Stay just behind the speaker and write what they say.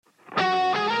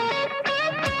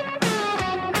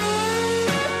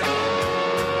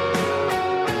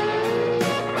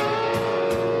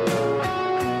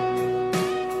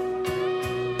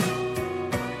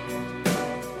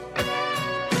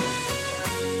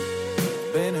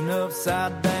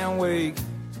upside down week.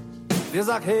 Feels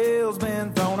like hell's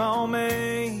been thrown on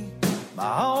me.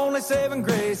 My only saving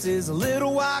grace is a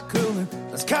little white cooling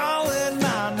that's calling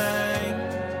my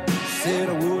name. Said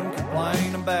I wouldn't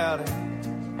complain about it,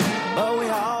 but we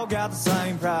all got the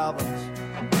same problems.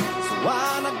 So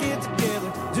why not get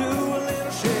together, do a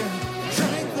little sharing,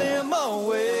 drink them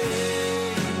away.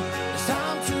 It's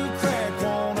time to crack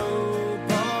one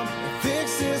open and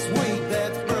fix this week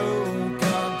that's broken.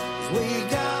 'Cause we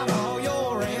got all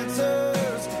your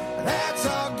answers, that's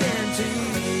our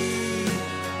guarantee.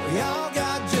 We all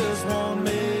got just one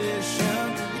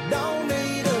mission. You don't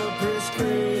need a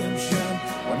prescription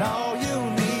when all you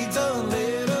need's a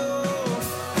little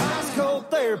ice cold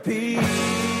therapy.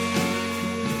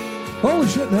 Holy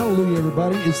shit and hallelujah,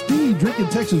 everybody. It's the Drinking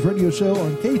Texas radio show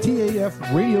on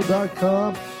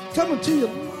KTAFradio.com. Coming to you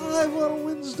live on a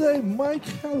Wednesday. Mike,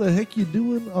 how the heck you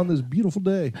doing on this beautiful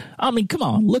day? I mean, come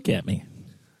on, look at me.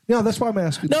 Yeah, that's why I'm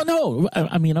asking. No,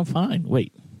 I mean, I'm fine.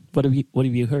 Wait, what have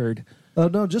you heard?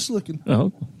 No, just looking.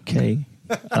 Oh, okay.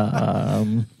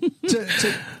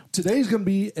 Today's going to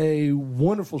be a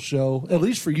wonderful show, at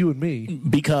least for you and me.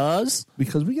 Because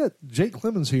we got Jake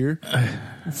Clements here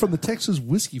from the Texas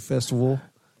Whiskey Festival.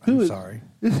 I'm sorry.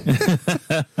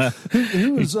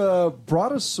 who has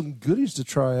brought us some goodies to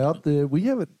try out that we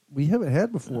haven't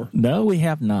had before. No, we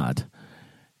have not.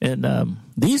 And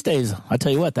these days, I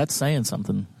tell you what, that's saying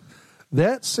something.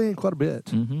 That's saying quite a bit.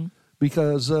 Mm-hmm.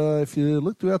 Because if you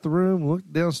look throughout the room, look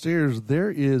downstairs, there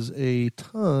is a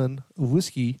ton of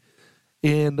whiskey.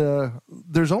 And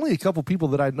there's only a couple people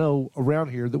that I know around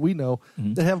here that we know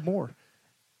that have more.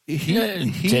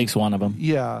 Jake's one of them.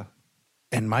 Yeah.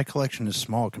 And my collection is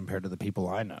small compared to the people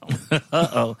I know.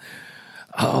 Uh-oh.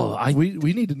 Oh,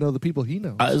 we need to know the people he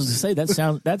knows. I was going to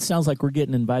say, that sounds like we're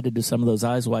getting invited to some of those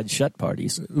Eyes Wide Shut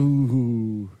parties.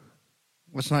 Ooh.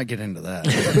 Let's not get into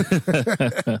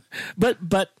that.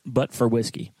 But for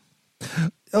whiskey.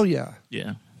 Oh, yeah.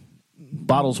 Yeah.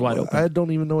 Bottles wide open. I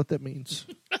don't even know what that means,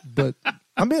 but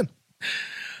I'm in.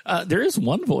 There is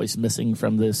one voice missing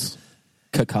from this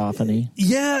cacophony.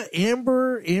 Yeah,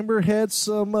 Amber had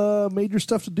some major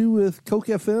stuff to do with Coke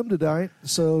FM tonight,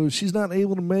 so she's not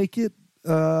able to make it.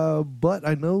 But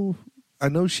I know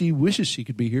she wishes she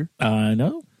could be here. I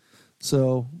know.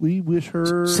 So we wish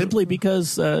her simply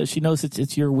because she knows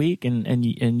it's your week and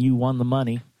you won the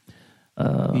money.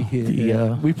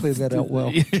 We played that out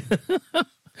well.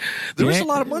 There was a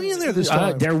lot of money in there this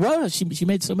time. There was. She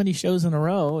made so many shows in a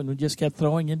row, and we just kept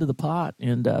throwing into the pot.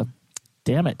 And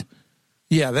damn it.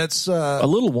 Yeah, that's a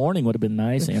little warning would have been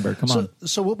nice, Amber. Come on.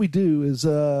 So what we do is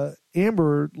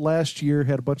Amber last year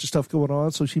had a bunch of stuff going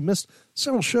on, so she missed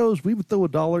several shows. We would throw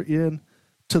 $1 in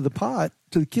to the pot,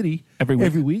 to the kitty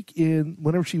every week, and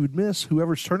whenever she would miss,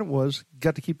 whoever's turn it was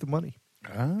got to keep the money.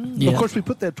 Yeah. Of course, we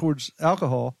put that towards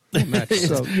alcohol.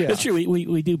 So yeah, that's true.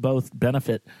 We do both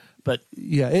benefit, but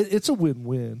yeah, it's a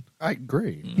win-win. I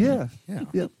agree. Yeah.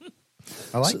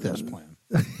 I like this plan.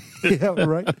 Yeah,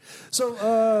 right.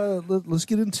 So let's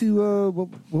get into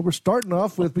what we're starting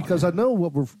off with, because I know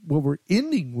what we're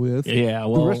ending with. Yeah,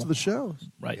 well, the rest of the show.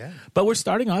 Right. Yeah. But we're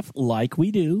starting off like we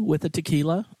do with a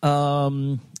tequila.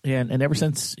 And ever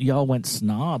since y'all went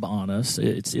snob on us,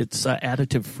 it's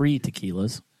additive free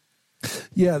tequilas.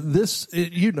 Yeah,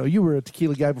 you were a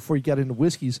tequila guy before you got into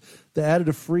whiskeys. The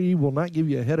additive free will not give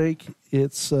you a headache.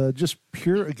 It's just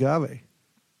pure agave.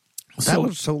 That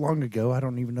was so long ago. I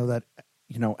don't even know that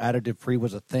additive free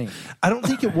was a thing. I don't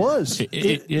think it was.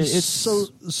 It's so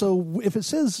if it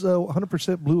says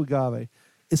 100% blue agave,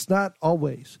 it's not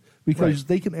always, because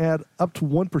they can add up to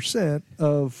 1%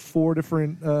 of 4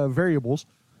 different variables,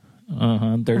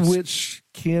 which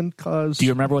can cause. Do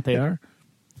you remember what they are?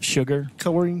 Sugar,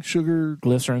 coloring,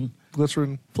 glycerin,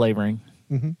 flavoring.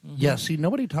 Mm-hmm. Yeah. See,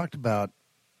 nobody talked about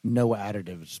no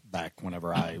additives back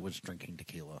whenever I was drinking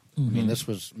tequila. Mm-hmm. I mean, this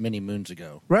was many moons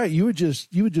ago. Right. You would just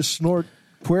snort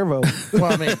Cuervo. Well,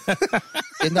 I mean,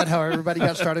 isn't that how everybody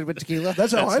got started with tequila?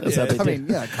 That's how I did. I mean,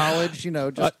 yeah, college,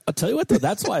 just. I'll tell you what, though,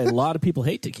 that's why a lot of people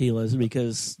hate tequilas,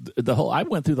 because I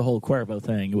went through the whole Cuervo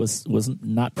thing. It was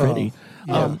not pretty.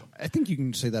 Yeah. I think you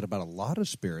can say that about a lot of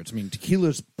spirits. I mean,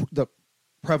 tequila's the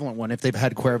prevalent one. If they've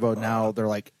had Cuervo now, they're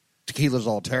like, tequila's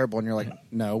all terrible, and you're like,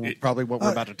 no, probably what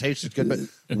we're about to taste is good,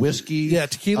 but whiskey,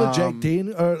 tequila, Jack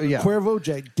Daniel, Cuervo,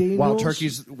 Jack Daniels,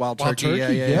 Wild Turkey,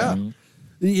 yeah. Mm-hmm.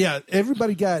 Yeah,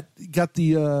 everybody got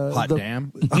the Hot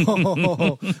Damn.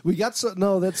 Oh, we got some.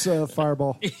 No, that's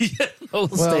Fireball. Well,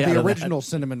 the original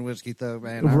cinnamon whiskey, though,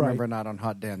 man. I remember not on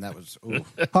Hot Damn. That was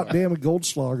Hot Damn and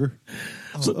Goldschlager.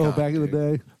 Back in the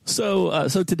day. So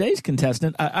today's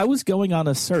contestant, I was going on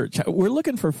a search. We're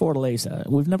looking for Fortaleza.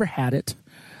 We've never had it.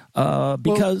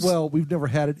 because we've never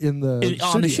had it in the studio.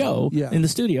 On the show, in the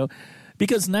studio.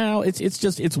 Because now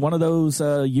it's one of those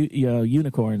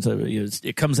unicorns.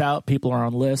 It comes out, people are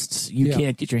on lists, you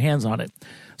can't get your hands on it.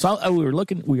 So we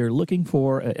are looking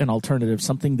for an alternative,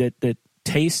 something that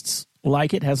tastes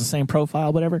like it, has the same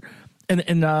profile, whatever.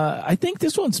 And I think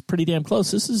this one's pretty damn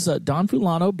close. This is Don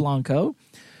Fulano Blanco.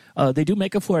 They do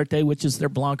make a Fuerte, which is their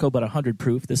Blanco, but 100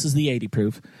 proof. This is the 80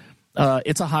 proof.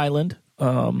 It's a Highland.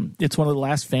 It's one of the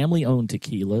last family-owned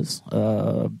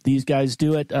tequilas. These guys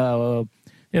do it.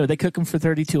 They cook them for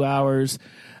 32 hours.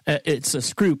 It's a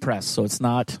screw press, so it's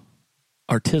not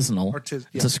artisanal.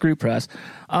 It's a screw press.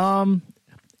 And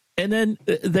then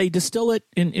they distill it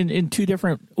in two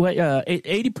different ways.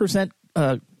 80%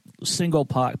 single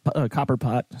pot, copper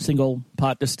pot, single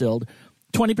pot distilled.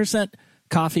 20%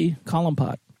 coffee column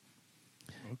pot.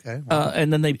 Okay. Wow.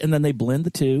 And then they blend the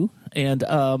two. And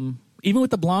even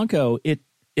with the Blanco, it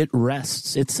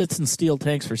rests. It sits in steel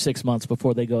tanks for 6 months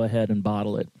before they go ahead and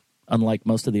bottle it, unlike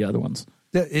most of the other ones.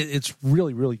 Yeah, it's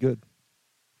really, really good.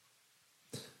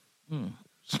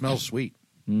 Smells sweet.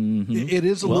 Mm-hmm. It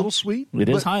is a little sweet. It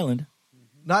is Highland.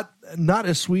 Not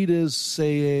as sweet as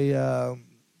say a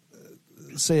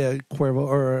Cuervo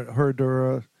or a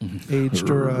Herradura aged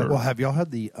or well, have y'all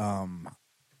had the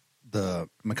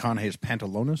McConaughey's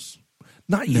Pantalones?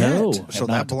 Not yet. No, So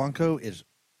that Blanco is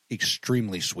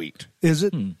extremely sweet. Is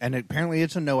it? And apparently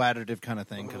it's a no additive kind of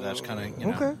thing because that's kind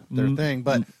of their thing.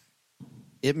 But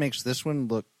it makes this one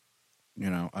look,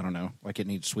 I don't know, like it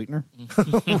needs sweetener.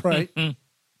 Right.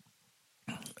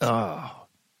 I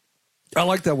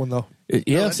like that one though.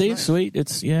 Nice. Sweet.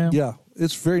 It's Yeah,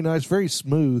 it's very nice, very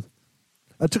smooth.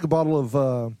 I took a bottle of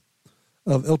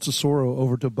El Tesoro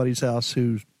over to a buddy's house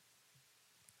who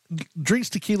drinks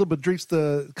tequila, but drinks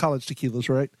the college tequilas,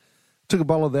 right? Took a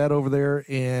bottle of that over there,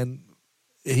 and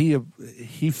he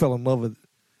fell in love with it.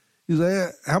 He's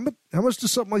like, how much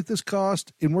does something like this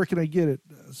cost, and where can I get it?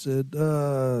 I said,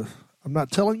 I'm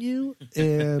not telling you,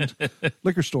 and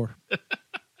liquor store.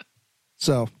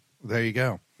 So there you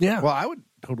go. Yeah. Well, I would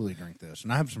totally drink this,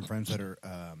 and I have some friends that are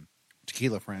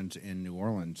tequila friends in New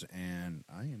Orleans, and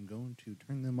I am going to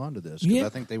turn them on to this because I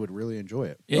think they would really enjoy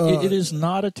it. It is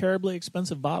not a terribly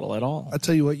expensive bottle at all. I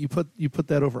tell you what, you put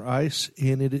that over ice,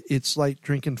 and it's like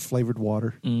drinking flavored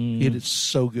water. It is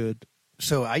so good.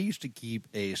 So I used to keep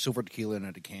a silver tequila in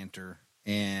a decanter,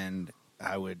 and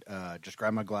I would just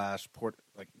grab my glass,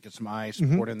 get some ice,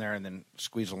 pour it in there, and then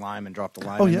squeeze a lime and drop the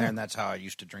lime in there, and that's how I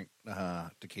used to drink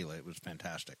tequila. It was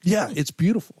fantastic. Yeah, it's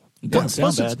beautiful. It doesn't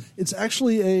sound bad. It's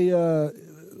actually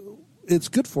it's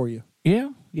good for you. Yeah.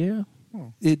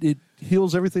 It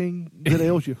heals everything that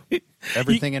ails you.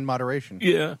 Everything in moderation.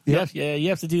 Yeah. You have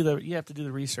to do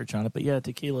the research on it, but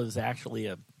tequila is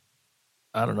actually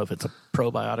I don't know if it's a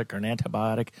probiotic or an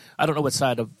antibiotic. I don't know what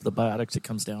side of the biotics it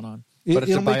comes down on. But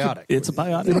it's a biotic. It's a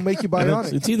biotic. It'll make you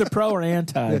bionic. It's either pro or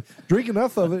anti. Yeah. Drink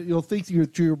enough of it, you'll think you're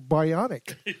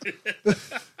bionic.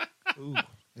 Ooh.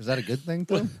 Is that a good thing,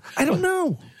 though? I don't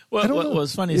know. Well,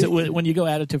 what's funny is that when you go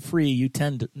additive free, you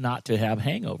tend not to have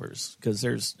hangovers because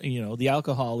there's, the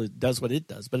alcohol does what it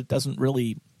does, but it doesn't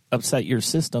really upset your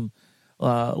system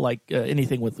like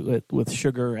anything with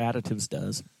sugar additives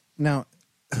does. Now,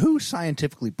 who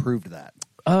scientifically proved that?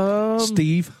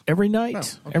 Steve. Every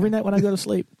night. Oh, okay. Every night when I go to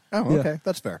sleep. Oh, okay.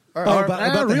 That's fair. All right.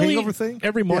 About the hangover thing?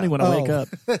 Every morning when I wake up.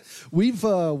 We've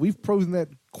proven that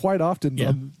quite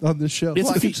often on this show. Well,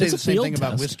 I could say it's the a same field thing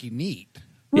about test. whiskey neat.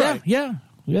 Right.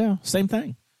 Yeah. Same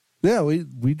thing. Yeah,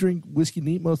 we drink whiskey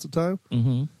neat most of the time.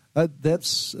 Mm-hmm.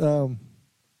 That's well,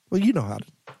 you know how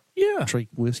to drink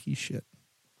whiskey. Shit.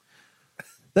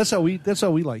 That's how we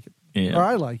like it. Yeah. Or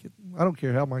I like it. I don't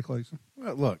care how Mike likes it.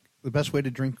 Well, look, the best way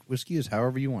to drink whiskey is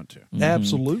however you want to. Mm-hmm.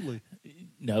 Absolutely.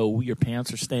 No, your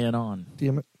pants are staying on.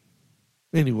 Damn it.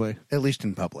 Anyway, At least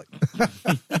in public.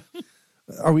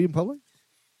 are we in public?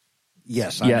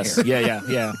 Yes, I'm Yes. here.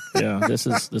 Yeah. This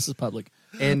is public.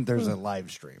 And there's a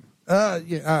live stream.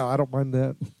 Yeah, I don't mind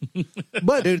that.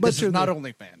 But Dude, but this is not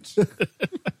OnlyFans.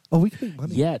 Oh, we can make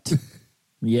money. Yet.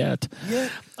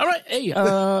 All right. Hey,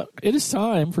 it is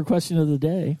time for question of the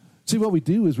day. See, what we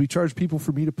do is we charge people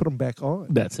for me to put them back on.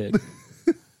 That's it.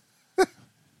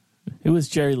 It was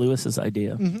Jerry Lewis's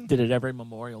idea. Mm-hmm. Did it every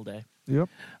Memorial Day. Yep.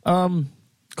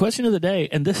 Question of the day,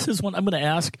 and this is one I'm going to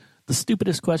ask the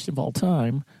stupidest question of all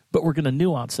time, but we're going to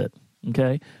nuance it,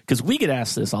 okay? Because we get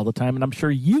asked this all the time, and I'm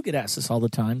sure you get asked this all the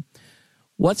time.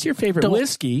 What's your favorite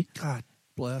whiskey? God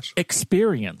bless.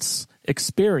 Experience.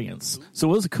 So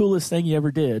what was the coolest thing you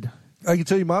ever did? I can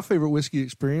tell you my favorite whiskey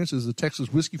experience is the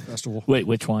Texas Whiskey Festival. Wait,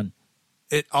 which one?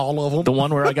 All of them. The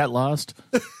one where I got lost?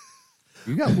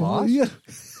 You got lost? Yeah.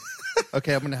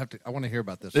 Okay, I'm gonna have to. I want to hear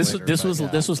about this. This later, this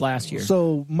was last year.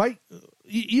 So, Mike,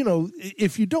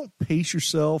 if you don't pace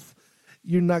yourself,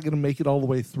 you're not going to make it all the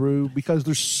way through because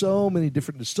there's so many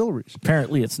different distilleries.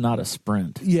 Apparently, it's not a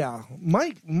sprint. Yeah,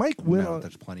 Mike went on.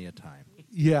 There's plenty of time.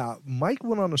 Yeah, Mike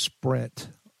went on a sprint,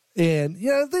 and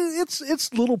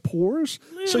it's little pours,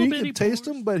 so you can taste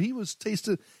them. But he was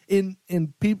tasting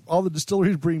all the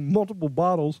distilleries bring multiple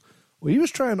bottles. Well, he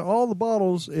was trying all the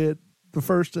bottles at the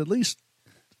first at least.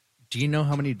 Do you know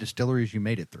how many distilleries you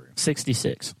made it through?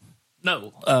 66.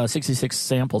 No, 66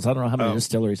 samples. I don't know how many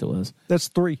distilleries it was. That's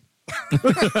 3.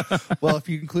 Well, if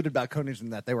you included Balcones in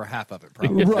that, they were half of it,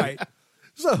 probably. Right.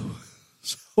 So.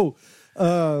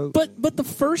 But the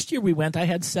first year we went, I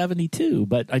had 72,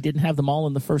 but I didn't have them all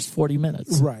in the first 40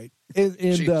 minutes. Right.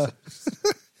 And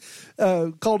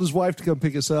called his wife to come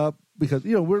pick us up because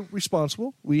we're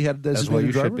responsible. We had a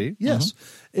designated driver. Should be. Yes,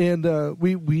 and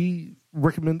we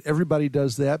recommend everybody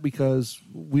does that because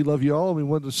we love you all and we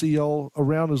want to see you all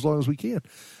around as long as we can.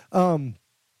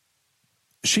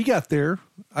 She got there.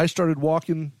 I started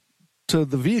walking to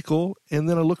the vehicle, and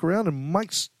then I look around, and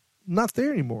Mike's not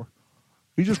there anymore.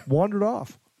 He just wandered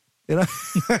off, and I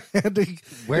had to.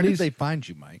 Where did they find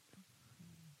you, Mike?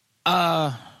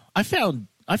 I found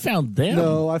them.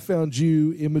 No, I found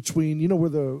you in between. You know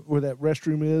where that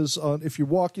restroom is on. If you're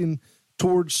walking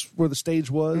towards where the stage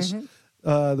was,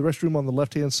 the restroom on the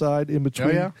left hand side in between.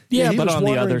 Oh, yeah? Yeah, but on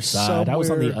the other side. I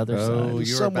was on the other side. Oh, you were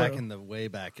somewhere. back in the way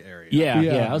back area.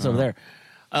 Yeah, I was over there.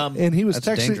 And he was That's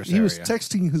a texting. dangerous He was area.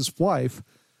 texting his wife.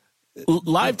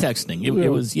 Live texting. It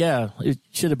was, it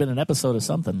should have been an episode of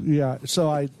something. Yeah, so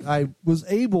I was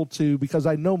able to, because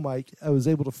I know Mike, I was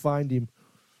able to find him.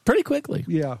 Pretty quickly.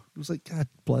 Yeah, it was like, God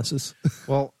bless us.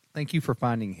 Well, thank you for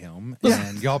finding him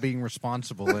and y'all being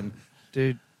responsible. And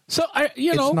dude, so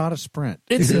it's not a sprint.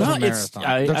 It's a not. It's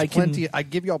marathon. I plenty. I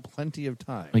give y'all plenty of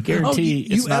time. I guarantee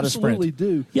it's you not a sprint. absolutely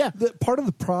do. Yeah. Part of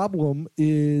the problem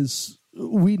is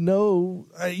we know,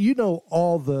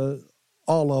 all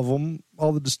of them,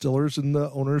 all the distillers and the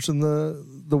owners and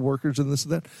the workers and this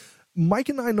and that. Mike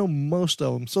and I know most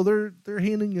of them, so they're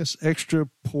handing us extra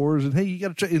pours and hey, you got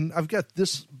to try. And I've got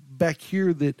this back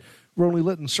here that we're only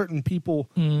letting certain people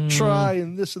try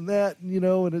and this and that,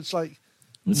 and it's like,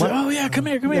 oh yeah, come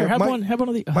here, have Mike, one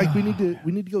of these. Mike, we need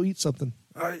to go eat something.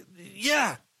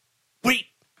 Yeah, wait.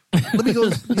 Let me go.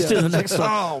 Let's do the next one.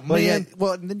 Oh Well, man.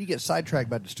 well, and then you get sidetracked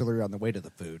by distillery on the way to the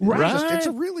food. Right.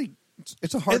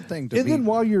 It's a hard thing to. And then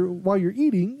while you're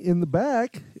eating in the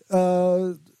back,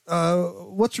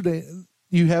 what's your name?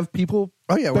 You have people.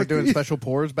 Oh yeah, we're doing special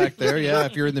pours back there. Yeah,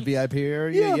 if you're in the VIP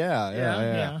area.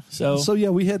 Yeah. So yeah,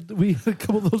 we had a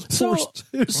couple of those pours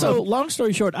too. So long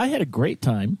story short, I had a great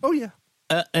time. Oh yeah.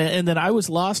 And then I was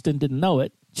lost and didn't know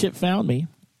it. Chip found me,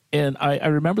 and I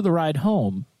remember the ride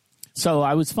home. So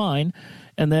I was fine.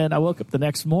 And then I woke up the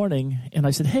next morning, and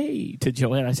I said, hey, to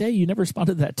Joanne. I said, hey, you never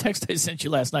responded to that text I sent you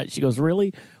last night. She goes,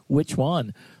 really? Which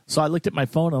one? So I looked at my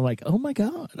phone, and I'm like, oh, my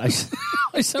God. I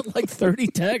sent like 30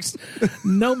 texts.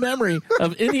 No memory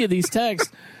of any of these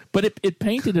texts. But it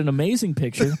painted an amazing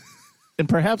picture, and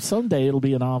perhaps someday it'll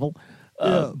be a novel.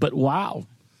 But wow.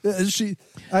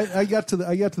 I got to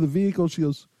the vehicle. She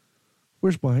goes,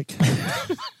 where's Mike?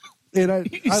 And I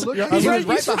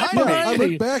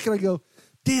look back and I go,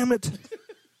 damn it.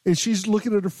 And she's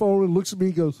looking at her phone and looks at me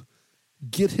and goes,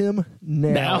 get him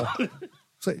now.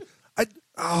 Say,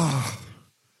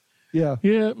 yeah.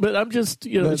 Yeah, but I'm just,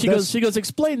 she goes,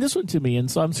 explain this one to me.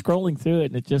 And so I'm scrolling through it,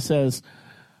 and it just says,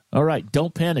 all right,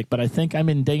 don't panic, but I think I'm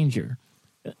in danger.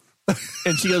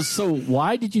 And she goes, so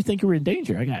why did you think you were in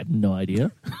danger? I got no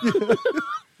idea.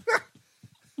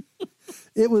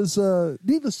 It was,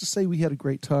 needless to say, we had a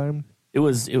great time. It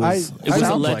was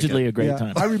allegedly a great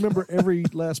time. I remember every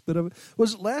last bit of it.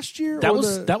 Was it last year? That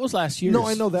was last year. No,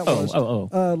 I know that was.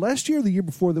 Last year, the year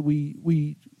before that,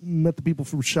 we met the people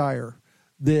from Shire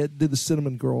that did the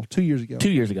Cinnamon Girl 2 years ago.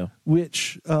 2 years ago,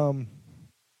 which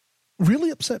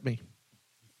really upset me.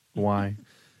 Why?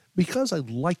 Because I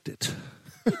liked it.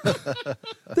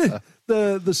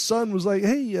 the son was like,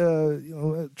 "Hey,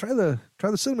 try the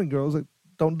Cinnamon Girl." I was like,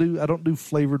 I don't do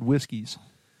flavored whiskeys,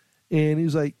 and he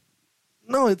was like,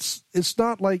 no, it's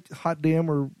not like Hot Damn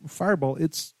or Fireball.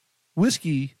 It's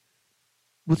whiskey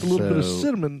with a little bit of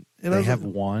cinnamon. And they have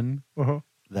one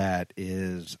that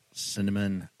is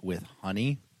cinnamon with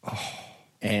honey. Oh.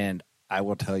 And I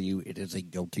will tell you, it is a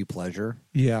guilty pleasure.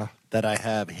 Yeah. That I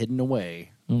have hidden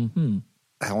away. Mm-hmm.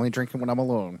 I only drink it when I'm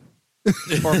alone.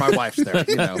 Or my wife's there,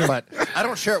 But I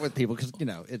don't share it with people because,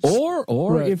 it's... Or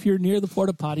right. If you're near the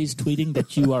porta potties tweeting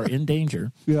that you are in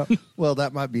danger. Yeah. Well,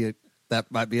 that might be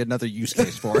another use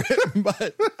case for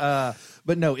it.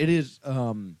 But no, it is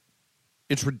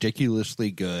It's ridiculously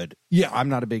good. Yeah. I'm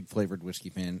not a big flavored whiskey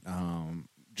fan,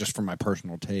 just for my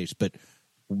personal taste. But,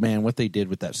 man, what they did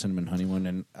with that cinnamon honey one,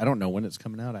 and I don't know when it's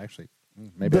coming out, actually.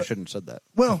 Maybe I shouldn't have said that.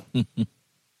 Well,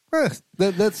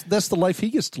 that's the life he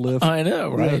gets to live. I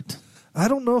know, right? Yeah. I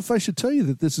don't know if I should tell you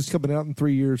that this is coming out in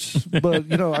 3 years,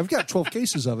 but, I've got 12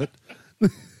 cases of it.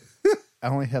 I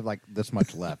only have like this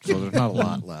much left, so there's not a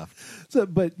lot left.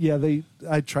 But yeah,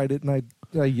 I tried it and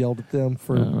I yelled at them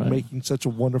for making such a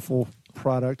wonderful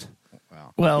product.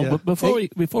 Wow. Well, Yeah.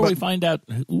 before we find out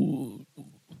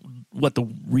what the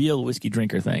real whiskey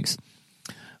drinker thinks,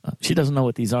 she doesn't know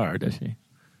what these are, does she?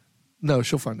 No,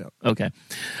 she'll find out. Okay.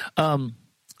 I'm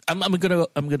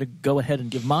gonna go ahead and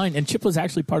give mine. And Chip was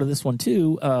actually part of this one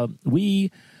too.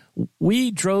 We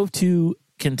drove to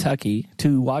Kentucky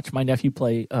to watch my nephew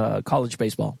play college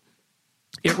baseball.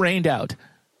 It rained out.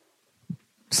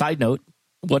 Side note,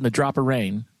 wasn't a drop of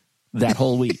rain that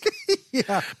whole week.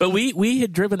 Yeah. But we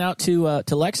had driven out to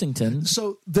Lexington.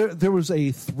 So there was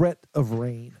a threat of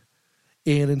rain.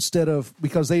 And instead of,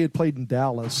 because they had played in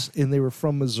Dallas and they were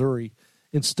from Missouri,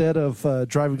 instead of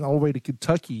driving all the way to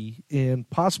Kentucky and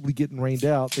possibly getting rained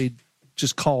out, they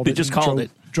just called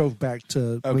it. Drove back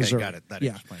to Missouri. Got it. That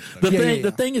explains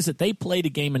The thing is that they played a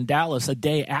game in Dallas a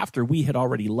day after we had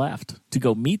already left to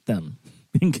go meet them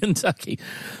in Kentucky.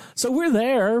 So we're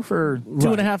there for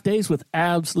 2.5 days with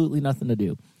absolutely nothing to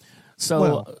do.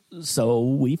 So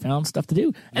we found stuff to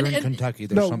do. You're in Kentucky.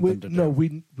 There's something to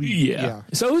do. Yeah.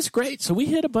 So it was great. So we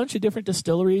hit a bunch of different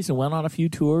distilleries and went on a few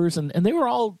tours, and they were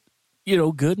all,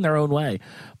 good in their own way.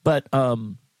 But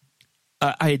I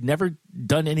had never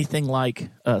done anything like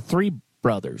Three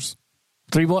Brothers.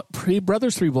 Three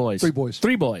Brothers, Three Boys.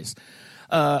 Three Boys.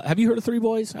 Have you heard of Three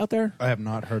Boys out there? I have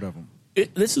not heard of them.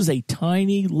 This is a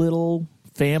tiny little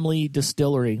family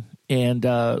distillery, and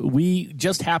we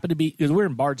just happened to be, because we're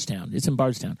in Bardstown. It's in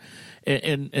Bardstown.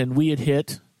 And we had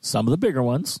hit some of the bigger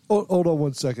ones. Hold on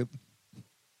one second.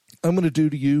 I'm going to do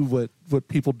to you what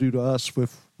people do to us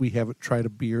if we haven't tried a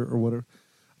beer or whatever.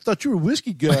 I thought you were a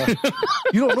whiskey guy.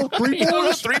 You don't know Three Boys? You don't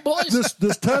know Three Boys?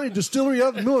 This tiny distillery out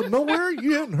in the middle of nowhere?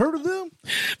 You haven't heard of them?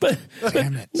 But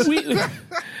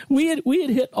we had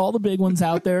hit all the big ones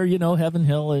out there, Heaven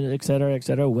Hill, et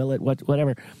cetera, Willett,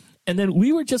 whatever. And then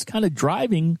we were just kind of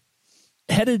driving,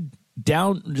 headed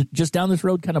down this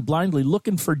road kind of blindly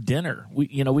looking for dinner. We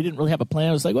didn't really have a plan.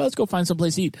 I was like, well, let's go find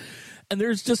someplace to eat. And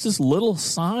there's just this little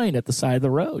sign at the side of the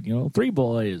road, Three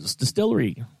Boys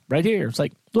Distillery right here. It's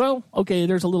like, well, okay,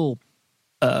 there's a little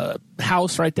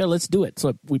house right there. Let's do it.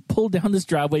 So we pulled down this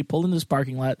driveway, pulled in this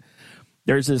parking lot.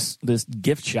 There's this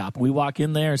gift shop. We walk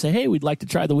in there and say, hey, we'd like to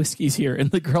try the whiskeys here. And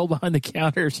the girl behind the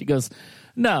counter, she goes,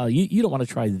 no, you don't want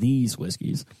to try these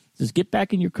whiskeys. Just get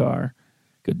back in your car,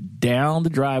 go down the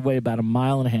driveway about 1.5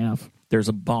 miles. There's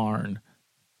a barn.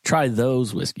 Try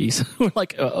those whiskeys. We're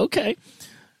like, okay.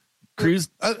 Cruise.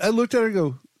 I looked at her and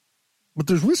go, but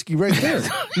there's whiskey right there.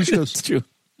 She goes, it's true.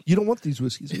 You don't want these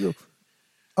whiskeys. I go,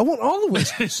 I want all the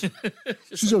whiskeys.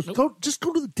 She goes, just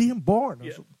go to the damn barn.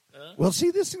 Yeah. Well, see,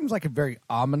 this seems like a very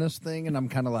ominous thing, and I'm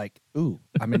kind of like, ooh,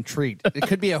 I'm intrigued. It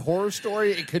could be a horror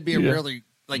story. It could be a really,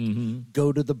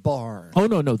 go to the barn. Oh,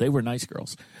 no, they were nice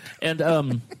girls.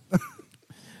 And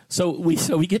so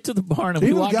we get to the barn, and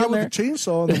we walk in there. Even the guy with the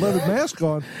chainsaw and the leather mask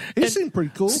on, he seemed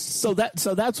pretty cool. So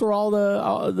that's where all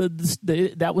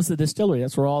that was the distillery.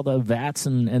 That's where all the vats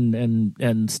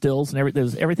and stills and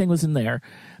everything was in there.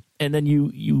 And then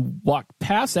you walk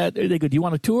past that. They go, do you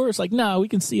want a tour? It's like, no, we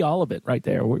can see all of it right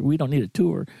there. We don't need a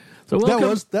tour. So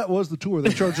that was the tour.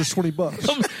 They charged us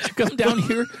 $20. Come down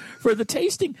here for the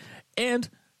tasting. And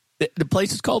the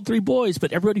place is called Three Boys,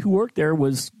 but everybody who worked there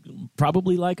was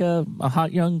probably like a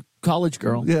hot young college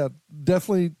girl. Yeah,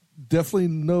 definitely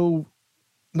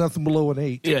nothing below an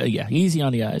 8. Yeah, easy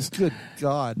on the eyes. Good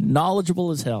God. Knowledgeable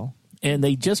as hell. And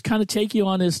they just kind of take you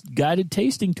on this guided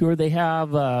tasting tour. They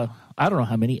have, I don't know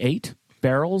how many, 8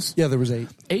 barrels? Yeah, there was 8.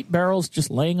 8 barrels just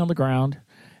laying on the ground.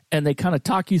 And they kind of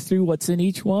talk you through what's in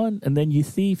each one, and then you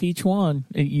thieve each one.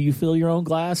 You fill your own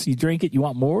glass, you drink it, you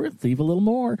want more, thieve a little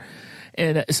more.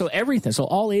 And so everything, so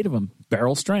all 8 of them,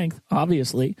 barrel strength,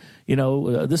 obviously.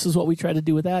 This is what we try to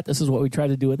do with that. This is what we try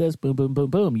to do with this. Boom, boom, boom,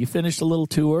 boom. You finish the little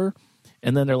tour,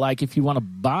 and then they're like, if you want to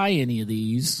buy any of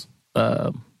these,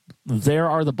 there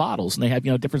are the bottles. And they have,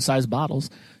 different size bottles.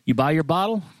 You buy your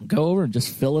bottle, go over and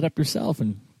just fill it up yourself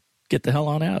and get the hell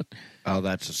on out. Oh,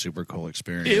 that's a super cool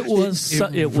experience. It was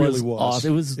really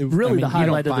awesome. It was really the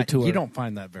highlight of the tour. You don't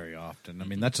find that very often. I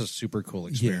mean, that's a super cool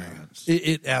experience. Yeah,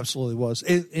 it absolutely was.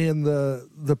 And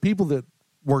the people that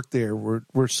worked there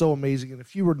were so amazing. And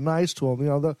if you were nice to them,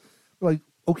 they're like,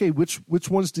 okay, which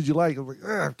ones did you like? I'm like,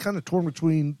 I'm kind of torn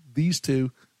between these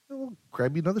two. Well,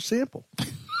 grab you another sample. I'm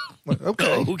like,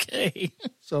 okay. Okay.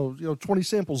 So 20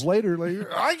 samples later,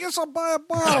 I guess I'll buy a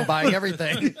bottle. I'm buying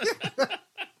everything.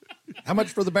 How much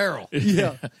for the barrel?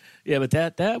 Yeah. Yeah, but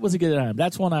that was a good time.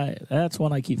 That's one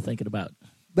I keep thinking about.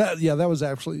 That was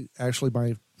actually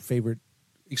my favorite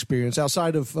experience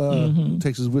outside of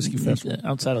Texas Whiskey Festival.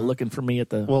 Outside of looking for me at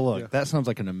the... Well, look, that sounds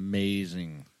like an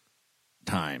amazing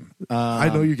time. I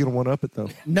know you're going to one-up it, though.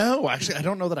 No, actually, I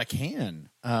don't know that I can.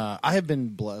 I have been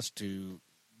blessed to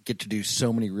get to do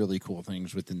so many really cool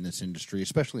things within this industry,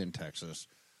 especially in Texas.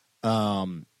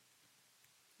 One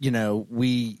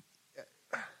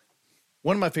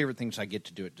of my favorite things I get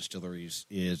to do at distilleries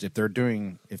is if they're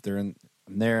in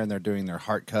there and they're doing their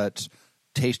heart cuts,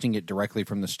 tasting it directly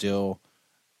from the still,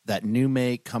 that new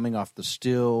make coming off the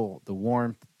still, the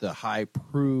warmth, the high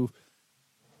proof,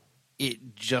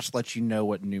 it just lets you know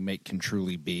what new make can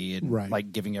truly be. And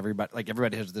like giving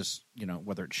everybody has this,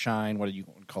 whether it's shine, what do you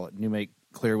call it, new make,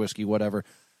 clear whiskey, whatever,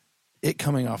 it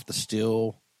coming off the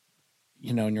still,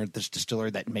 and you're at this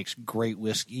distillery that makes great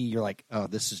whiskey, you're like, oh,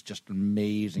 this is just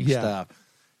amazing stuff.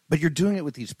 But you're doing it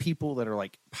with these people that are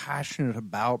like passionate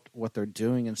about what they're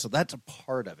doing, and so that's a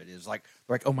part of it. Is like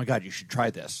they're like, oh my God, you should try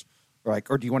this, or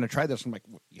do you want to try this? I'm like,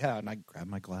 yeah, and I grab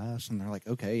my glass, and they're like,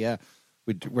 okay, yeah,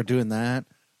 we're doing that.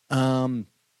 But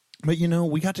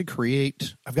we got to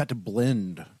create. I've got to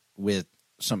blend with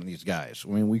some of these guys.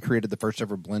 I mean, we created the first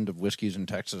ever blend of whiskeys in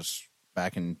Texas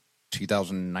back in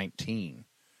 2019.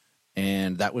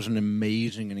 And that was an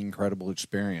amazing and incredible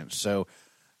experience. So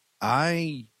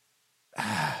you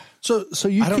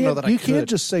can't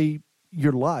just say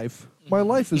your life. My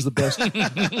life is the best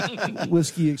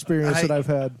whiskey experience that I've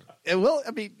had. Well,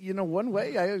 I mean, one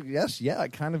way, it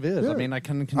kind of is. Yeah. I mean, I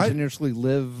can continuously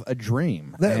live a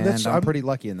dream, and I'm pretty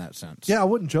lucky in that sense. Yeah, I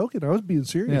wasn't joking. I was being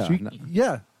serious.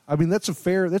 Yeah, I mean, that's a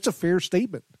fair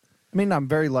statement. I mean, I'm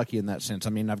very lucky in that sense. I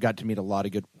mean, I've got to meet a lot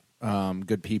of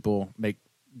good people, make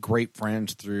great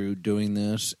friends through doing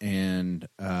this, and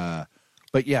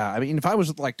but yeah, I mean, if I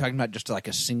was like talking about just like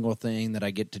a single thing that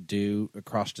I get to do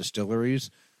across distilleries,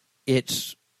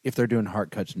 it's if they're doing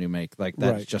heart cuts new make, like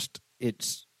that's just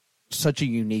it's such a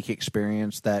unique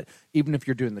experience that even if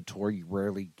you're doing the tour, you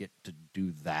rarely get to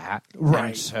do that, right?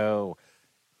 And so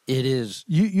it is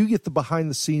you get the behind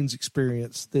the scenes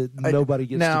experience that nobody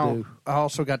gets to do. I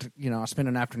also got to I spent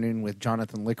an afternoon with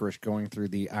Jonathan Licorice going through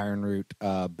the Iron Root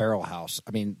barrel house.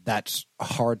 I mean, that's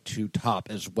hard to top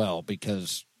as well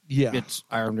because it's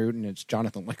Iron Root and it's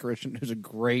Jonathan Licorice, and who's a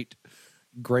great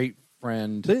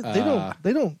friend. They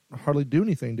don't hardly do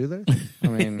anything, do they? I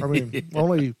mean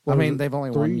only. I mean, they've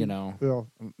only won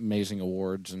amazing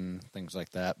awards and things like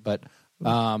that, but.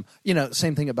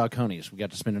 Same thing about Balcones. We got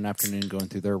to spend an afternoon going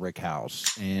through their rick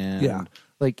house, and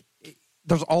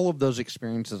there's all of those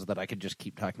experiences that I could just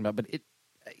keep talking about, but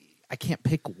I can't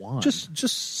pick one. Just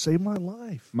say my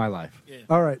life. My life. Yeah.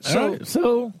 All right.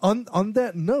 So on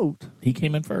that note, he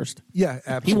came in first. Yeah,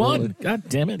 absolutely. He won. God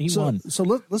damn it, he won. So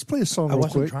let's play a song. I real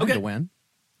wasn't quick. trying to win.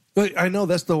 I know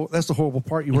that's the horrible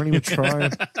part. You weren't even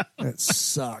trying. That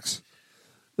sucks.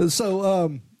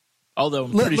 So. Although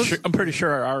I'm pretty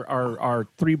sure our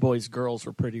three boys girls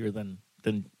were prettier than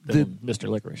Mr.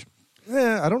 Licorice.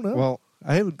 Yeah, I don't know. Well,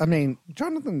 I mean,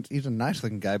 Jonathan, he's a nice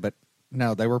looking guy, but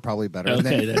no, they were probably better.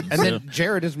 Okay, then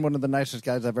Jared isn't one of the nicest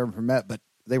guys I've ever met, but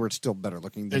they were still better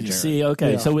looking than Jared. See,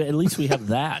 okay, so at least we have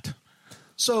that.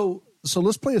 So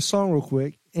let's play a song real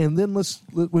quick, and then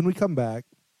when we come back,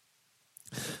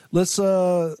 let's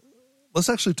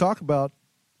actually talk about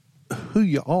who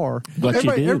you are.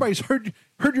 Everybody's heard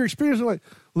your experience and like,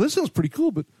 well, this sounds pretty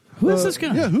cool, but who is this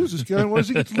guy? Yeah, who's this guy? Why does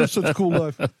he get to live such a cool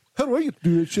life? How do I get to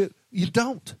do that shit? You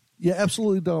don't. You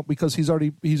absolutely don't, because he's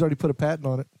already put a patent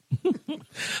on it.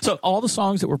 So all the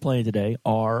songs that we're playing today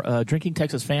are Drinking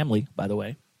Texas Family, by the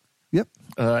way. Yep.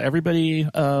 Everybody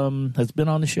has been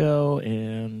on the show,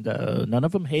 and none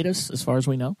of them hate us, as far as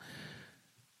we know.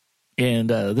 And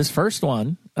this first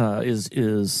one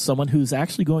is someone who's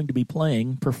actually going to be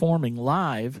performing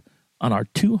live on our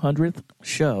 200th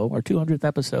show, our 200th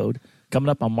episode, coming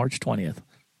up on March 20th.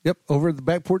 Yep, over at the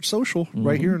Back Porch Social,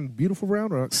 right here in beautiful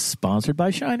Round Rock. Sponsored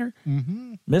by Shiner.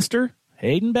 Mr.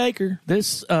 Hayden Baker.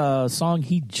 This song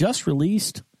he just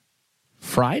released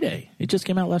Friday. It just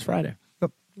came out last Friday.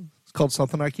 Yep. It's called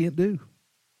Something I Can't Do.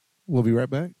 We'll be right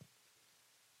back.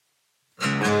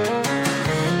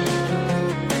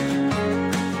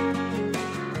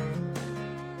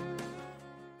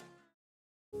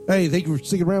 Hey, thank you for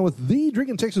sticking around with the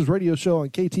Drinking Texas radio show on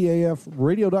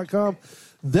KTAFradio.com.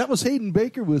 That was Hayden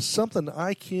Baker with Something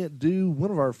I Can't Do,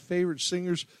 one of our favorite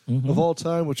singers of all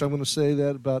time, which I'm going to say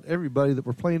that about everybody that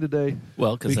we're playing today.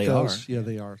 Well, because they are. Yeah,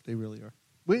 they are. They really are.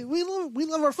 We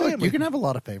love our family. Look, you can have a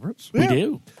lot of favorites. We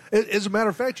do. As a matter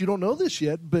of fact, you don't know this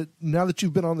yet, but now that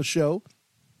you've been on the show,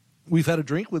 we've had a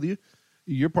drink with you.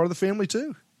 You're part of the family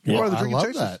too. You're part of the I Drinking love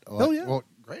Chasers. that. Oh yeah. Well,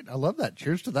 great. I love that.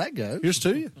 Cheers to that, guys. Here's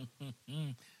to you.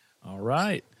 All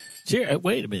right. Cheers.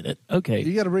 Wait a minute. Okay.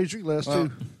 You got to raise your glass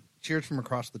too. Cheers from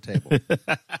across the table.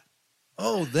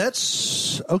 Oh,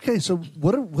 that's okay. So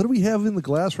what do we have in the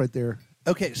glass right there?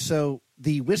 Okay, so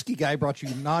the whiskey guy brought you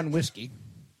non-whiskey.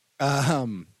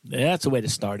 That's a way to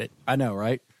start it. I know,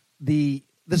 right? This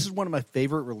is one of my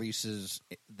favorite releases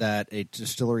that a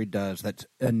distillery does. That's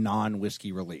a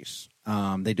non-whiskey release.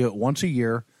 They do it once a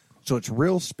year, so it's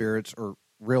Real Spirits or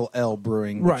Real Ale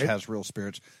Brewing, which has real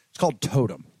spirits. It's called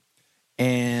Totem,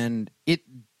 and it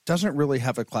doesn't really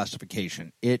have a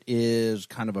classification. It is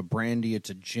kind of a brandy. It's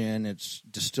a gin. It's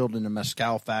distilled in a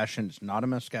mezcal fashion. It's not a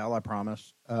mezcal, I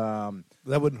promise. That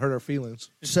wouldn't hurt our feelings.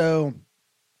 So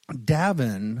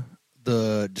Davin,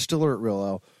 the distiller at Real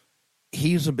Ale,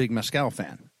 he's a big mezcal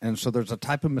fan. And so there's a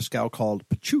type of mezcal called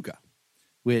pachuga,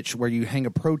 where you hang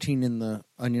a protein in the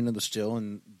onion of the still,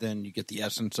 and then you get the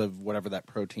essence of whatever that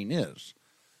protein is.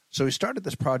 So he started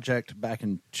this project back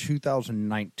in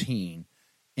 2019,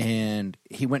 and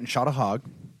he went and shot a hog.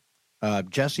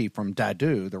 Jesse from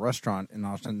Dadu, the restaurant in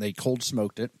Austin, they cold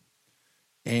smoked it,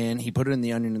 and he put it in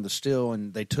the onion of the still,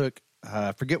 and they took,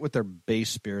 I forget what their base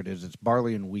spirit is. It's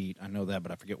barley and wheat. I know that,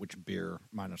 but I forget which beer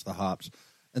minus the hops.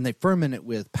 And they ferment it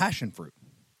with passion fruit.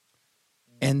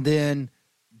 And then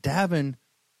Davin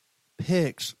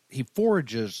he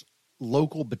forages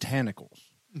local botanicals.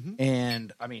 Mm-hmm.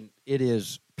 And, I mean, it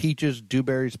is peaches,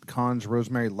 dewberries, pecans,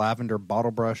 rosemary, lavender,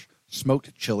 bottlebrush,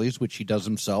 smoked chilies, which he does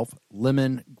himself,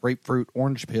 lemon, grapefruit,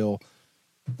 orange peel.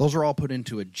 Those are all put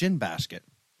into a gin basket,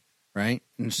 right?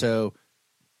 And so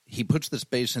he puts this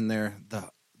base in there.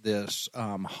 This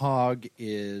hog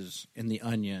is in the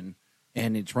onion,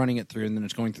 and it's running it through, and then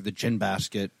it's going through the gin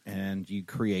basket, and you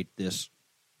create this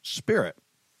spirit.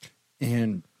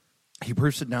 And he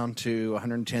proofs it down to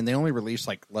 110. They only release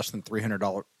like less than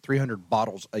 300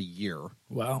 bottles a year.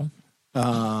 Wow.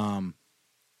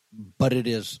 But it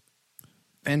is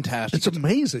fantastic. It's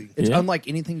amazing. It's unlike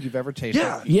anything you've ever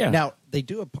tasted. Yeah. Now, they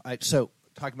do so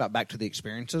talk about back to the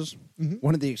experiences. Mm-hmm.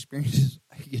 One of the experiences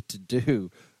I get to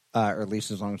do, or at least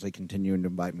as long as they continue to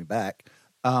invite me back,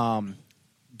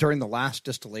 during the last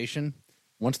distillation,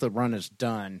 once the run is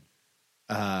done,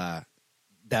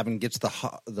 Davin gets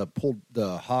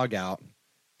the hog out,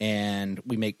 and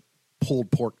we make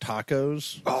pulled pork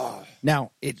tacos. Oh.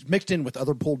 Now, it's mixed in with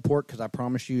other pulled pork, because I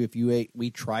promise you, if we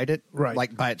tried it,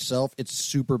 like by itself, it's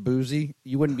super boozy.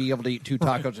 You wouldn't be able to eat 2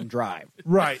 tacos and drive.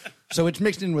 Right. So it's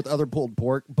mixed in with other pulled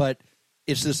pork, but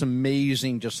it's this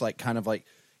amazing, just like kind of like,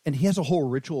 and he has a whole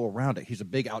ritual around it. He's a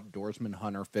big outdoorsman,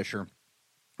 hunter, fisher.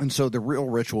 And so the real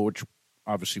ritual, which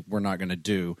obviously we're not going to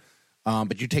do,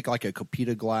 but you take like a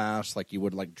copita glass, like you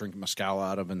would like drink mezcal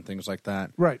out of and things like that.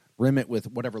 Right. Rim it with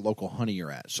whatever local honey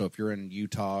you're at. So if you're in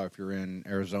Utah, if you're in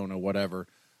Arizona, whatever,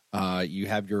 you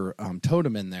have your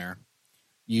totem in there.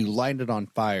 You light it on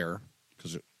fire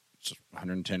because it's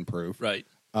 110 proof. Right.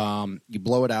 You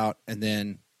blow it out, and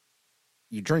then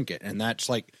you drink it. And that's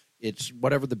like, it's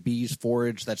whatever the bees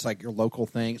forage, that's like your local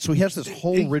thing. So he has this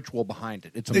whole ritual behind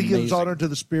it. It's amazing. He gives honor to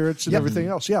the spirits and everything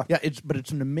else. Yeah. Yeah,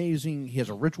 it's an amazing, he has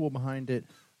a ritual behind it.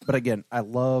 But again, I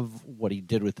love what he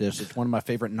did with this. It's one of my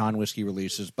favorite non-whiskey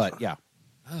releases, but yeah.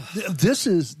 This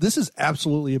is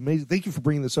absolutely amazing. Thank you for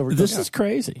bringing this over. This is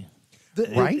crazy.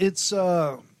 Right? It's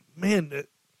man,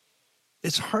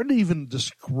 it's hard to even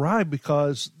describe,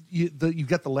 because you've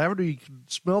got the lavender, you can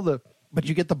smell the. But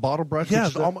you get the bottle brush. Yeah.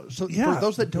 Which is almost, so for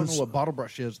those that don't know what bottle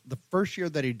brush is, the first year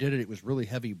that he did it, it was really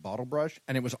heavy bottle brush,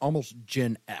 and it was almost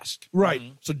gin-esque. Right.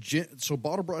 Mm-hmm. So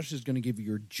bottle brush is going to give you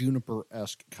your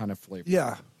juniper-esque kind of flavor.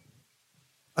 Yeah.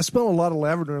 I smell a lot of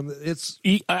lavender, and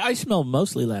I smell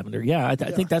mostly lavender. Yeah, I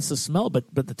think that's the smell, but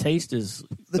the taste is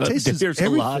is there's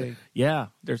everything. A lot. Yeah,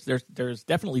 there's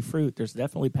definitely fruit. There's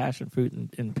definitely passion fruit and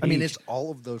peach. I mean, it's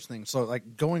all of those things. So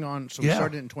like going on. So we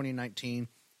started in 2019.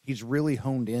 He's really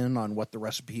honed in on what the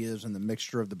recipe is and the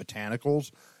mixture of the botanicals,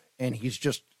 and he's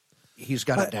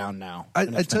got it down now.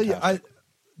 I tell you,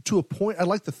 to a point, I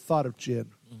like the thought of gin.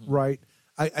 Mm-hmm. Right,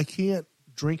 I can't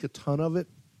drink a ton of it.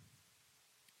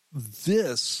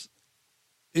 It's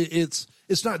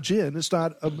not gin. It's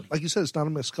not like you said. It's not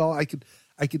a mezcal. I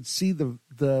could see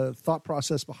the thought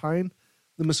process behind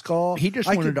the mezcal. He just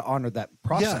wanted to honor that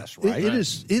process, right? It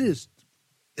is.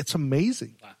 It's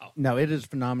amazing. Wow. No, it is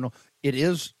phenomenal. It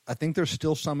is. I think there's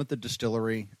still some at the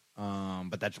distillery,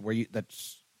 but that's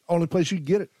only place you can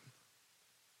get it.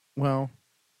 Well,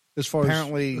 As far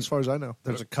apparently, as I know,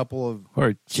 there's a couple of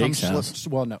or Jake's house.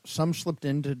 Some slipped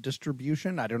into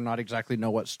distribution. I do not exactly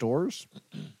know what stores,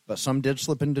 but some did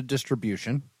slip into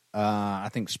distribution. I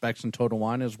think Specs and Total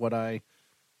Wine is what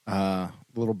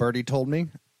little birdie told me.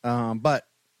 But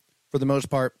for the most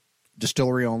part,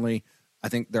 distillery only. I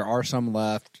think there are some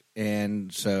left,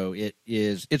 and so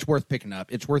it's worth picking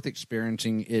up. It's worth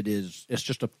experiencing. It's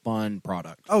just a fun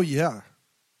product. Oh yeah,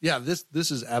 yeah.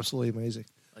 This is absolutely amazing.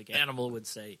 Like Animal would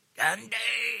say, Gandhi,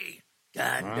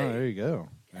 Gandhi. Oh, there you go.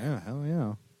 Yeah, hell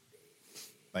yeah.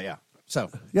 But yeah,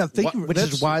 so yeah, which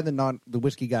is why the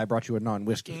whiskey guy brought you a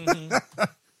non-whiskey,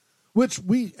 which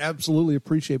we absolutely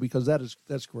appreciate because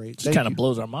that's great. Just kind of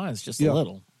blows our minds just a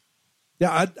little.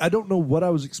 Yeah, I don't know what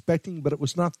I was expecting, but it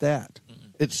was not that.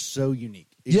 It's so unique.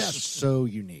 It's so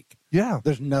unique. Yeah,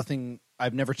 there's nothing.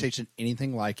 I've never tasted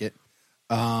anything like it.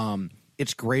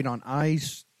 It's great on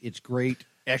ice. It's great.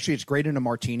 Actually, it's great in a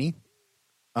martini.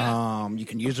 You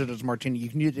can use it as a martini. You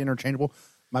can use it interchangeable.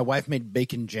 My wife made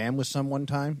bacon jam with some one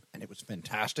time, and it was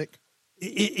fantastic.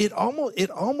 It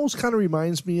almost kind of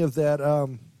reminds me of that.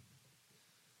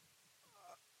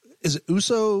 Is it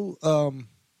Uso?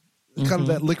 Kind of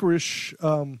that licorice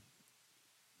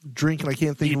drink, and I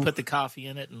can't think. You of put the coffee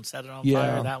in it and set it on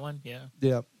fire. That one, yeah.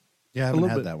 I haven't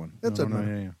had that one. That's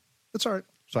That's all right.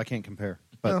 So I can't compare.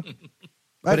 But,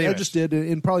 I just did,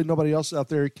 and probably nobody else out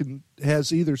there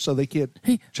has either, so they can't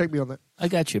check me on that. I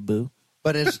got you, boo.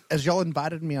 But as y'all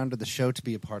invited me onto the show to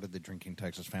be a part of the Drinking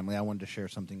Texas family, I wanted to share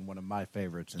one of my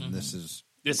favorites, and this is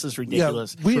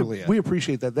ridiculous. Yeah, we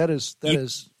appreciate that. That is.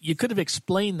 You could have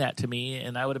explained that to me,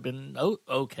 and I would have been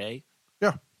okay.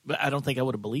 Yeah, but I don't think I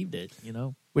would have believed it.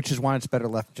 Which is why it's better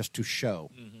left just to show,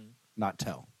 not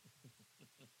tell.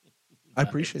 I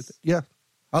appreciate that. Yeah,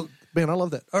 I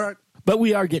love that. All right, but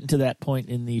we are getting to that point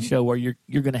in the show where you're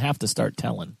going to have to start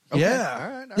telling. Okay.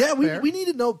 Yeah, all right, we need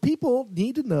to know. People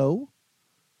need to know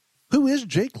who is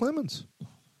Jake Clements.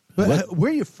 Where are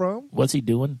you from? What's he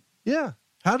doing? Yeah.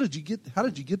 How did you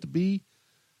get to be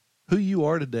who you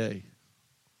are today?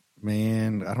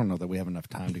 Man, I don't know that we have enough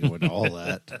time to go into all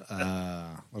that.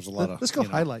 There's a lot of let's go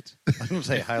highlights. I was going to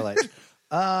say highlights.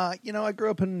 I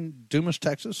grew up in Dumas,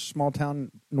 Texas, small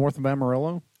town north of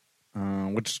Amarillo.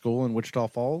 Went to school in Wichita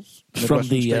Falls, from the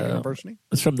State University.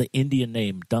 It's from the Indian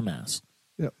name Dumbass.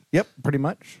 Yep, pretty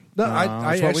much. No,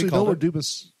 I actually know where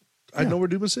Dumas. I know where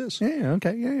Dumas is. Yeah.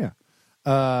 Okay. Yeah.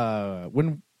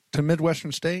 When to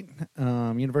Midwestern State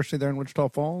University there in Wichita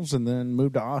Falls, and then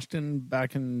moved to Austin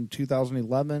back in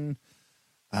 2011.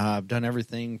 I've done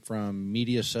everything from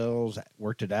media sales,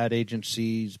 worked at ad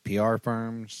agencies, PR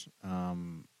firms.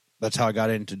 That's how I got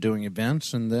into doing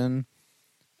events. And then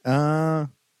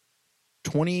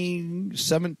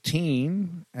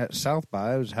 2017 at South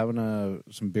by, I was having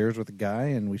some beers with a guy,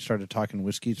 and we started talking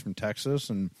whiskeys from Texas,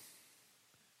 and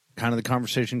kind of the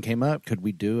conversation came up, could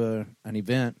we do an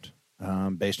event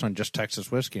based on just Texas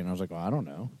whiskey? And I was like, well, I don't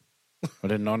know. I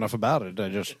didn't know enough about it. I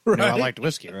just knew I liked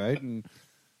whiskey, right? And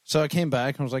so I came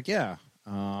back and was like, yeah.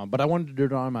 But I wanted to do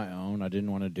it on my own. I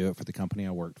didn't want to do it for the company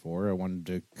I worked for. I wanted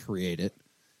to create it.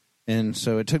 And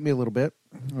so it took me a little bit.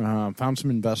 Found some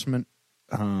investment.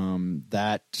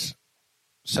 That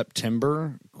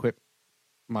September, quit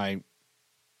my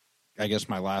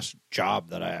last job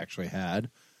that I actually had,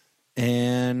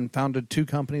 and founded two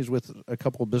companies with a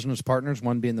couple of business partners,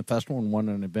 one being the festival and one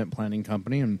an event planning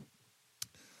company. And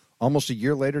almost a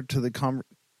year later to the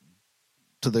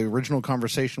original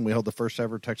conversation, we held the first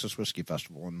ever Texas Whiskey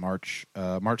Festival in March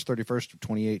 31st of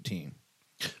 2018.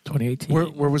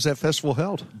 2018. Where was that festival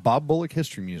held? Bob Bullock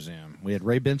History Museum. We had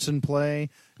Ray Benson play.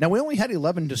 Now, we only had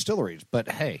 11 distilleries, but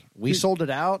hey, we sold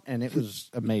it out, and it was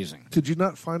amazing. Could you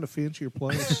not find a fancier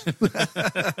place?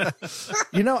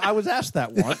 I was asked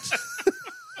that once.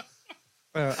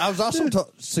 I was also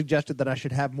suggested that I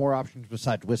should have more options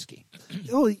besides whiskey.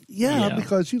 Oh, yeah.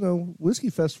 Because,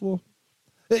 Whiskey Festival.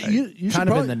 You kind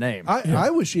of in the name. I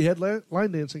wish you had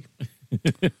line dancing.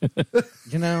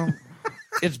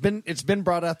 It's been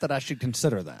brought up that I should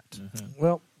consider that.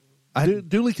 Well,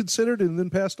 duly considered and then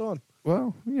passed on.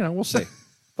 Well, we'll see.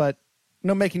 But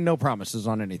making no promises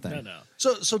on anything. No.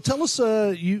 So tell us,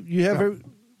 you have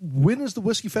when is the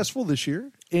Whiskey Festival this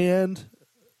year, and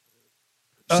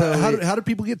how do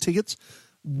people get tickets?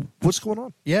 What's going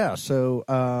on? Yeah,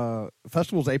 so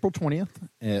festival's April 20th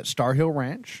at Star Hill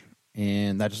Ranch,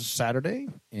 and that is Saturday.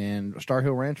 And Star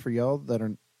Hill Ranch, for y'all that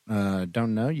are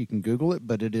don't know, you can Google it,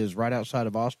 but it is right outside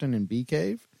of Austin in Bee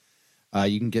Cave.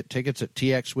 You can get tickets at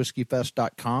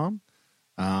txwhiskeyfest.com.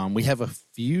 We have a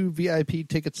few VIP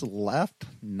tickets left,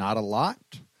 not a lot.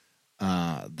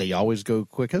 They always go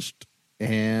quickest.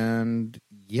 And,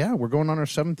 yeah, we're going on our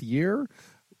 7th year.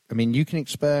 I mean, you can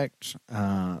expect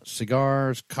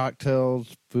cigars,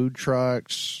 cocktails, food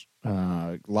trucks,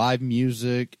 live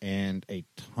music, and a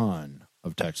ton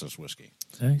of Texas whiskey.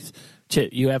 Nice.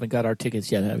 Chip, you haven't got our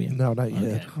tickets yet, have you? No, not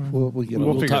yet. Okay. We'll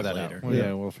Figure talk that later. out. Well,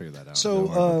 yeah, we'll figure that out.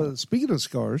 So, speaking of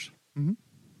cigars,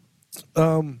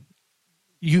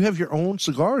 you have your own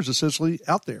cigars essentially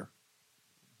out there.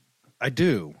 I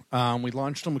do. We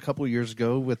launched them a couple of years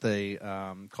ago with a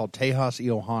called Tejas y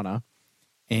Ohana,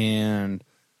 and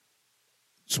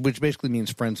so which basically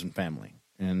means friends and family.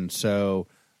 And so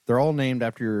they're all named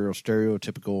after your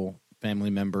stereotypical family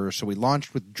members. So we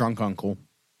launched with Drunk Uncle.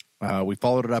 We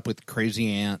followed it up with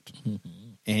Crazy Aunt.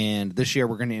 And this year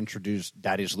we're going to introduce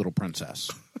Daddy's Little Princess.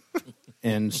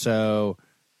 And so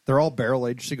they're all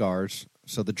barrel-aged cigars.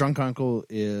 So the Drunk Uncle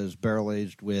is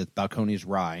barrel-aged with Balcones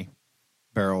rye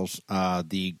barrels.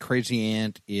 The Crazy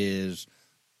Aunt is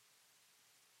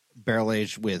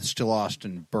barrel-aged with Still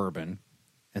Austin bourbon.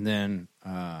 And then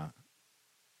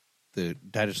the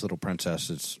Daddy's Little Princess,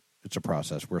 it's a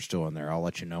process. We're still in there. I'll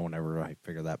let you know whenever I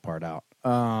figure that part out.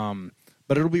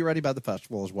 But it'll be ready by the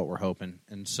festival is what we're hoping.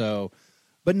 And so,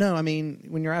 but no, I mean,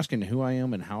 when you're asking who I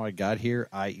am and how I got here,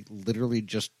 I literally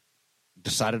just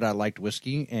decided I liked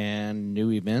whiskey and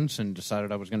knew events and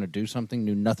decided I was going to do something,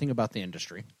 knew nothing about the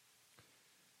industry.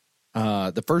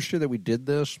 The first year that we did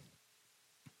this,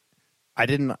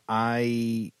 it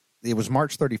was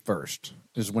March 31st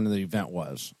is when the event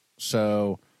was.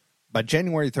 So by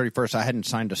January 31st, I hadn't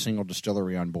signed a single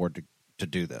distillery on board to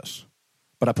do this,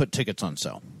 but I put tickets on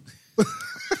sale.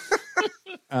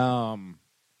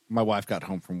 My wife got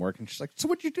home from work and she's like, "So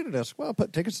what'd you do to this?" "Well, I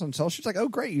put tickets on sale." She's like, "Oh,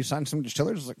 great. You signed some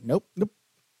distillers?" I was like, Nope.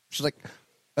 She's like,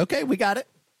 "Okay, we got it.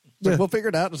 Like, we'll figure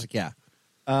it out." I was like, "Yeah."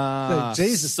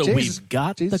 Jesus, we've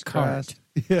got Jesus the card. Christ.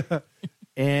 Yeah.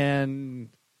 And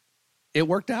it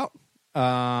worked out.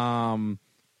 I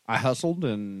hustled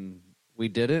and we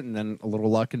did it, and then a little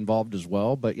luck involved as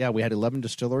well. But yeah, we had 11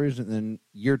 distilleries, and then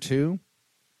year 2,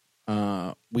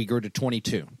 we grew to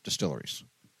 22 distilleries.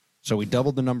 So we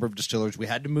doubled the number of distilleries. We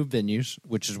had to move venues,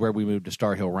 which is where we moved to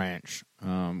Star Hill Ranch.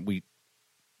 We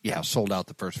sold out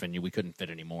the first venue. We couldn't fit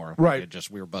anymore. Right.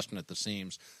 We were busting at the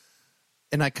seams.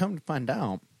 And I come to find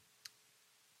out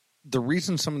the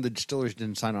reason some of the distilleries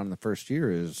didn't sign on the first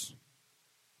year is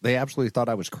they absolutely thought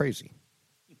I was crazy.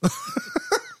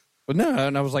 But no,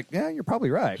 and I was like, yeah, you're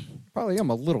probably right. Probably am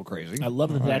a little crazy. I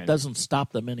love that doesn't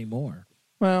stop them anymore.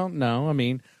 Well, no, I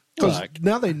mean, Because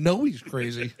now they know he's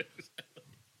crazy.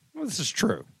 well, this is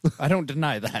true. I don't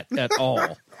deny that at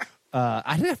all.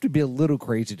 I'd have to be a little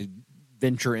crazy to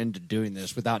venture into doing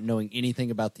this without knowing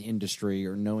anything about the industry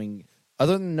or knowing,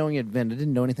 other than knowing Advent, I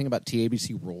didn't know anything about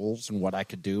TABC rules and what I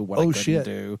could do, what I couldn't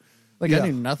do. Like, I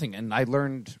knew nothing, and I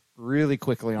learned really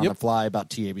quickly on the fly about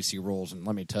TABC rules, and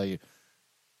let me tell you,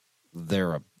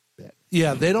 they're a bit.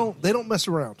 Yeah, they don't mess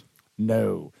around.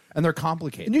 No. And they're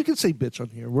complicated. And you can say bitch on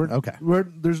here.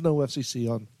 There's no FCC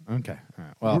on. Okay. All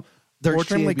right. Well, they're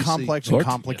extremely TABC. complex and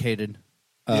complicated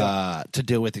to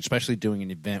deal with, especially doing an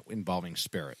event involving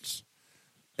spirits.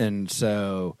 And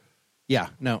so,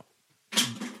 got a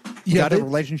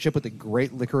relationship with a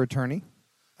great liquor attorney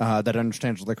that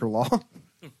understands liquor law.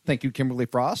 Thank you, Kimberly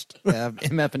Frost,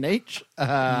 MF&H.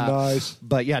 Nice.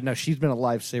 But she's been a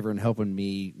lifesaver in helping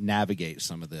me navigate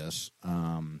some of this.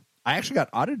 I actually got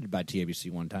audited by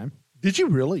TABC one time. Did you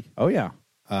really? Oh, yeah.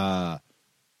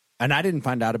 And I didn't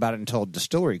find out about it until a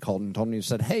distillery called and told me and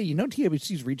said, "Hey,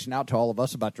 TABC's reaching out to all of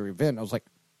us about your event." I was like,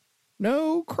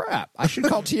 no crap. I should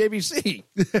call TABC.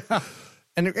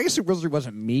 And I guess it really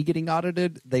wasn't me getting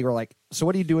audited. They were like, "So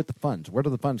what do you do with the funds? Where do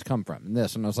the funds come from?" And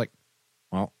this. And I was like,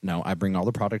 "Well, no, I bring all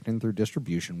the product in through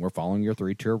distribution. We're following your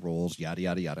 3-tier rules, yada,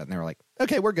 yada, yada." And they were like,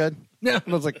 "Okay, we're good." Yeah.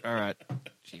 And I was like, "All right."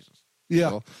 Jesus. Yeah.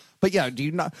 Cool. But do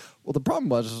you not? Well, the problem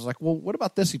was like, "Well, what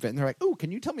about this event?" And they're like, "Oh,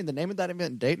 can you tell me the name of that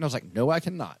event and date?" And I was like, "No, I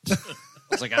cannot." I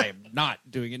was like, "I am not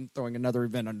throwing another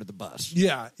event under the bus."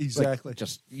 Yeah, exactly. Like,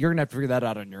 you're gonna have to figure that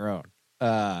out on your own.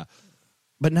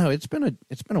 But no, it's been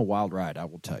a wild ride, I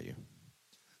will tell you.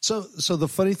 So the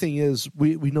funny thing is,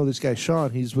 we know this guy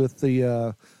Sean. He's with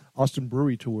the Austin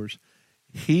Brewery Tours.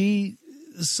 He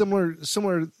similar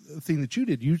thing that you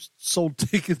did. You sold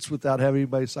tickets without having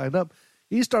anybody sign up.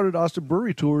 He started Austin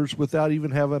Brewery Tours without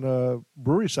even having a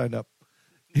brewery sign up.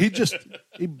 He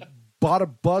bought a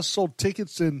bus, sold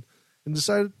tickets, and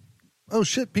decided, oh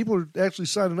shit, people are actually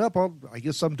signing up. I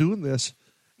guess I'm doing this,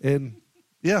 and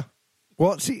yeah.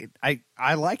 Well, see,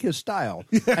 I like his style,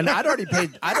 and I'd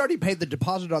already paid the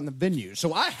deposit on the venue,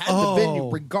 so I had the venue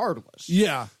regardless.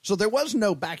 Yeah. So there was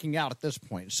no backing out at this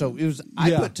point. So it was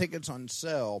I put tickets on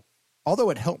sale, although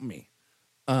it helped me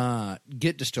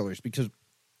get distilleries because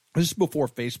This is before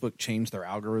Facebook changed their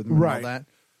algorithm and all that.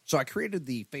 So I created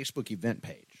the Facebook event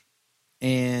page.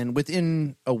 And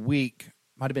within a week,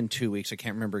 might have been 2 weeks, I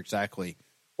can't remember exactly,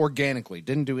 organically,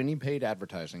 didn't do any paid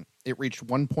advertising. It reached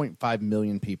 1.5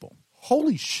 million people.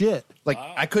 Holy shit. Like,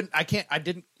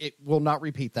 it will not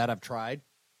repeat that. I've tried.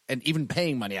 And even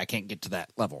paying money, I can't get to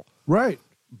that level. Right.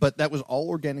 But that was all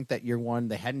organic that year one.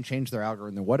 They hadn't changed their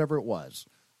algorithm, whatever it was.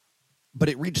 But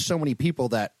it reached so many people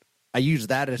that I use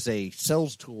that as a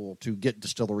sales tool to get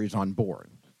distilleries on board.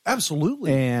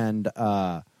 Absolutely. And,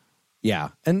 yeah.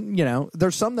 And,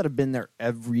 there's some that have been there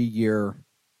every year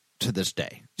to this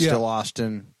day. Still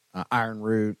Austin, Iron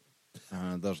Root,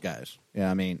 those guys.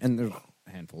 Yeah, I mean, and there's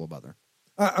a handful of other.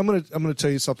 I'm gonna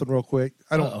tell you something real quick.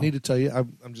 I don't need to tell you.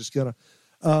 I'm just gonna.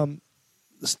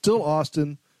 Still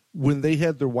Austin, when they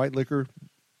had their white liquor,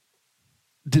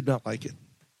 did not like it.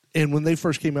 And when they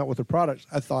first came out with their products,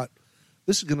 I thought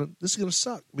this is gonna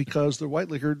suck because their white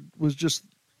liquor was just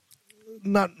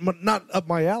not up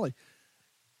my alley.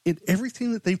 And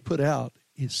everything that they've put out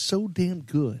is so damn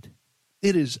good.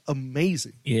 It is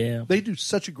amazing. Yeah, they do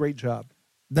such a great job.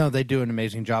 No, they do an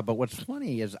amazing job. But what's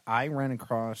funny is I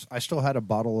still had a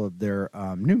bottle of their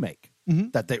new make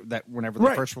that whenever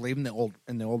they first were leaving the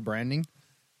old branding,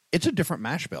 it's a different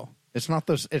mash bill. It's not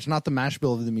the mash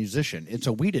bill of the musician. It's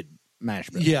a wheated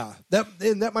mash bill. Yeah,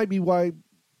 that might be why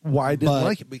I didn't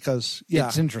like it because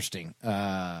it's interesting.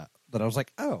 But I was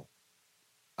like, oh,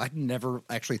 I never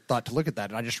actually thought to look at that,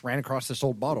 and I just ran across this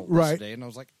old bottle today, and I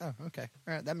was like, oh, okay,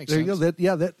 all right, that makes sense. There you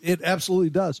go. That it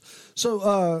absolutely does.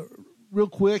 So, real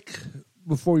quick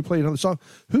before we play another song,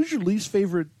 who's your least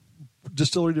favorite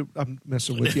distillery? I'm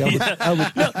messing with you.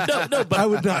 I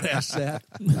would not ask that.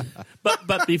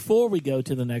 But before we go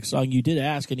to the next song, you did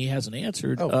ask, and he hasn't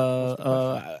answered.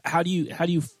 How do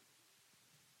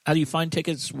you find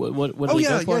tickets? What do they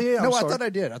go for? Yeah. No, I thought I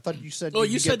did. I thought you said. Oh,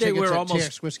 you said they were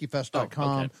almost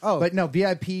TXWhiskeyFest.com. Oh, okay. But no,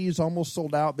 VIP is almost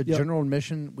sold out. But general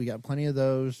admission, we got plenty of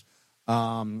those.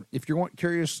 If you're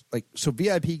curious, so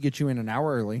VIP gets you in an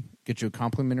hour early, gets you a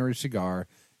complimentary cigar,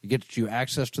 it gets you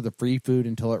access to the free food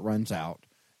until it runs out,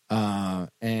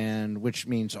 and which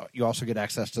means you also get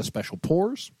access to special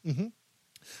pours. Mm-hmm.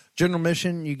 General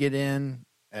admission, you get in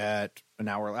at an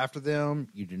hour after them.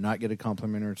 You do not get a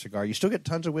complimentary cigar. You still get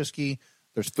tons of whiskey.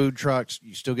 There's food trucks.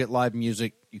 You still get live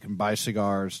music. You can buy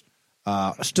cigars.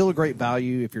 Still a great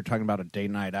value if you're talking about a day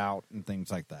night out and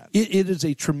things like that. It is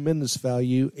a tremendous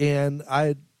value, and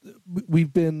I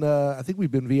think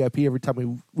we've been VIP every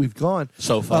time we've gone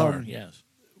so far. Yes,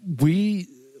 we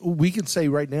can say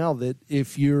right now that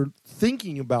if you're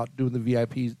thinking about doing the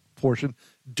VIP portion,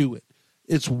 do it.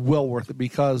 It's well worth it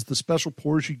because the special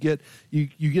pours you get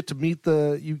to meet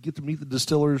the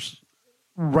distillers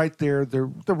right there. They're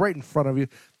right in front of you.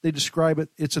 They describe it.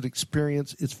 It's an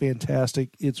experience. It's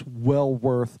fantastic. It's well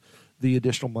worth the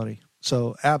additional money.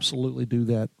 So absolutely do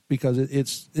that because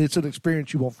it's an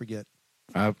experience you won't forget.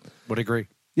 I would agree.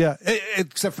 Yeah,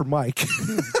 except for Mike.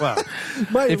 Well,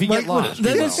 if you get lost,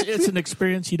 it's an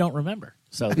experience you don't remember.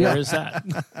 So there is that.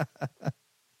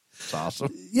 It's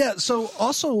awesome. Yeah. So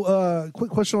also,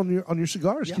 quick question on your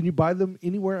cigars. Yeah. Can you buy them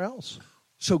anywhere else?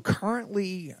 So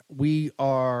currently we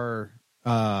are.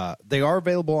 They are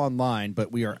available online,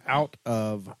 but we are out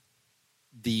of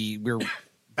we're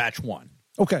batch 1.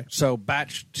 Okay. So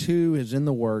batch 2 is in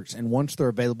the works, and once they're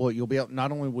available, you'll be able,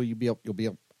 not only will you'll be able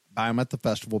to buy them at the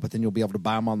festival, but then you'll be able to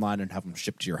buy them online and have them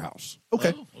shipped to your house.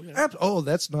 Okay. Oh,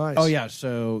 that's nice. Oh yeah.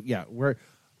 So yeah,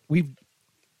 we've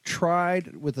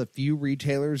tried with a few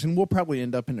retailers, and we'll probably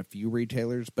end up in a few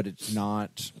retailers, but it's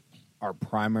not our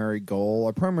primary goal.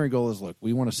 Our primary goal is, look,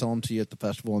 we want to sell them to you at the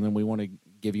festival, and then we want to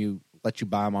let you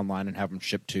buy them online and have them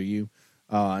shipped to you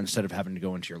instead of having to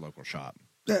go into your local shop.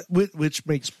 Which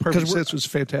makes perfect sense. It was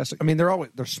fantastic. I mean,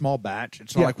 they're small batch.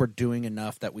 It's not like we're doing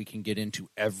enough that we can get into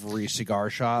every cigar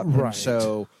shop. Right. And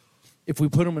so if we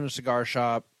put them in a cigar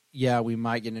shop, yeah, we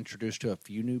might get introduced to a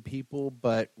few new people,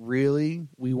 but really,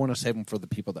 we want to save them for the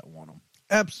people that want them.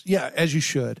 Yeah, as you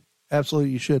should.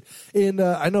 Absolutely, you should. And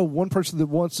I know one person that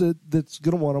wants it, that's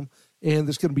going to want them, and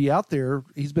that's going to be out there.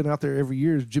 He's been out there every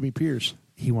year. Is Jimmy Pierce.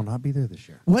 He will not be there this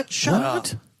year. What? Shut up.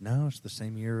 No, it's the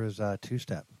same year as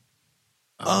Two-Step.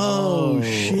 Oh,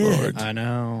 shit. Lord. I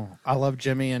know. I love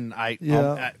Jimmy, and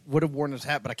I would have worn his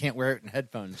hat, but I can't wear it in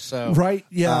headphones. So right,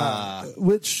 yeah.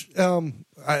 Which that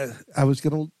was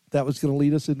gonna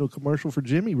lead us into a commercial for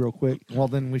Jimmy real quick. Well,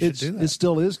 then we should do that. It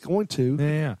still is going to.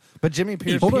 Yeah. But Jimmy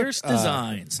Pierce, Pierce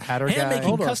Designs,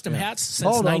 handmaking custom hats since.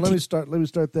 Hold on, let me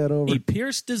start that over.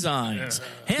 Pierce Designs,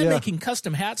 handmaking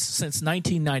custom hats since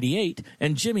 1998,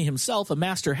 and Jimmy himself a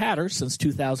master hatter since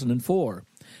 2004.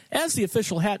 As the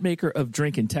official hat maker of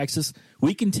Drinkin' Texas,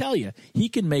 we can tell you he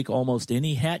can make almost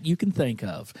any hat you can think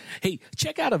of. Hey,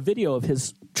 check out a video of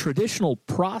his traditional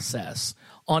process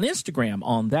on Instagram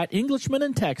on That Englishman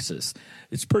in Texas.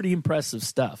 It's pretty impressive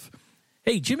stuff.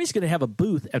 Hey, Jimmy's going to have a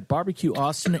booth at Barbecue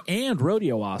Austin and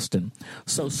Rodeo Austin,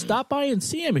 so stop by and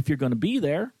see him if you're going to be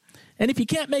there. And if you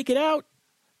can't make it out,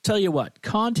 tell you what,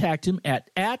 contact him at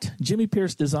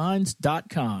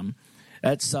jimmypiercedesigns.com.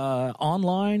 That's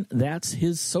online. That's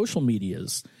his social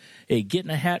medias. Hey,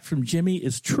 getting a hat from Jimmy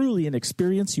is truly an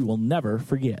experience you will never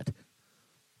forget.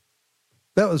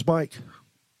 That was Mike.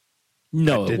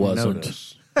 No, it wasn't.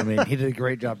 Notice. I mean, he did a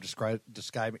great job describing.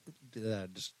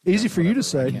 Easy for you to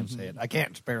say. I can't say it. I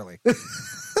can't, barely.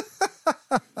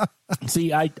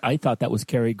 See, I thought that was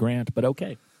Cary Grant, but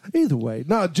okay. Either way.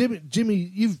 No, Jimmy,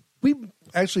 we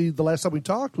actually, the last time we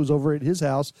talked was over at his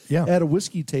house at a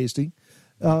whiskey tasting.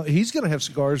 He's going to have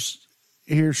cigars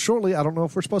here shortly. I don't know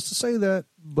if we're supposed to say that,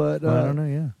 but I don't know,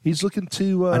 yeah. He's looking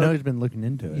to... I know he's been looking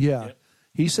into it. Yeah. Yep.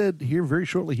 He said here very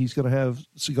shortly he's going to have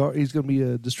cigar. He's going to be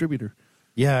a distributor.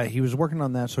 Yeah, he was working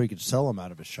on that so he could sell them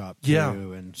out of his shop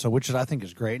too, and so which I think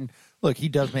is great. And look, he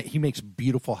makes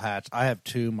beautiful hats. I have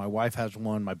two. My wife has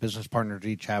one. My business partners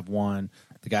each have one.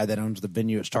 The guy that owns the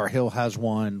venue at Star Hill has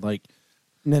one. Like,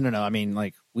 no. I mean,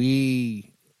 like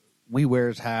we wear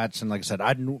his hats, and like I said,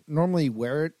 I normally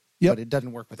wear it, but it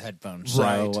doesn't work with headphones.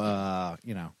 Right. So,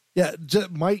 Yeah,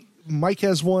 Mike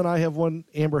has one. I have one.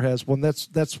 Amber has one. That's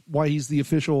why he's the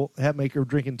official hat maker of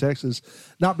Drinkin' Texas.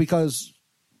 Not because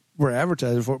we're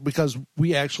advertising for it, because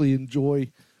we actually enjoy.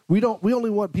 We only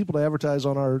want people to advertise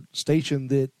on our station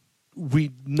that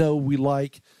we know we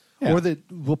like, or that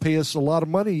will pay us a lot of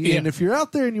money. Yeah. And if you're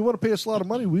out there and you want to pay us a lot of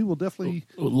money, we will definitely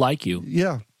like you.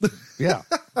 Yeah, yeah.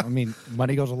 I mean,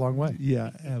 money goes a long way. Yeah,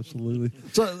 absolutely.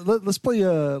 So let's play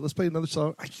another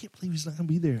song. I can't believe he's not going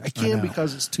to be there. I can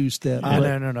because it's two-step.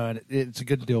 No. It's a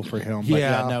good deal for him.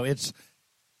 But no,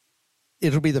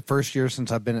 it'll be the first year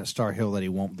since I've been at Star Hill that he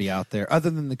won't be out there,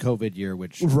 other than the COVID year,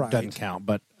 which doesn't count.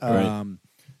 But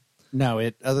no,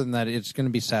 other than that, it's going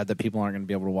to be sad that people aren't going to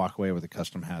be able to walk away with a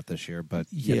custom hat this year. But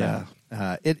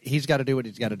he's got to do what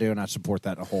he's got to do, and I support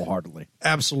that wholeheartedly.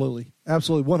 Absolutely,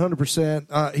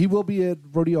 100%. He will be at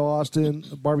Rodeo Austin,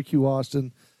 Barbecue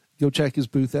Austin. Go check his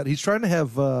booth out. He's trying to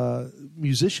have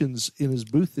musicians in his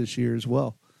booth this year as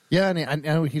well. Yeah, and I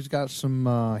know he's got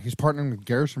some. He's partnering with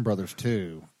Garrison Brothers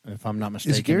too, if I'm not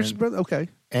mistaken. Is it Garrison Brothers? Okay.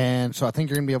 And so I think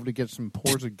you're going to be able to get some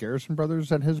pours of Garrison Brothers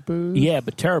at his booth. Yeah,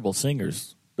 but terrible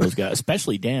singers, those guys,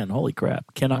 especially Dan. Holy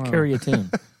crap, cannot carry a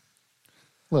tune.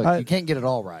 Look, you can't get it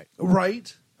all right.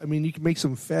 Right. I mean, you can make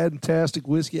some fantastic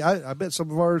whiskey. I bet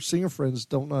some of our singer friends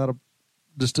don't know how to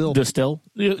distill.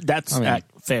 That's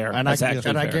fair. And I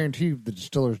guarantee you the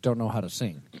distillers don't know how to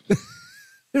sing.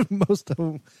 Most of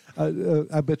them,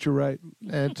 I bet you're right.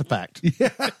 It's a fact.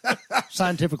 Yeah.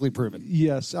 Scientifically proven.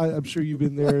 Yes, I'm sure you've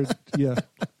been there. Yeah.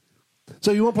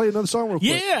 So you want to play another song real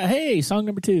quick? Yeah. Hey, song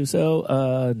number 2. So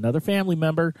another family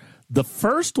member, the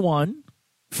first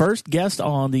guest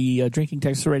on the Drinking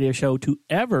Texas radio show to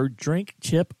ever drink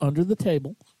chip under the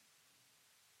table.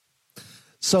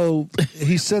 So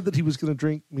he said that he was going to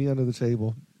drink me under the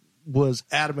table, was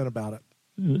adamant about it.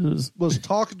 Was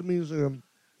talking to me, saying,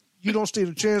 you don't stand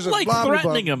a chance. Like blah,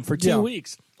 threatening blah, blah. Him for 2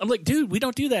 weeks. I'm like, dude, we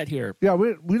don't do that here. Yeah,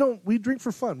 we drink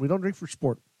for fun. We don't drink for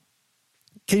sport.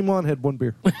 Came on, had one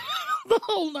beer. The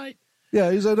whole night. Yeah,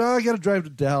 he said, I got to drive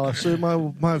to Dallas. So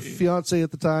my fiance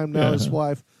at the time, now his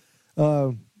wife,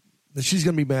 she's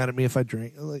going to be mad at me if I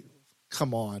drink. I'm like,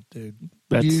 come on, dude.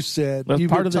 You said. That's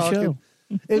part of the show.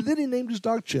 And then he named his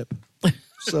dog Chip.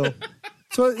 So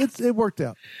it worked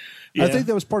out. Yeah. I think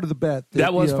that was part of the bet.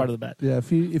 That was part of the bet. Yeah,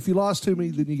 if you lost to me,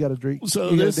 then you got to drink. So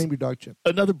you got to name your dog Chip.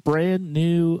 Another brand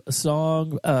new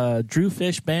song, Drew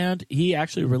Fish Band. He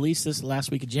actually released this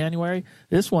last week of January.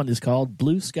 This one is called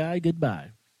Blue Sky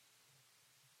Goodbye.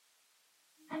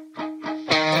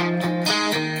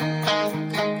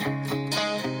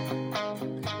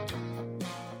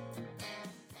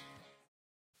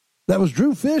 That was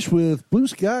Drew Fish with Blue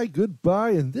Sky Goodbye,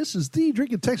 and this is the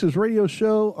Drinking Texas radio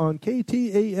show on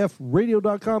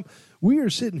KTAFradio.com. We are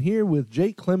sitting here with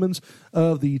Jake Clements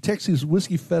of the Texas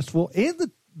Whiskey Festival and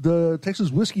the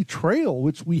Texas Whiskey Trail,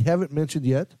 which we haven't mentioned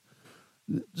yet.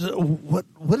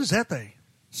 What is that thing?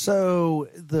 So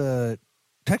the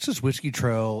Texas Whiskey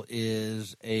Trail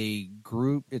is a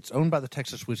group. It's owned by the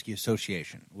Texas Whiskey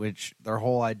Association, which their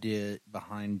whole idea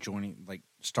behind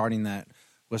starting that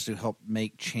was to help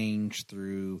make change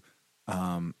through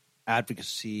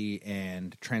advocacy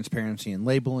and transparency and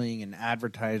labeling and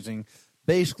advertising.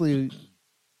 Basically,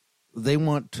 they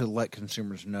want to let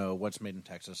consumers know what's made in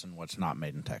Texas and what's not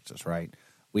made in Texas, right?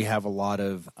 we have a lot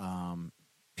of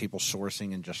people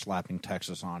sourcing and just slapping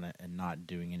Texas on it and not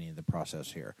doing any of the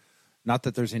process here. Not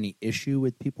that there's any issue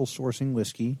with people sourcing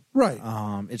whiskey. Right.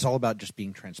 It's all about just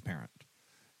being transparent.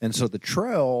 And so the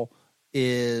Trail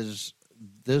is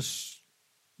this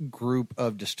group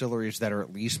of distilleries that are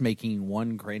at least making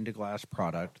one grain to glass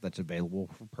product that's available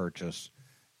for purchase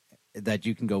that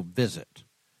you can go visit.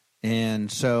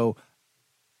 And so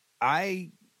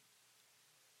I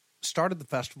started the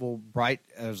festival right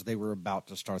as they were about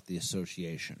to start the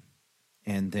association.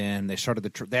 And then they started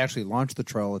they actually launched the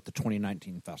Trail at the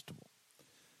 2019 festival.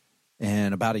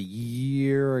 And about a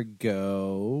year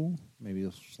ago, maybe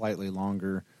slightly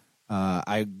longer,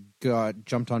 I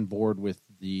jumped on board with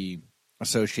the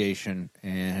association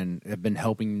and have been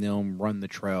helping them run the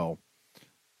Trail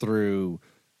through,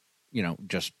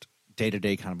 just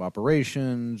day-to-day kind of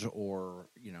operations or,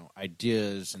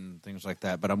 ideas and things like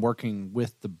that. But I'm working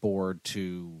with the board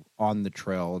on the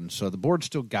Trail. And so the board's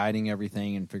still guiding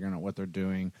everything and figuring out what they're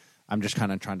doing. I'm just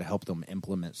kind of trying to help them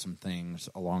implement some things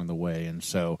along the way. And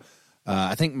so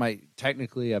I think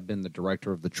technically I've been the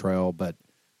director of the Trail, but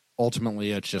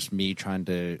ultimately it's just me trying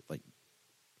to,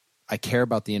 I care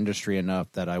about the industry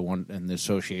enough that I want, and the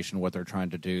association, what they're trying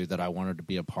to do, that I wanted to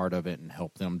be a part of it and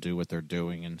help them do what they're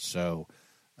doing. And so,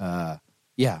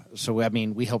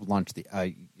 we helped launch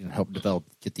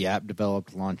get the app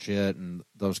developed, launch it, and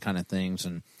those kind of things.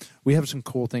 And we have some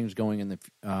cool things going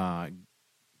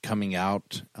coming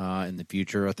out in the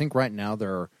future. I think right now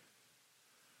there are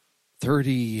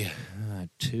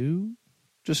 32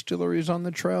 distilleries on the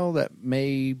Trail that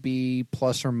may be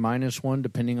plus or minus one,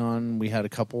 depending on, we had a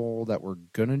couple that were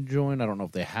going to join. I don't know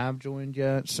if they have joined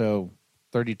yet. So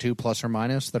 32 plus or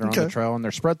minus that are on the Trail, and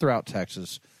they're spread throughout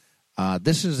Texas.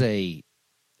 This is a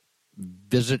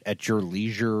visit at your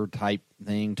leisure type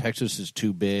thing. Texas is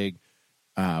too big.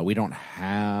 We don't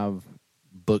have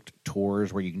booked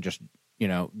tours where you can just,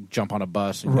 jump on a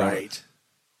bus and go.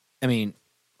 I mean,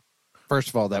 first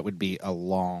of all, that would be a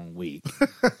long week.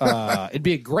 It'd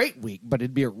be a great week, but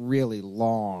it'd be a really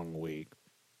long week.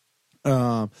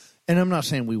 And I'm not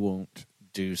saying we won't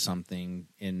do something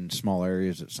in small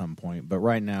areas at some point, but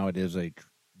right now it is a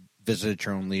visit at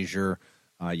your own leisure.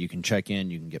 You can check in,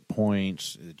 you can get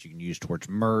points that you can use towards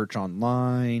merch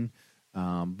online.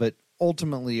 But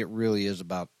ultimately, it really is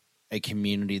about a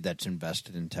community that's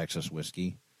invested in Texas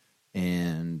whiskey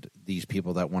and these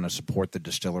people that want to support the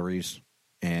distilleries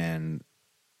and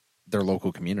their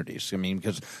local communities. I mean,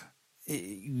 because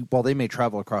while they may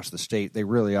travel across the state, they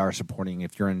really are supporting.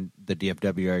 If you're in the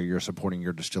DFW area, you're supporting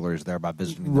your distilleries there by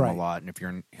visiting them a lot. And if you're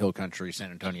in Hill Country, San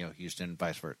Antonio, Houston,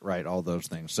 vice versa, right? All those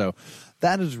things. So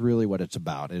that is really what it's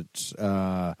about. It's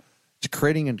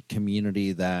creating a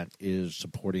community that is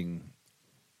supporting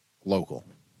local.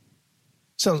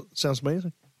 Sounds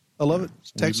amazing. I love it.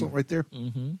 It's excellent right there.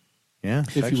 Mm-hmm. Yeah,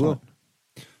 if excellent. You will.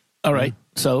 All right.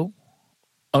 So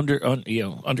under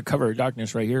cover of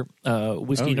darkness right here,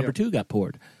 whiskey number 2 got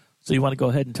poured. So you want to go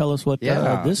ahead and tell us what this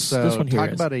one here is?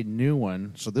 Talk about a new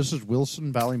one. So this is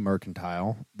Wilson Valley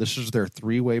Mercantile. This is their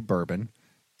 3-way bourbon.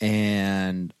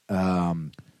 And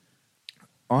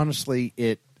honestly,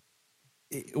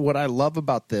 what I love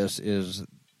about this is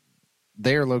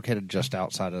they are located just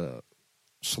outside of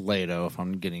Salado, if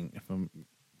I'm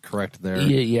correct there.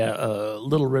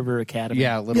 Little River Academy.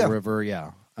 Yeah, Little River,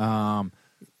 yeah.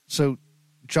 So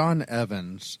John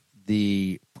Evans,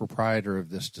 the proprietor of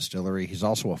this distillery, he's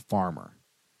also a farmer.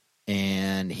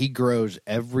 And he grows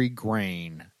every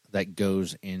grain that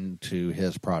goes into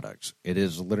his products. It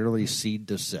is literally seed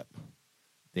to sip.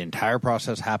 The entire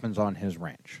process happens on his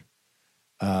ranch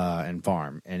and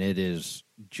farm. And it is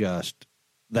just,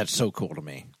 that's so cool to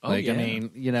me. I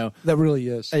mean, that really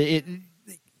is.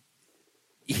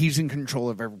 He's in control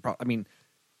of every product. I mean,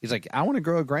 he's like, I want to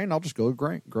grow a grain. I'll just grow a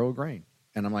grain.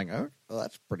 And I'm like, oh, well,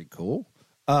 that's pretty cool.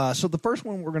 So the first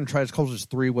one we're going to try is called his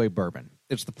 3-way bourbon.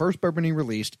 It's the first bourbon he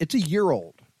released. It's a year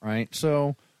old, right?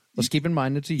 So let's keep in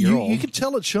mind it's a year old. You can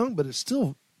tell it's young, but it's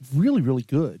still really, really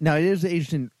good. Now, it is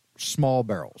aged in small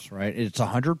barrels, right? It's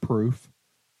 100 proof.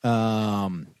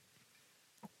 But,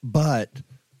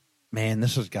 man,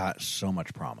 this has got so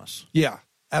much promise. Yeah,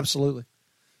 absolutely.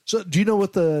 So do you know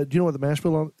what the mash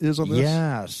bill is on this?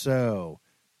 Yeah, so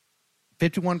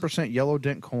 51% yellow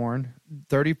dent corn,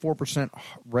 34%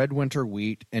 red winter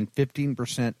wheat, and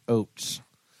 15% oats.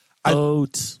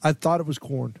 Oats. I thought it was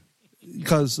corn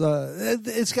because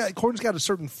corn's got a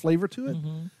certain flavor to it,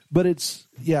 but it's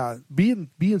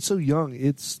being so young,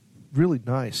 it's really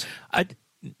nice.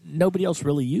 Nobody else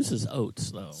really uses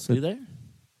oats though, do they?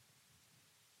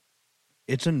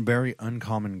 It's a very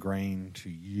uncommon grain to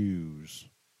use.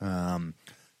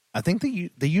 I think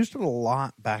they used it a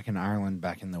lot back in Ireland,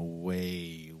 back in the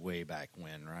way back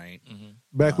when, right? Mm-hmm.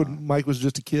 Back when Mike was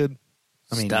just a kid.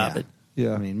 I mean, Stop it.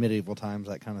 Yeah. I mean, medieval times,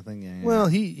 that kind of thing. Yeah. Well,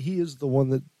 he is the one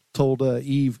that told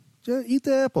Eve, eat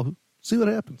the apple, see what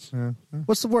happens. Yeah.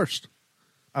 What's the worst?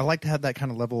 I like to have that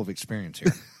kind of level of experience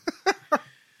here.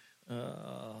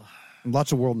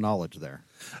 Lots of world knowledge there.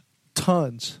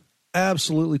 Tons.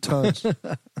 Absolutely tons.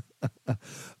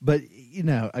 But,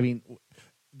 I mean,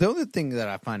 the other thing that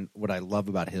I find what I love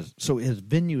about his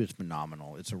venue is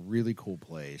phenomenal. It's a really cool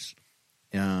place.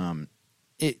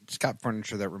 It's got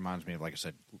furniture that reminds me of, like I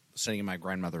said, sitting at my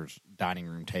grandmother's dining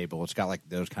room table. It's got like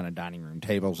those kind of dining room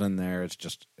tables in there. It's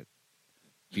just, if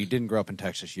you didn't grow up in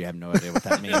Texas, you have no idea what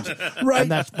that means. Right.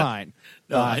 And that's fine.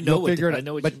 No, I know you'll figure it out. I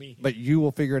know what but, you mean. But you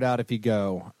will figure it out if you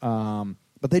go.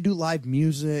 But they do live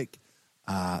music.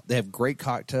 They have great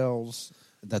cocktails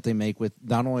that they make with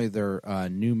not only their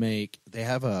new make, they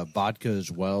have a vodka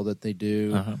as well that they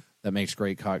do that makes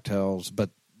great cocktails. But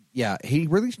yeah, he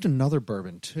released another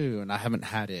bourbon too, and I haven't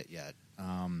had it yet.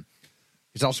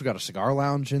 He's also got a cigar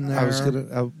lounge in there. I wasn't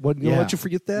going to let you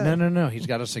forget that. No. He's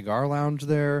got a cigar lounge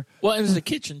there. Well, and there's a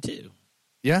kitchen too.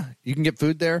 Yeah, you can get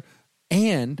food there,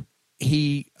 and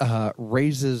he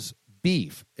raises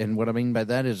beef. And what I mean by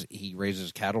that is he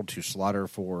raises cattle to slaughter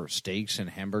for steaks and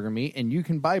hamburger meat, and you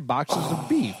can buy boxes of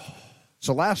beef.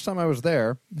 So last time I was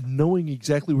there, knowing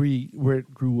exactly where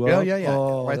it grew up. Yeah,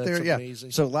 oh, right that's there. Yeah.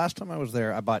 Amazing. So last time I was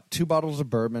there, I bought 2 bottles of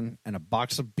bourbon and a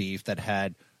box of beef that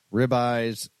had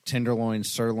ribeyes,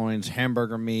 tenderloins, sirloins,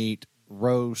 hamburger meat,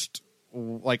 roast,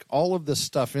 like all of this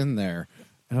stuff in there.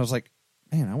 And I was like,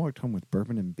 man, I walked home with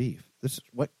bourbon and beef. This is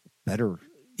what better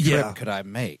trip could I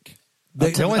make?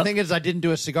 The only thing is I didn't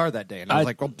do a cigar that day. And I was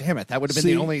like, well, damn it. That would have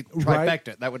been the only trifecta.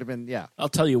 Right? That would have been, yeah. I'll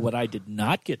tell you what I did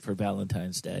not get for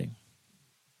Valentine's Day.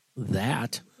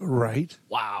 That. Right.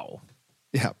 Wow.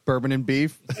 Yeah, bourbon and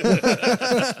beef.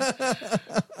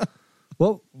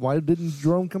 Well, why didn't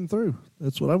Jerome come through?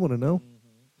 That's what I want to know.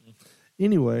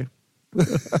 Anyway.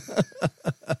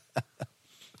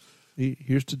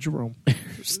 Here's to Jerome.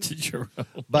 Here's to Jerome.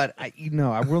 But I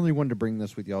really wanted to bring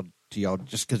this with y'all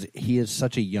just because he is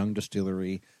such a young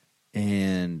distillery,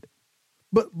 and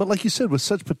but like you said, with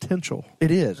such potential,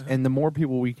 it is. And the more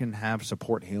people we can have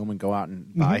support him and go out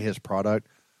and buy his product,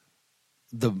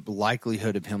 the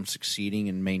likelihood of him succeeding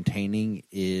and maintaining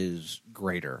is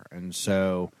greater. And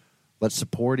so, let's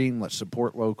support him. Let's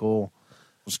support local.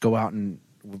 Let's go out and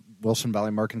Wilson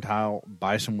Valley Mercantile,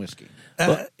 buy some whiskey,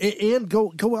 and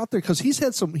go out there because he's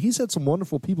had some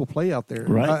wonderful people play out there.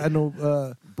 Right, I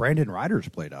know Brandon Ryder's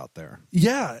played out there.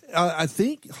 Yeah, I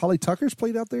think Holly Tucker's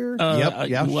played out there.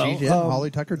 She did.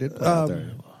 Holly Tucker did play out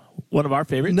there. One of our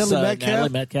favorites, Natalie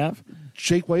Metcalf.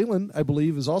 Jake Whalen, I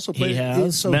believe, is also played. He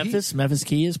has Memphis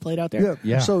Key has played out there.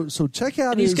 Yeah. So check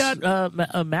out. And he's got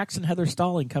Max and Heather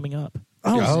Stalling coming up.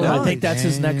 Oh, nice. I think that's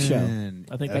his next show.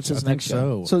 I think that's his next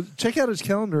show. So check out his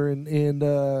calendar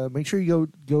and make sure you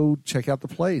go check out the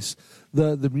place.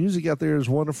 The music out there is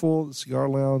wonderful. The cigar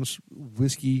lounge,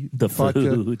 whiskey,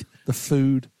 vodka, the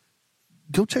food.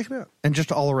 Go check it out. And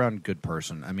just all around good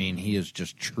person. I mean, he is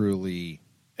just truly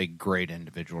a great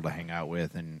individual to hang out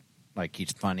with, and like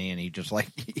he's funny, and he just like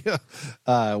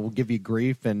will give you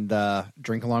grief and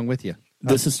drink along with you.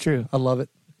 This is true. I love it.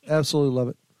 Absolutely love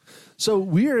it. So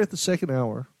we are at the second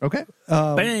hour. Okay.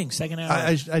 Bang, second hour.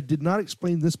 I did not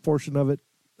explain this portion of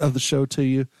the show to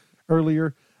you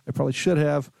earlier. I probably should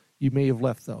have. You may have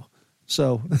left though.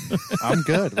 So I'm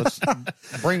good. Let's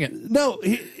bring it. No,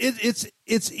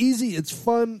 it's easy. It's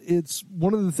fun. It's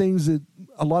one of the things that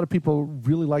a lot of people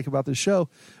really like about this show.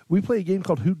 We play a game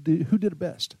called Who Did It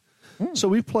Best. So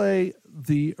we play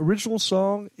the original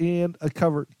song and a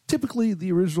cover, typically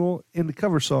the original and the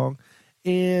cover song,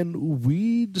 and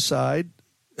we decide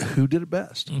who did it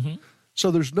best. Mm-hmm.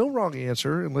 So there's no wrong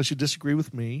answer unless you disagree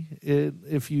with me.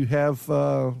 If you have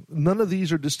none of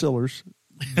these are distillers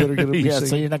that are going to be singing.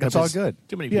 So you're not going to piss all good.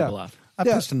 Too many people off. I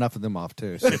pissed enough of them off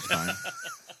too, so it's fine.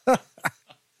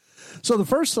 So the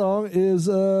first song is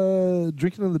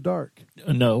Drinking in the Dark.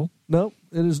 No,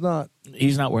 it is not.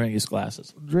 He's not wearing his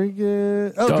glasses.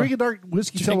 Drinking dark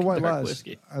whiskey, telling white lies.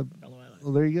 Whiskey.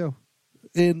 Well, there you go.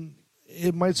 And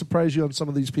it might surprise you on some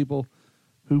of these people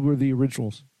who were the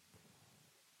originals.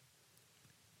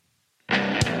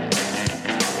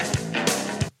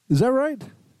 Is that right?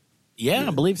 Yeah,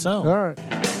 I believe so. All right.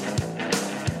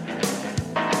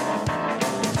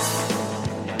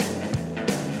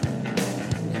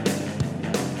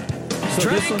 So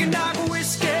this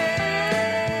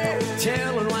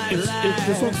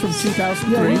one's from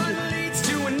 2003.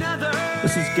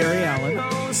 This is Gary Allen.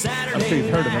 I'm sure you've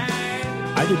heard of him.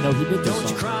 I I didn't know he did this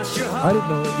song. I didn't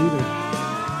know it either.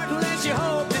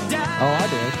 Oh, I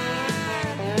did.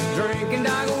 Drinking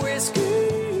dog whiskey.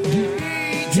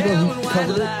 Did you know who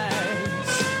covered it?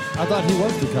 I thought he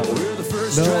was the cover.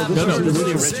 No, No, this this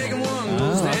is is the the original.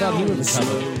 original. I thought he was the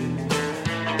cover.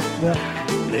 Yeah.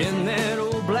 Then that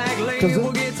old black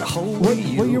label gets a hold What of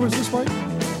you. year was this, Mike?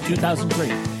 2003.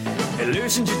 It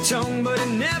loosens your tongue, but it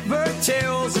never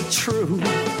tells the truth.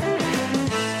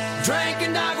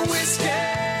 Drinking dog whiskey,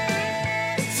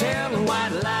 telling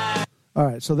white lies. All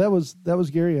right, so that was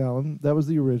Gary Allen. That was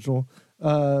the original.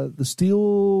 The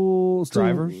Steel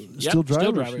Drivers? Steel Yep, Steel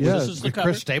Drivers. Drivers. Yeah. This is the With cover.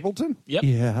 Chris Stapleton? Yep.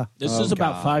 Yeah. This is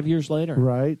about 5 years later.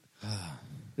 Right.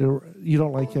 You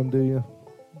don't like him, do you?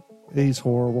 He's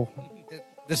horrible.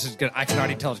 This is good. I can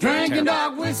already tell it's Drinking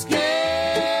terrible. dog whiskey,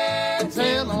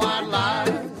 telling white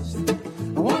lies.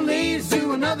 One leads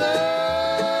to another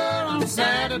on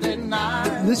Saturday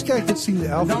night. This guy could sing the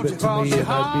alphabet to me, and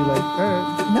I'd be like, all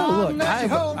right. No, look,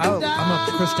 I'm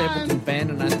a Chris Stapleton fan,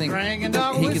 and I think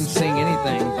he can sing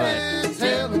anything, but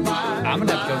I'm going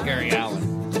to have to go Gary Allen.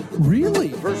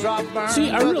 Really? See,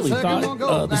 I really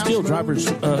thought the Steel Drivers,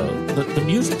 the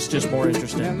music's just more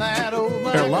interesting. They're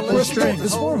a lot more strings.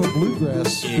 It's more of a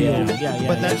bluegrass. Yeah.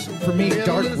 But that's, for me,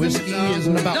 dark whiskey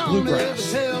isn't about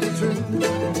bluegrass.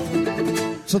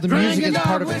 So the music is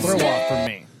part of a throw-off for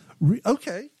me.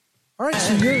 Okay. All right.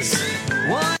 So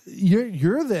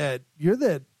you're that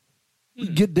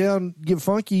get down, get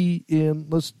funky,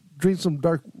 and let's drink some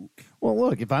dark. Well,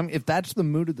 look, if that's the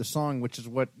mood of the song, which is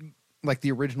what like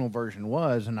the original version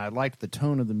was, and I liked the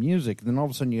tone of the music, then all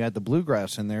of a sudden you add the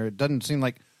bluegrass in there. It doesn't seem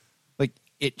like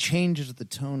it changes the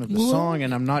tone of the song,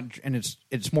 and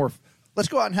it's more. Let's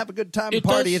go out and have a good time and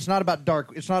party. It's not about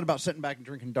dark. It's not about sitting back and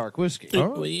drinking dark whiskey.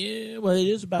 Well, it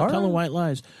is about telling white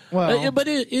lies. Well, but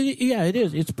it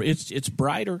is. It's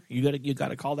brighter. You got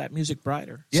to call that music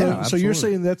brighter. Yeah, so you're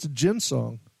saying that's a gin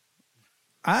song?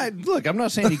 I'm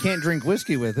not saying you can't drink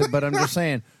whiskey with it, but I'm just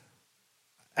saying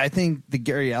I think the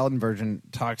Gary Allen version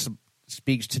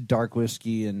speaks to dark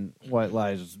whiskey and white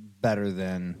lies better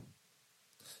than.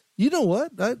 You know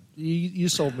what? You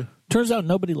sold me. Turns out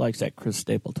nobody likes that Chris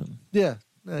Stapleton. Yeah,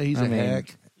 he's a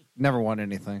hack. Never won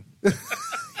anything.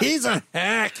 He's a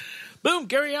hack. Boom,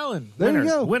 Gary Allen. There Winner. you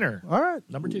go. Winner. All right.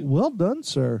 Number 2. Well done,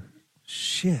 sir.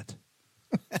 Shit.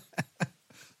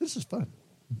 This is fun.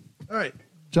 All right.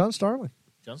 John Starling.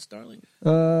 John Starling.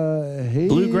 Hey.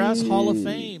 Bluegrass Hall of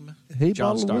Fame. Hey,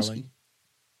 John bottle of Starling. whiskey.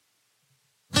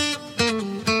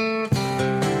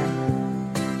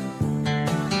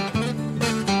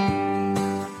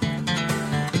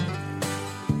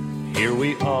 Here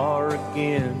we are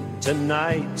again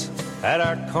tonight at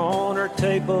our corner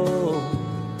table,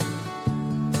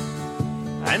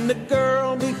 and the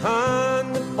girl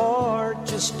behind the bar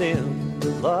just in the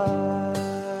lights.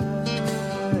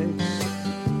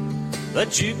 The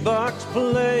jukebox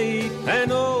played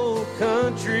an old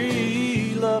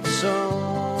country love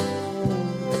song,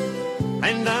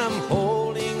 and I'm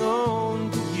holding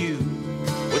on to you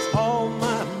with all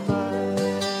my might.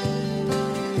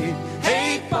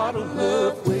 Hey, bottle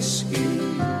of whiskey,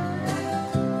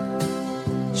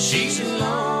 she's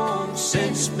long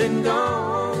since been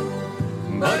gone,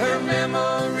 but her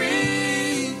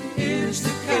memory is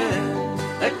the kind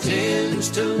that tends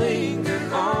to linger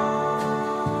on.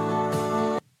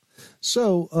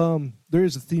 So, there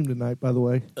is a theme tonight, by the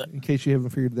way, in case you haven't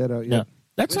figured that out yet. Yeah.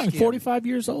 That song's 45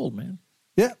 years old, man.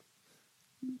 Yeah.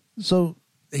 So,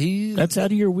 That's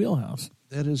out of your wheelhouse.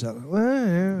 that is out.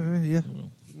 Well, yeah.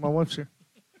 My wife's here.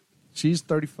 She's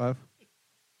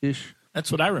 35-ish.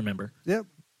 That's what I remember. Yep.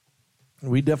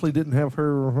 We definitely didn't have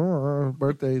her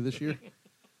birthday this year.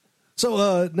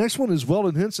 So next one is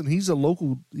Weldon Henson. He's a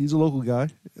local guy.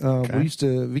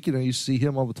 Vicky and I used to see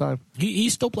him all the time. He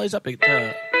still plays up at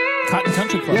Cotton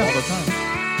Country Club all the time.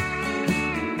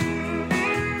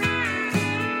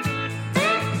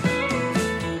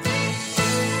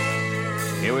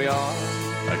 Here we are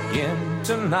again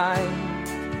tonight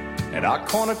at our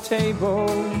corner table.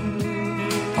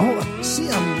 Oh, see,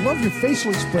 I love your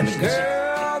facial expressions.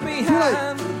 Girl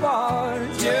behind the bar,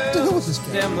 the hell is this just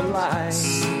guy? dim the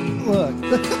lights. Look.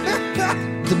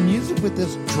 The music with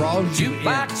this draws you in.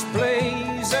 Jukebox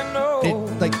plays an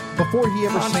old Like before he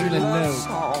ever sang country the love note,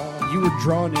 song. you were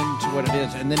drawn into what it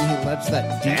is, and then he lets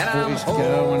that deep And I'm voice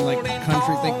go and like holding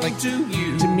country thing. on Like to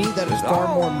you to me, that is with far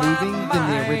all more my moving than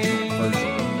the original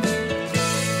version.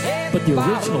 But the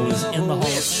original is in the Hall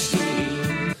of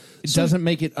Fame. It doesn't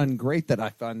make it ungreat that I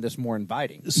find this more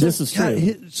inviting. This is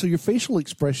true. So your facial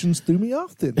expressions threw me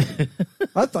off then.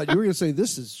 I thought you were going to say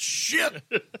this is shit.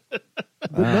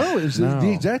 But no, it's no.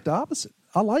 the exact opposite.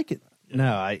 I like it.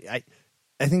 No, I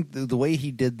I think the way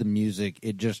he did the music,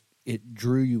 it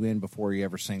drew you in before he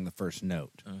ever sang the first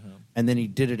note. And then he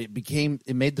did it.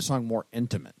 It made the song more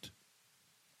intimate.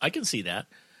 I can see that.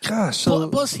 Gosh, so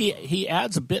Plus he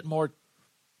adds a bit more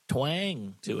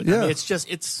twang to it. Yeah. I mean, it's just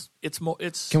it's more.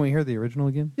 It's Can we hear the original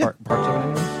again? Yeah. Parts of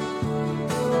it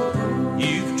anyway?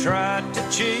 You've tried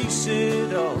to chase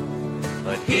it all,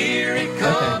 but here it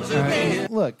comes again.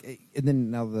 Look, and then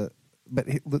now the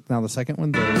second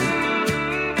one,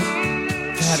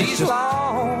 She's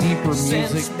long deeper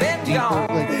since music, been deeper, gone.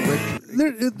 like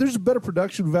richer. there's a better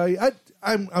production value.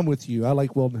 I'm with you. I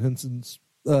like Weldon Henson's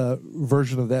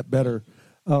version of that better.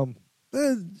 And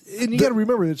you got to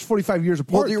remember, it's 45 years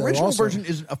apart. Well, the original version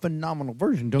is a phenomenal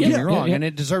version. Don't get me wrong, and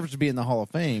it deserves to be in the Hall of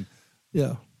Fame.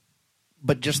 Yeah,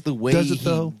 but just the way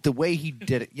the way he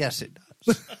did it, yes, it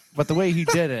does. But the way he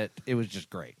did it, it was just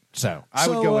great. So I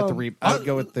would go with I would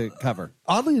go with the cover.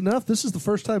 Oddly enough, this is the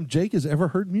first time Jake has ever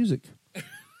heard music.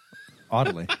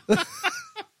 Oddly,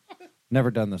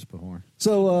 never done this before.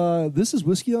 So this is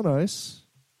Whiskey on Ice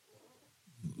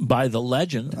by the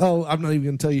legend. Oh, I'm not even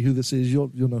going to tell you who this is. You'll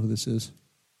know who this is.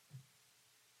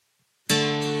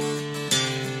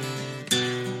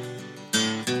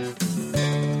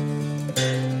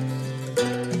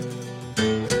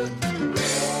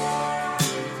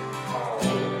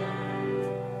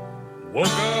 Woke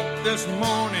up this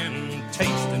morning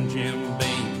tasting Jim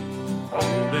Beam,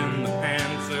 holding the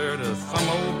answer to some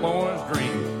old boy's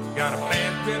dream. Got a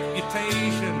bad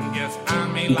reputation, guess I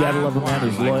may You gotta lie love a man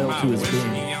who's loyal like to his my whiskey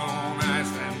beam. on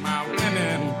ice and my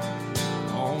women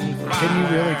on fire. Can you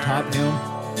really top him?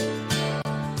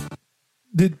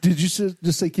 Did you just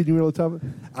say, can you really top it?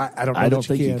 I don't know. I don't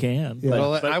that think you can. Yeah. But,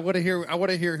 Well, but I want to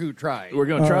hear who tried. we're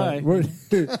going to try.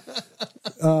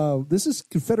 This is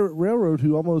Confederate Railroad,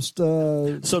 who almost.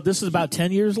 So this is about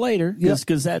 10 years later, Yeah.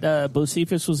 because that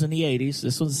Bocephus was in the 80s.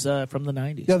 This was from the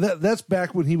 90s. Yeah, that's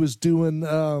back when he was doing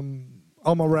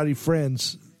All My Rowdy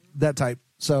Friends, that type.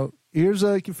 So here's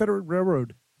a Confederate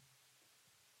Railroad.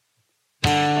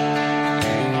 And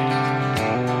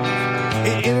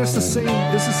it's the same.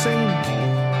 It's the same.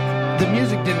 The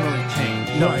music didn't really change.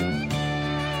 Right.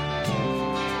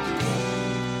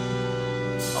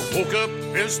 I woke up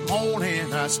this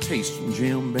morning, I was tasting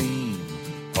Jim Beam,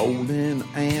 holding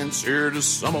answer to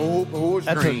some old boy's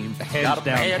That's dream. a hands Got a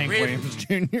down bad Hank rep- Williams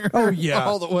Jr. Oh yeah,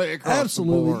 all the way across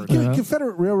absolutely. the board.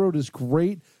 Confederate Railroad is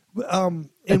great, and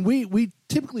we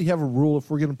typically have a rule: if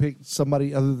we're going to pick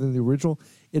somebody other than the original,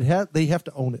 they have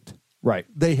to own it. Right.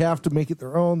 They have to make it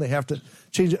their own. They have to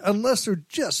change it, unless they're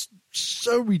just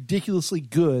so ridiculously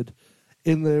good,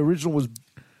 and the original was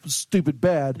stupid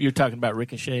bad. You're talking about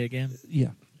Ricochet again? Yeah.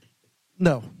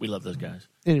 No. We love those guys.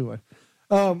 Anyway.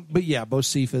 But yeah,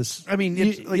 Bocephus. I mean,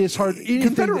 it's hard. anything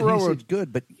Confederate that he Railroad's said-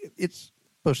 good, but it's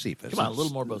Bocephus. Come on, a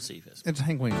little more Bocephus. It's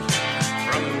Hank Williams.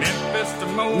 From Memphis to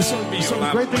Mobile, So the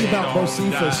great thing about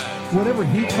Bocephus, whenever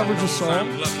he covers a song,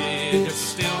 I'm lucky to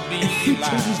still be he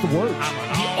alive. changes the words.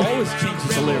 He always changes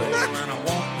the lyrics. And I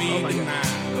won't be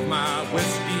denied of my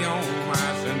whiskey on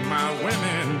ice and my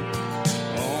women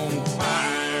on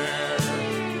fire.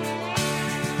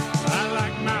 I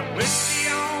like my whiskey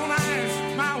on ice,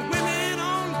 my women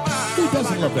on fire. Who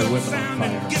doesn't love their women on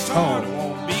Sounding fire? guitar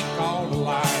won't be called a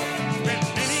liar.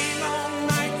 Spent many long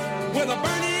nights with a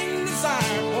burning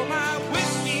desire for my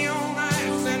whiskey on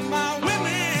ice and my women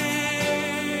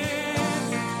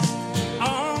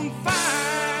on fire.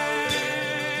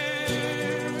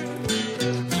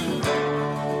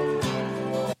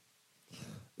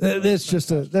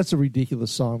 That's a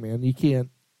ridiculous song, man. You can't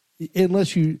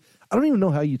unless you. I don't even know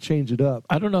how you change it up.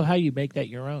 I don't know how you make that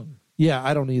your own. Yeah,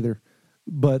 I don't either.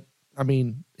 But I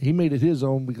mean, he made it his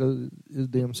own because his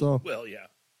damn song. Well, yeah.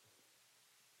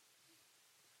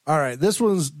 All right, this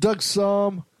one's Doug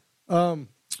Somm.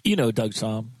 You know Doug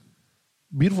Somm.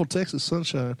 Beautiful Texas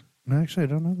Sunshine. Actually, I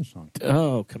don't know the song.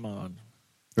 Oh, come on.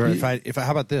 Or if I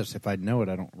how about this? If I know it,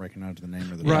 I don't recognize the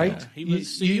name of the Right. band.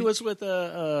 He was with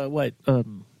what?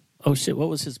 Oh shit! What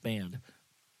was his band?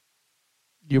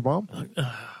 Your mom?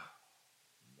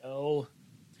 No.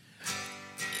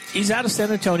 He's out of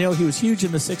San Antonio. He was huge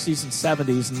in the 60s and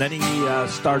 70s, and then he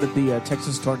started the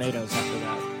Texas Tornadoes after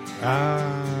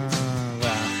that.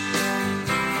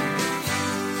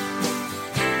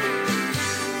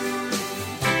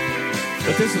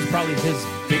 But this is probably his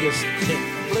biggest hit,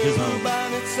 his own.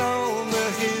 Bonnets on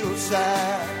the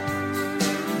hillside.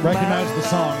 Recognize the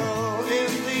song.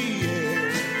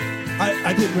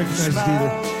 I didn't recognize it either.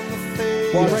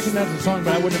 Well, I recognize the song,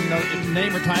 but I wouldn't know its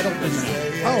name or title. Oh,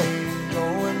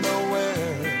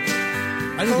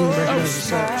 I didn't even recognize the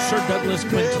song. Sir Douglas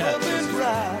Quintet.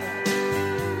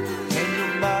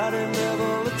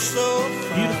 so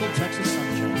fine. Beautiful Texas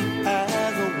sunshine.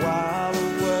 As a while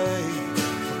away,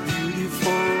 a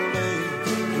beautiful lake,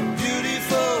 a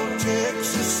beautiful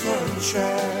Texas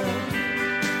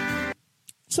sunshine.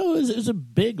 So it was a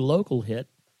big local hit,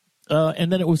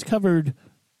 and then it was covered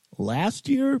last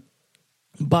year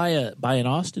by an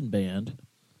Austin band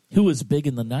who was big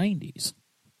in the 90s.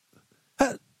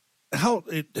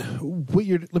 What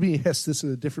year? Let me ask this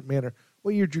in a different manner.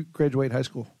 What year did you graduate high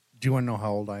school? Do you want to know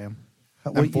how old I am?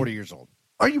 What I'm 40 years old.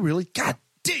 Are you really? God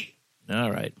damn!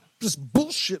 All right. Just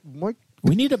bullshit, Mike.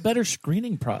 We need a better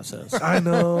screening process. I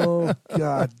know.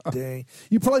 God dang.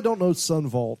 You probably don't know Sun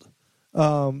Vault.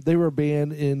 They were a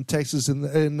band in Texas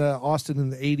in Austin in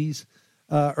the 80s,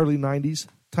 early 90s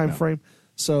time frame.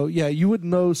 So yeah, you wouldn't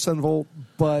know Sun Vault,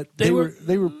 but they were.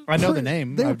 I know the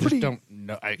name. They were I just pretty. don't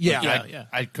know.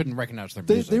 I couldn't recognize their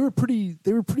They music. were pretty.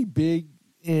 They were pretty big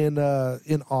in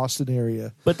Austin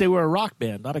area. But they were a rock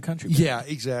band, not a country band. Yeah,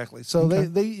 exactly. So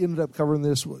they ended up covering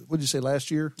this. What did you say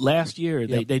last year? Last year,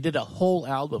 they did a whole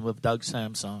album of Doug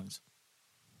Sam songs.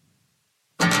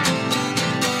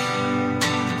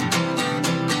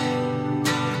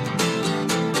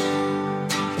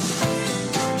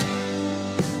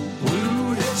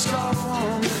 Blue headstock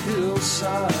on the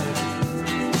hillside,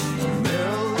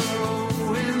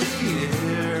 mellow in the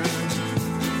air.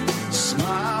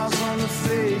 Smiles on the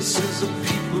faces of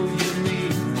people you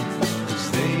meet, 'cause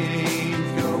they ain't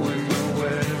going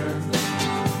nowhere.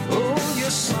 Oh, your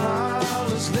smile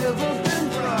has never been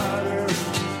brighter,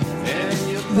 and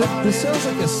your This sounds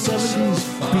like a 70s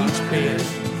beach band.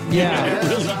 Yeah, it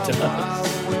really does.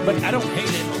 But I don't hate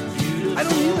it. I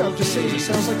don't either. I'm just saying it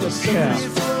sounds like a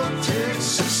 70s.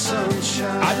 Texas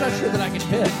sunshine. I'm not sure that I can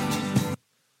pick.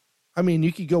 I mean,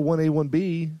 you could go 1A,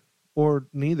 1B, or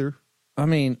neither. I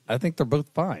mean, I think they're both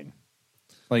fine.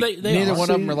 Like They neither are. one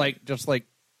of them are like just like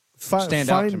stand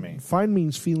out to me. Fine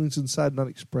means feelings inside not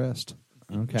expressed,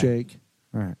 Okay. Jake.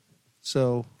 All right.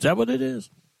 So Is that what it is?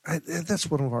 that's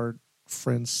one of our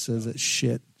friends says that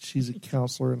shit. She's a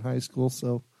counselor in high school,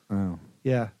 so Oh.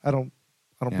 yeah, I don't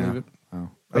believe it. Oh.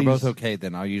 I They're both use- okay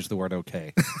then. I'll use the word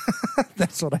okay.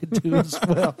 That's what I do as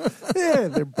well. Yeah,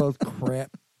 they're both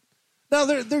crap. No,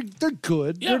 they're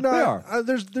good. Yeah, they're not. they are.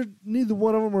 They're neither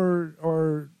one of them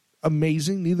are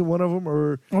amazing. Neither one of them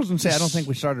are. I was going to say, I don't think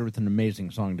we started with an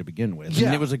amazing song to begin with. Yeah.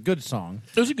 And it was a good song.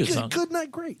 It was a good song. Good, not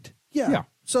great. Yeah. Yeah.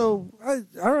 So,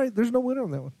 all right. There's no winner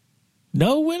on that one.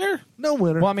 No winner? No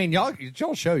winner. Well, I mean, it's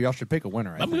y'all show. Y'all should pick a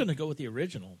winner. I'm going to go with the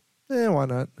original. Why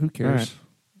not? Who cares? All right.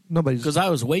 Nobody's. Because I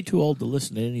was way too old to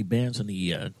listen to any bands in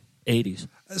the 80s.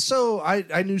 So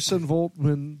I knew Sun Volt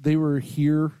when they were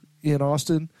here in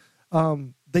Austin.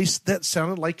 That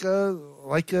sounded like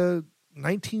a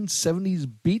 1970s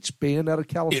beach band out of It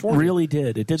California. really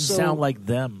did. It didn't So- sound like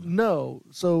them. No.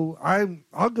 So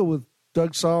I'll go with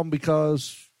Doug Sahm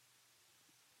because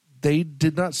they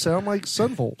did not sound like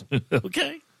Sun Volt.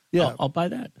 Okay. Yeah. I'll buy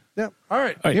that. Yeah. All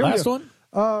right. All right, here we last go.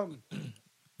 one?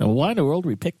 Now, why in the world did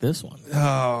we pick this one?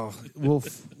 Oh,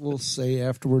 we'll say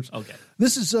afterwards. Okay.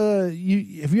 This is have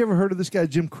you ever heard of this guy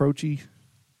Jim Croce?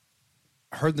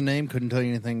 Heard the name, couldn't tell you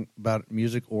anything about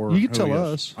music or. You can who tell he is.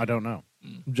 us. I don't know.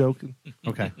 I'm joking.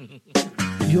 Okay.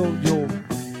 You'll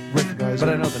recognize But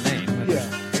it. I know the name. Yeah.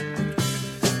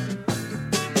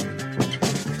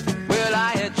 Well,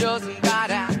 I had just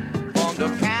got out from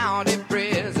the county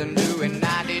prison doing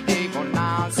 90-day for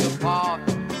non-support.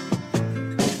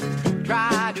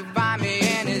 Tried to find me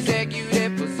an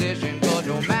executive position, but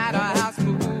no matter how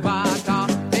smooth I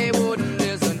talked, they wouldn't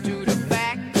listen to the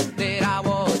fact that I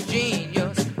was a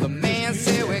genius. The man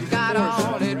said we got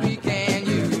all that we can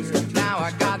use. Now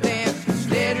I got them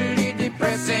steadily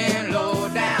depressing, low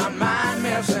down mind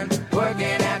messing, working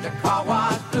at the car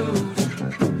wash blues.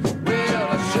 Well,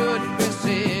 I shouldn't be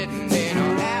sitting in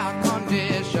a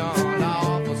air-conditioned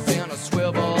office in a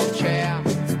swivel chair,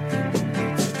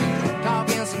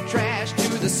 talking some trash to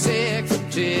the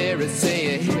secretary,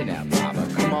 saying, "Here now, mama,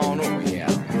 come on over here."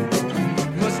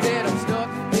 Instead, I'm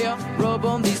stuck here,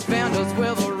 rubbing these fenders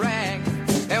with a rag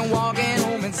and walking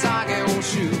home in soggy old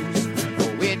shoes.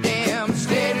 With them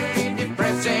steadily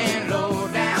depressing, low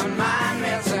down mind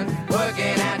messing,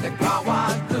 working at the car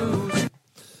wash blues.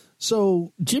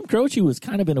 So Jim Croce was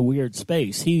kind of in a weird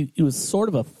space. He was sort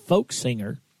of a folk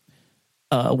singer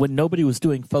when nobody was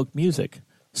doing folk music.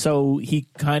 So he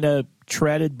kind of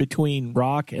treaded between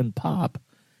rock and pop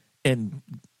and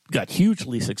got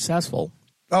hugely successful.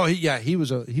 Oh, he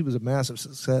was a massive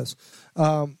success.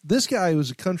 This guy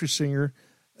was a country singer.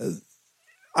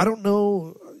 I don't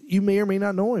know. You may or may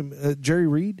not know him. Jerry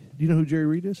Reed. Do you know who Jerry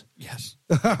Reed is? Yes.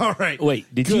 All right.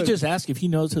 Wait, did you Good. just ask if he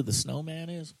knows who the Snowman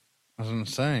is? I was going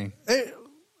to say.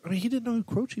 I mean, he didn't know who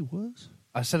Croce was.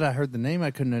 I said I heard the name.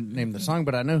 I couldn't name the song,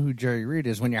 but I know who Jerry Reed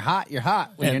is. When you're hot, you're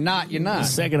hot. When you're not, you're not.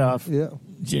 Second off, Yeah.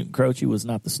 Jim Croce was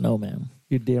not the snowman.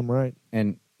 You're damn right.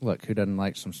 And look, who doesn't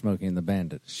like some Smokey and the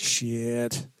Bandit?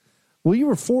 Shit. Well, you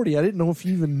were 40. I didn't know if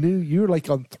you even knew. You were like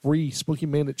on 3, Smokey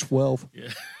Man at 12. Yeah.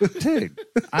 Dude,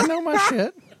 I know my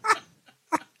shit.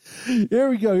 Here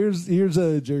we go. Here's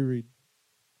Jerry Reed.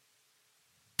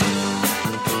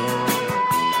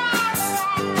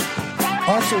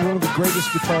 Also, one of the greatest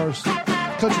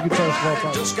country guitarists of all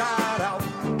time. Just got out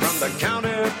from the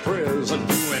county prison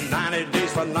doing 90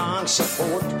 days for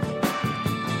non-support.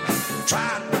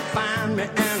 Tried to find me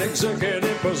an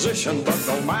executive position, but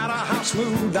no matter how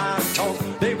smooth I talk,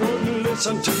 they wouldn't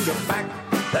listen to the fact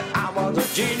that I was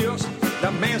a genius.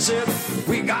 The man said,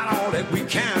 we got all that we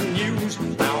can use.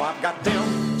 Now I've got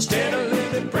them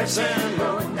steadily pressing,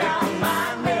 rolling down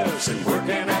my nerves and working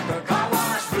at the car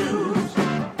wash blues.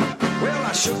 Well,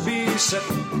 I should be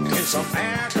sitting in some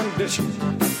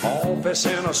air-conditioned office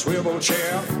in a swivel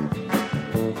chair,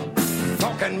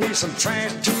 talking me some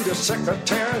trash to the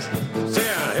secretary,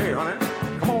 saying, hey, honey,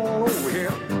 come on over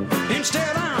here.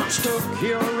 Instead, I'm stuck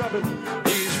here rubbing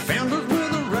these fenders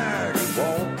with a rag and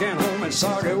walking home in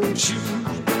soggy old shoes.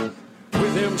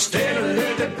 With them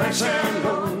steadily depressing,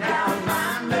 rolling down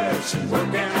my nerves and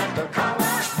working at the car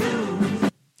wash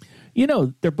blues. You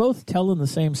know, they're both telling the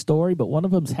same story, but one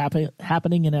of them's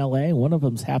happening in L.A. and one of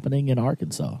them's happening in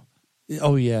Arkansas.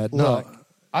 Oh, yeah. No. Look,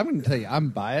 I'm going to tell you, I'm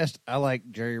biased. I like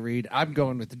Jerry Reed. I'm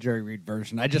going with the Jerry Reed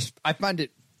version. I find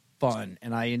it fun,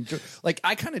 and I enjoy. Like,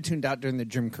 I kind of tuned out during the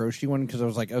Jim Croce one because I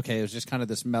was like, okay, it was just kind of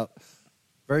this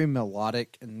very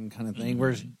melodic and kind of thing.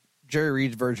 Whereas Jerry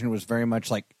Reed's version was very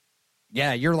much like,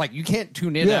 yeah, you're like, you can't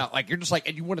tune in out. Like, you're just like,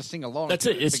 and you want to sing along. That's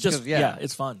it. It's because, just, yeah,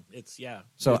 it's fun.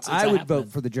 So it's I would vote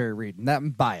for the Jerry Reed, and I'm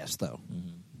biased, though.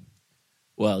 Mm-hmm.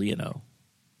 Well, you know.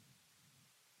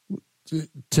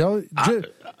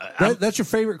 That's your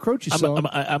favorite Croce song.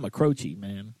 I'm a Croce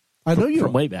man. I know you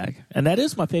from way back, and that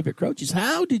is my favorite Croce.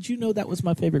 How did you know that was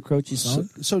my favorite Croce song?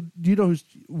 So do you know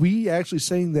we actually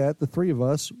sang that, the three of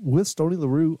us, with Stoney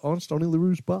LaRue on Stoney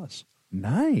LaRue's bus.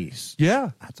 Nice. Yeah,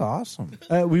 that's awesome.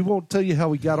 We won't tell you how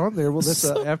we got on there. Well, that's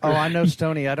after. Oh, I know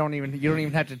Stoney. You don't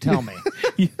even have to tell me.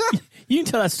 You can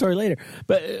tell that story later.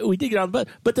 But we did get on the bus.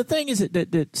 But the thing is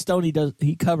that Stoney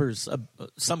he covers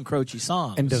some Croce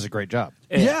songs and does a great job.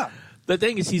 And yeah. The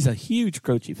thing is, he's a huge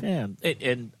Croce fan,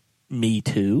 and me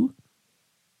too.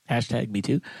 Hashtag me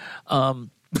too.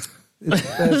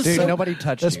 Dude, nobody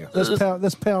touched you.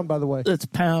 That's pound, by the way. That's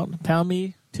pound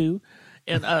me too.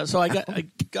 And so I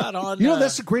got on. You know,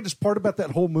 that's the greatest part about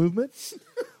that whole movement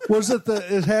was that the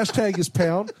hashtag is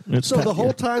pound. So the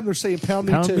whole time they're saying pound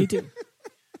me too.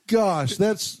 Gosh,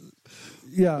 that's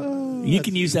You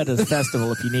can use that as a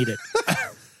festival if you need it.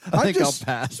 I think I'll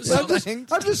pass. I'm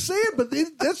just saying, but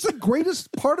that's the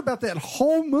greatest part about that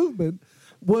whole movement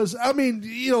was, I mean,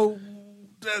 you know,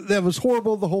 that was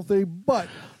horrible, the whole thing, but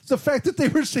the fact that they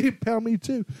were saying "pound me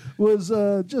too" was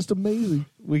just amazing.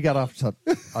 We got off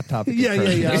topic.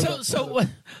 Yeah. So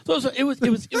it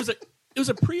was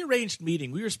a prearranged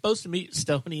meeting. We were supposed to meet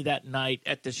Stoney that night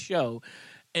at the show,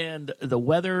 and the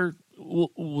weather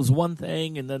was one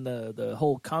thing, and then the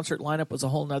whole concert lineup was a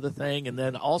whole other thing, and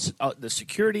then also the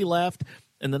security left,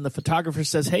 and then the photographer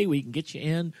says, "Hey, we can get you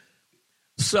in."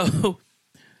 So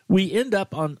we end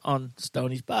up on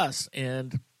Stoney's bus,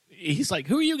 and he's like,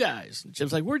 "Who are you guys?" And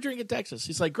Jim's like, "We're drinking Texas."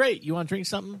 He's like, "Great, you want to drink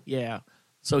something?" Yeah.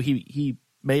 So he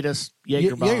made us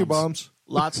Jaeger bombs. Jaeger bombs.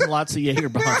 Lots and lots of Jaeger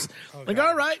bombs. Like,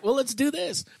 all right, well, let's do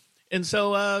this. And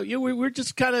so we're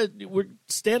just we're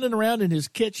standing around in his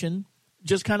kitchen,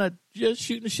 just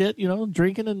shooting the shit, you know,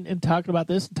 drinking and talking about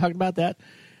this and talking about that.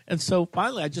 And so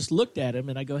finally I just looked at him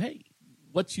and I go, "Hey,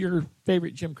 what's your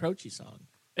favorite Jim Croce song?"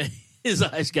 And his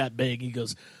eyes got big. He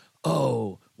goes,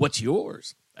 "Oh, what's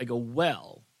yours?" I go,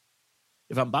 "Well,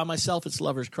 if I'm by myself, it's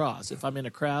Lover's Cross. If I'm in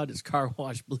a crowd, it's Car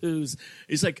Wash Blues."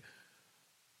 He's like,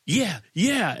 yeah.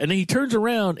 And then he turns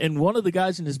around, and one of the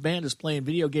guys in his band is playing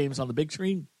video games on the big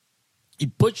screen. He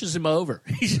pushes him over.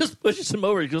 He just pushes him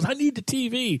over. He goes, "I need the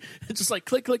TV." It's just like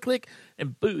click, click, click.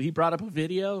 And boo, he brought up a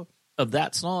video of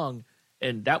that song,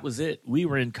 and that was it. We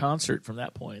were in concert from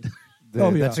that point.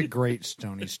 That's a great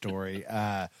Stoney story.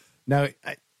 So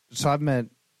I've met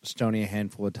Stoney a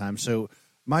handful of times. So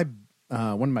my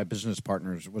one of my business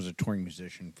partners was a touring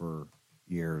musician for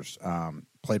years.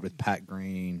 Played with Pat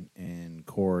Green and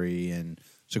Corey, and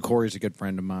so Corey's a good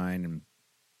friend of mine.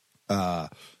 And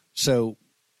so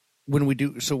when we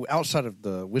do, so outside of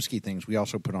the whiskey things, we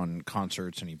also put on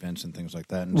concerts and events and things like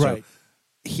that. And right. So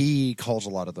he calls a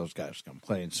lot of those guys to come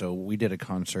play. And so we did a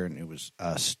concert, and it was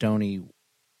Stoney,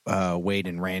 Wade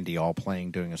and Randy all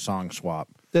doing a song swap.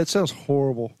 That sounds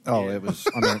horrible. Oh, it was.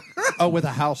 I mean, with a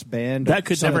house band. That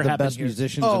could some never of the happen best here.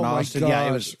 musicians Oh, in my Austin. Yeah, it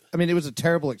gosh. was. I mean, it was a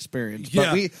terrible experience.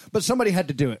 Yeah. But somebody had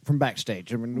to do it from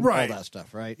backstage. I mean, Right. all that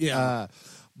stuff, right? Yeah.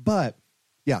 But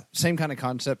yeah, same kind of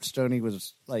concept. Stoney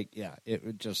was like, yeah, it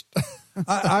would just.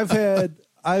 I've had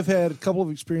a couple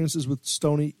of experiences with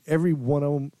Stoney. Every one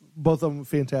of them, both of them,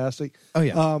 fantastic. Oh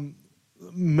yeah.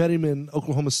 Met him in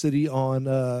Oklahoma City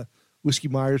on Whiskey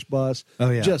Myers bus. Oh,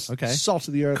 yeah. Just Okay. salt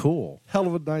of the earth. Cool. Hell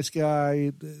of a nice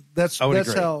guy. That's I would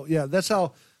agree. that's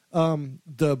how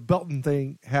the Belton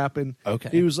thing happened.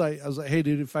 Okay. I was like, hey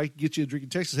dude, if I could get you a Drinking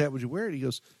Texas hat, would you wear it? He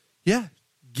goes, yeah,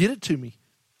 get it to me.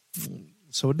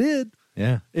 So I did.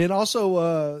 Yeah. And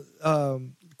also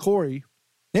Corey.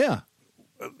 Yeah.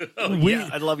 Yeah,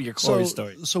 I love your Corey so,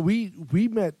 story. So we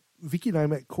met, Vicky and I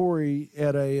met Corey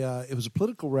at it was a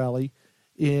political rally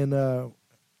in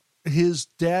his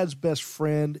dad's best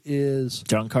friend is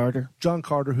John Carter. John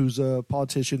Carter, who's a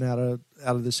politician out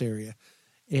of this area.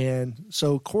 And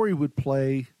so Corey would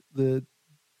play the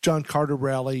John Carter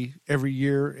rally every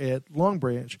year at Long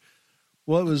Branch.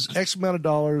 Well, it was X amount of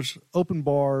dollars, open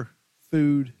bar,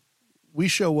 food. We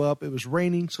show up. It was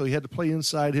raining, so he had to play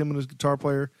inside, him and his guitar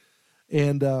player.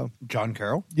 And John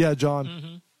Carroll. yeah, John.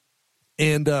 Mm-hmm.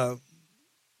 And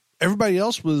everybody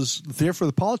else was there for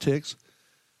the politics.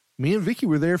 Me and Vicky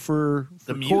were there for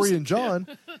The Corey music, and John,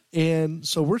 and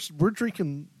so we're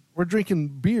drinking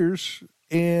beers,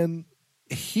 and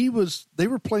they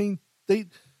were playing. They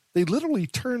literally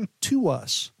turned to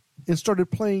us and started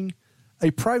playing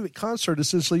a private concert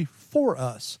essentially for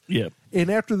us. Yep. And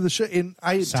after the show, and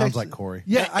I had Sounds texted- like Corey.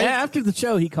 Yeah, After the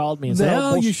show, he called me and said,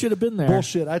 "Oh, you should have been there."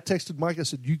 Bullshit. I texted Mike. I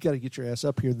said, "You got to get your ass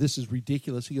up here. This is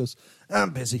ridiculous." He goes, "I'm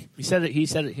busy." He said it. He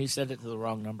said it to the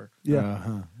wrong number. Yeah.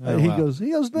 Uh-huh. He wow. goes,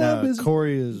 "No, I'm busy."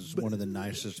 Corey is one of the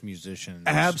nicest musicians.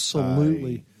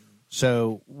 Absolutely.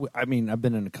 I mean, I've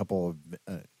been in a couple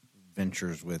of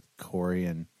ventures with Corey,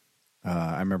 and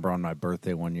I remember on my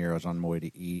birthday one year, I was on my way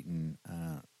to eat and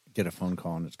get a phone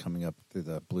call, and it's coming up through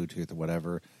the Bluetooth or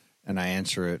whatever, and I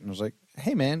answer it, and I was like,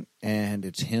 "Hey, man," and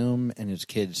it's him and his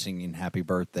kids singing "Happy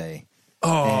Birthday."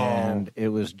 Oh. And it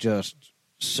was just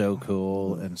so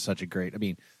cool and such a great. I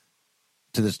mean,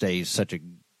 to this day, he's such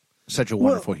a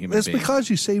wonderful human it's being. because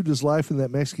you saved his life in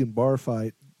that Mexican bar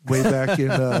fight way back in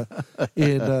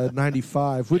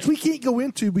 95, which we can't go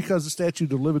into because the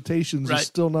statute of limitations Right. is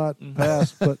still not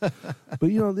passed. But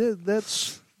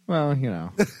that's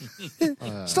Well,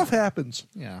 stuff happens.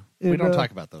 yeah, And, we don't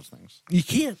talk about those things. You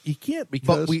can't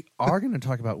because But we are going to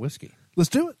talk about whiskey. let's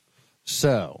do it.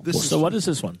 So, So what is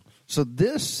this one? so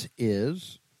this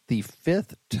is the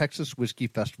 5th Texas Whiskey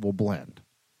Festival blend.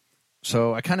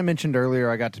 So I kind of mentioned earlier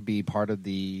I got to be part of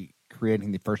the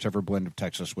creating the first ever blend of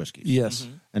Texas whiskeys. Yes.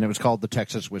 And it was called the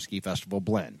Texas Whiskey Festival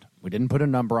Blend. We didn't put a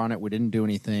number on it. We didn't do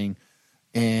anything.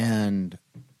 And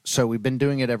so we've been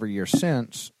doing it every year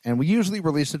since. And we usually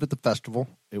release it at the festival.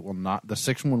 It will not. The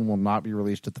 6th one will not be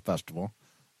released at the festival.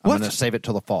 I'm What? going to save it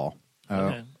till the fall.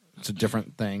 Okay. It's a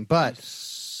different thing. But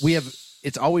we have.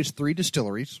 It's always 3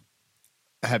 distilleries.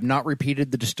 I have not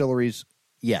repeated the distilleries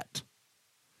yet.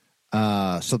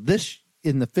 So this,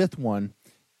 in the 5th one,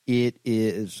 it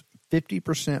is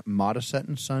 50% Modisette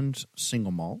and Sons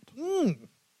single malt,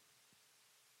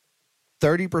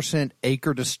 30%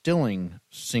 Acre Distilling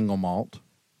single malt,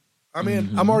 I'm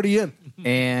in. I'm already in.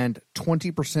 and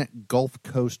 20% Gulf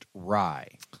Coast rye.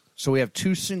 So we have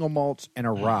 2 single malts and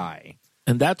a rye.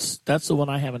 And that's the one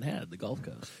I haven't had, the Gulf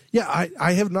Coast. Yeah,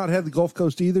 I have not had the Gulf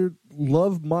Coast either.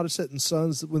 Love Modisette and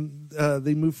Sons when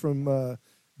they moved from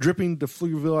Dripping to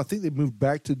Pflugerville. I think they moved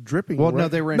back to Dripping. Well, right? no,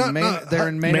 they were in Maine. They're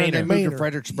in Maine. Maynard. They moved Maynard. to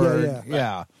Fredericksburg. Yeah,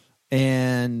 Yeah.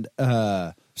 And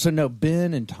so no,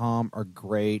 Ben and Tom are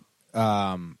great.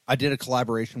 I did a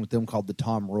collaboration with them called the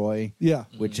Tom Roy. Yeah.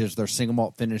 Which is their single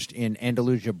malt finished in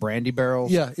Andalusia brandy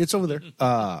barrels. Yeah, it's over there.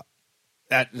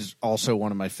 That is also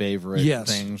one of my favorite Yes.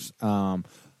 things.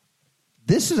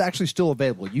 This is actually still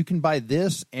available. You can buy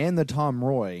this and the Tom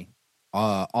Roy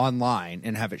online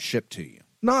and have it shipped to you.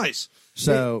 Nice.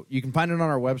 So you can find it on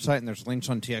our website, and there's links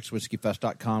on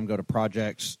txwhiskeyfest.com. Go to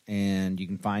projects, and you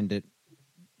can find it.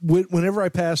 Whenever I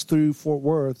pass through Fort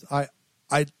Worth, I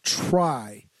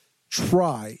try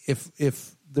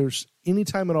if there's any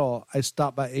time at all, I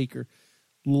stop by Acre.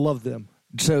 Love them.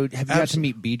 So have you got to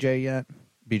meet BJ yet?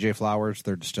 BJ Flowers,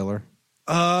 their distiller.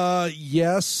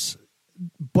 Yes,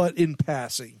 but in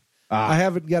passing. I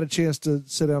haven't got a chance to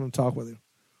sit down and talk with him.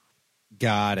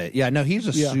 Got it. Yeah, no, he's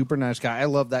a Yeah. super nice guy. I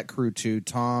love that crew too.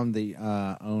 Tom, the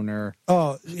owner.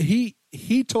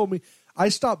 He told me I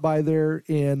stopped by there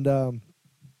and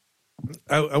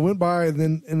I went by and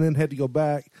then had to go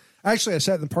back. Actually, I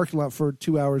sat in the parking lot for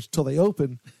 2 hours till they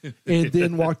opened, and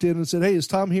then walked in and said, "Hey, is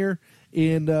Tom here?"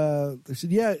 And they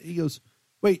said, "Yeah." He goes,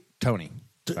 "Wait, Tony.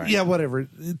 yeah, whatever,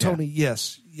 Tony.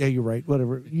 Yes, yeah, you're right.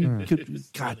 Whatever. You could.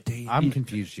 God damn, I'm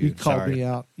confused. You called me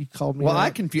out. You called me. Well,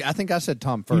 out. I think I said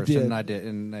Tom first, did. and I did,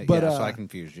 and But, so I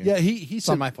confused you. Yeah, he it's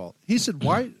said not my fault. He said,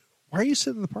 "Why are you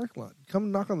sitting in the parking lot?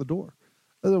 Come knock on the door."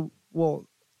 I said, "Well,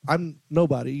 I'm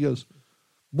nobody." He goes,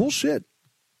 "Bullshit.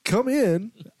 Come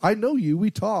in. I know you. We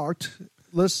talked.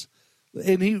 Let's."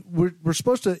 And we're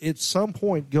supposed to at some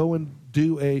point go and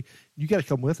do a. You got to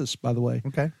come with us, by the way.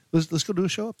 Okay. Let's go do a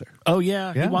show up there. Oh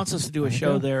yeah, he wants us to do a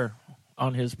show there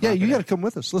on his property. Yeah, you got to come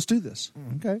with us. Let's do this.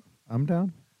 Okay, I'm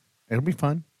down. It'll be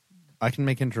fun. I can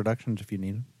make introductions if you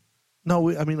need them.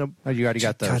 No, I mean, You already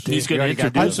got those. God damn. He's going to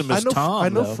introduce him as Tom. I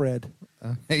know though. Fred.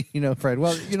 You know Fred.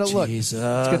 Well, look, Jesus.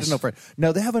 it's good to know Fred.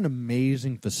 No, they have an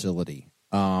amazing facility.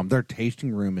 Their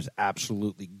tasting room is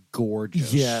absolutely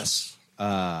gorgeous. Yes.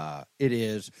 It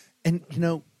is. And,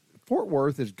 Fort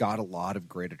Worth has got a lot of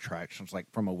great attractions,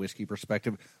 like from a whiskey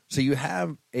perspective. So you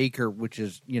have Acre, which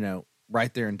is,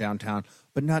 right there in downtown,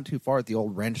 but not too far at the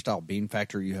old ranch-style bean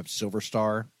factory. You have Silver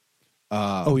Star.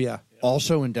 Oh, yeah.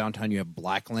 Also in downtown, you have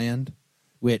Blackland,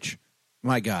 which,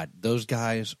 my God, those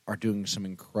guys are doing some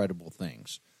incredible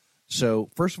things. So,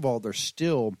 first of all, there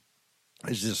still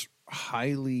is this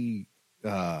highly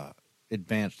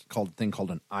advanced thing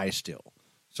called an iStill.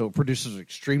 So it produces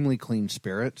extremely clean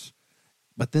spirits,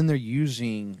 but then they're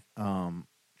using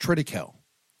triticale.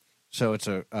 So it's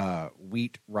a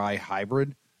wheat rye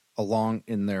hybrid along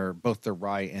in both their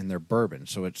rye and their bourbon.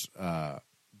 So it's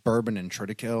bourbon and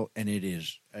triticale, and it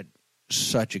is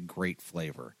such a great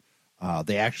flavor.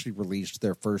 They actually released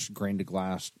their first grain to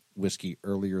glass whiskey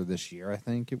earlier this year. I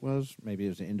think it was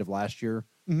the end of last year.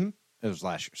 Mm-hmm. It was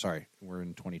last year. Sorry, we're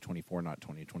in 2024, not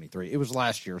 2023. It was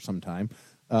last year sometime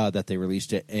that they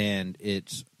released it, and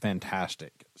it's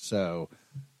fantastic. So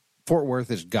Fort Worth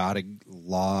has got a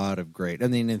lot of great. I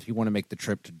mean, if you want to make the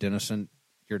trip to Denison,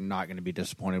 you're not going to be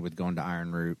disappointed with going to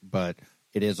Iron Root, but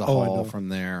it is a haul from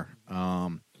there.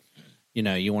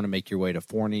 You want to make your way to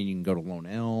Forney, you can go to Lone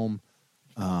Elm,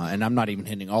 and I'm not even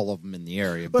hitting all of them in the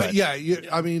area. But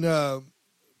yeah,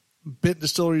 Bent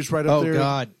Distillery's right up there. Oh,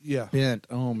 God. Yeah. Bent.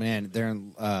 Oh, man. They're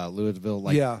in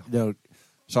Louisville. Yeah.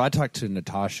 So I talk to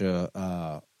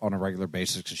Natasha on a regular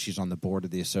basis because she's on the board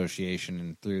of the association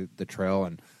and through the trail,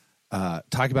 and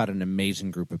talk about an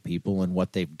amazing group of people and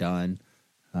what they've done.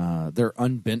 Their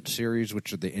Unbent series,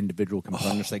 which are the individual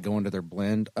components that go into their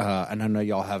blend, and I know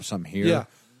y'all have some here. Yeah.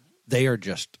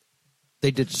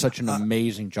 They did such an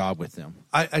amazing job with them.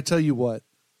 I tell you what,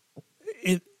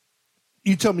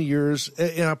 you tell me yours,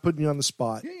 and I'm putting you on the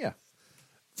spot. Yeah.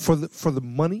 For the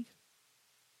money,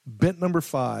 Bent number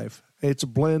 5. It's a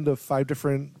blend of five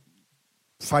different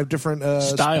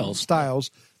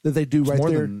styles that they do right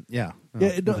there.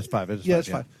 It's 5. It's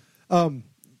 5.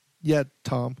 Yeah,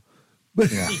 Tom.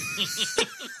 But yeah.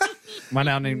 My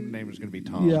name is going to be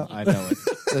Tom. Yeah. I know it.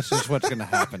 This is what's going to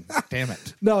happen. Damn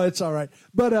it. No, it's all right.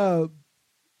 But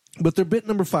their Bent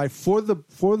number 5 for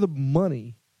the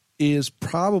money is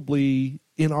probably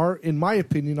in my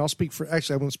opinion. I want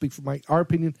to speak for our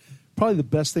opinion. Probably the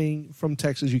best thing from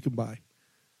Texas you can buy.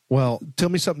 Well, tell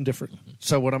me something different.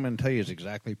 So what I'm going to tell you is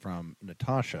exactly from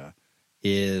Natasha.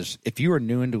 Is if you are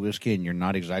new into whiskey and you're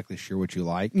not exactly sure what you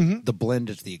like, the blend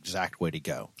is the exact way to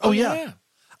go. Oh yeah.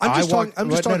 I'm just talking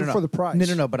for the price.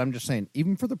 No. But I'm just saying,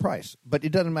 even for the price. But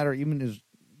it doesn't matter. Even as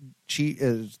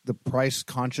the price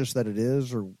conscious that it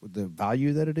is, or the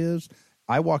value that it is.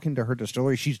 I walk into her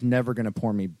distillery, she's never going to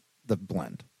pour me the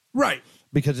blend, right?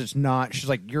 Because it's not. She's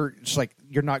like, you're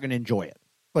not going to enjoy it.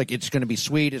 Like, it's going to be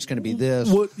sweet. It's going to be this.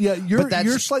 Well, yeah,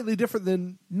 you're slightly different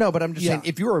than. No, but I'm just saying,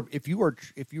 if you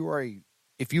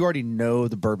already know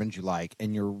the bourbons you like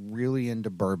and you're really into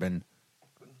bourbon,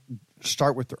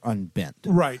 start with their Unbent.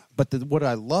 Right. But what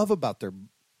I love about their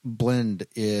blend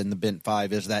in the Bent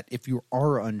 5 is that if you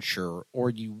are unsure or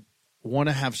you want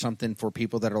to have something for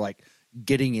people that are like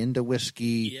getting into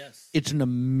whiskey, it's an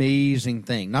amazing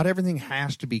thing. Not everything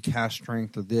has to be cast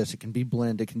strength or this. It can be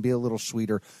blend. It can be a little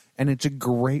sweeter. And it's a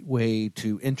great way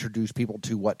to introduce people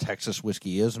to what Texas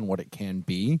whiskey is and what it can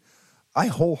be. I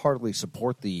wholeheartedly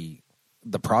support the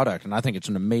product, and I think it's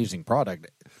an amazing product.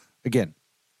 Again,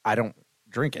 I don't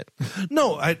drink it.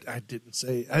 No, I didn't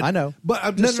say. I know, but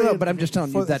I'm just saying, but I'm just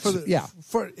telling you that's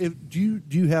do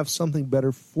you have something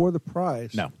better for the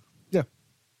price? No. Yeah.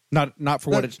 Not for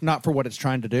what it's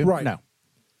trying to do. Right. No.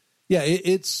 Yeah, it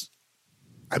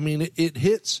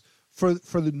hits for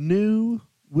the new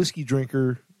whiskey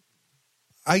drinker.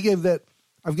 I've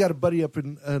got a buddy up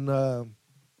in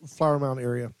Flower Mound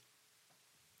area.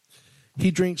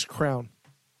 He drinks Crown.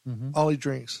 All he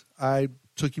drinks. I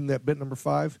took him that bit number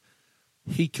 5.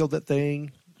 He killed that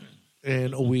thing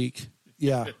in a week.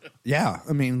 Yeah. Yeah.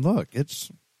 I mean, look,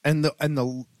 it's and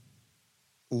the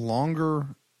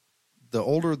longer, the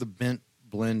older the bent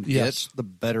blend gets, the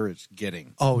better it's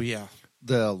getting. Oh yeah.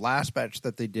 The last batch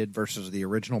that they did versus the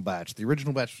original batch. The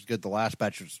original batch was good. The last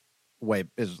batch is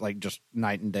like just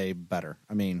night and day better.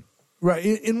 I mean, right.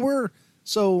 And we're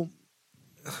so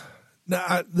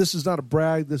now. This is not a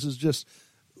brag. This is just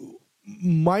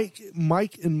Mike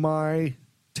and my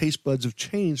taste buds have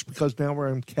changed because now we're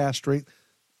on cast strength.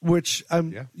 Which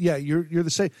you're the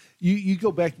same. You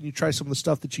go back and you try some of the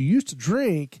stuff that you used to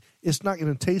drink. It's not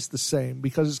going to taste the same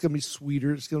because it's going to be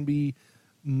sweeter. It's going to be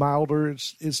milder.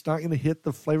 It's not going to hit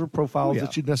the flavor profiles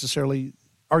that you necessarily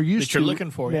are used that you're looking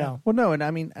for. Yeah. Well, no, and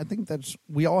I mean, I think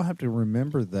we all have to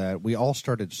remember that we all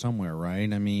started somewhere,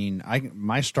 right? I mean,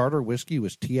 my starter whiskey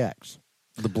was TX,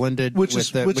 the blended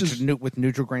with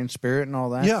neutral grain spirit and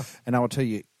all that. Yeah, and I will tell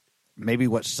you. Maybe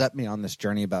what set me on this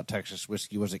journey about Texas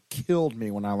whiskey was it killed me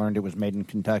when I learned it was made in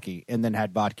Kentucky and then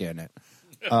had vodka in it.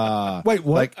 Wait,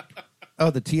 what?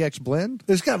 The TX blend?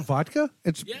 It's got vodka?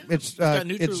 It's got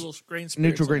neutral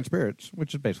grain spirits,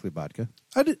 which is basically vodka.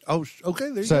 I did. Oh, okay.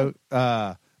 There you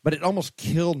go. But it almost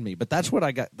killed me. But that's what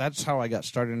I got. That's how I got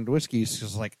started into whiskey. It's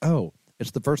just like,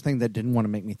 it's the first thing that didn't want to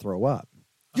make me throw up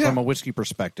from a whiskey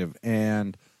perspective.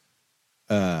 And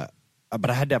but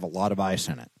I had to have a lot of ice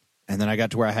in it. And then I got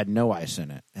to where I had no ice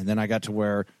in it. And then I got to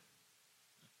where,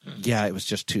 it was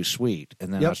just too sweet.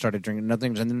 And then I started drinking other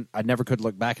things. And then I never could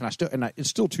look back. And it's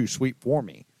still too sweet for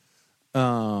me.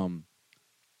 But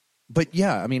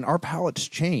yeah, I mean, our palates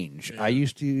change. Yeah. I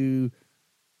used to,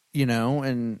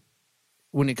 and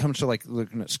when it comes to like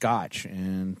looking at scotch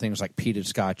and things like peated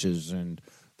scotches, and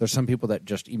there's some people that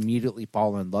just immediately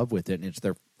fall in love with it. And it's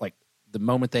their, like, the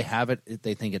moment they have it,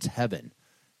 they think it's heaven.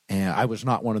 And I was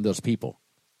not one of those people.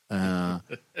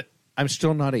 I'm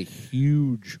still not a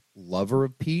huge lover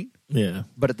of peat. Yeah,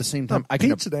 but at the same time,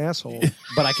 Pete's an asshole.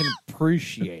 But I can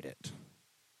appreciate it.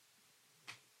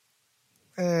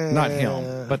 Not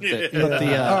him, but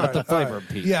the flavor of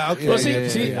peat. Yeah, okay. Well,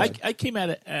 see, I came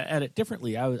at it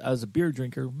differently. I was a beer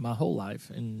drinker my whole life,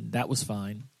 and that was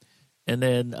fine. And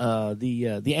then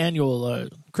the annual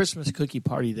Christmas cookie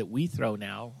party that we throw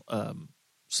now,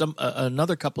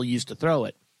 another couple used to throw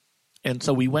it, and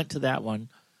so we went to that one.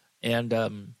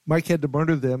 And Mike had to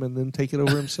murder them and then take it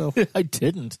over himself. I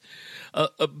didn't,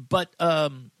 but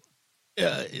the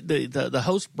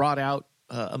host brought out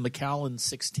a Macallan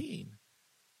 16.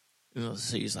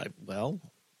 So he's like, "Well,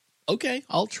 okay,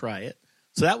 I'll try it."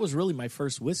 So that was really my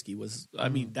first whiskey. I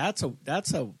mean, that's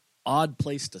a odd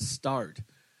place to start,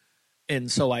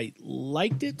 and so I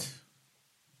liked it,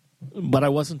 but I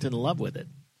wasn't in love with it.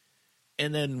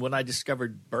 And then when I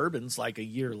discovered bourbons, like a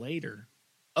year later,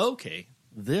 okay.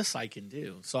 This I can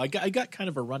do. So I got kind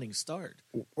of a running start.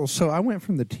 Well, so I went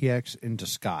from the TX into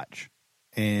Scotch,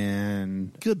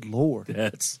 and good Lord,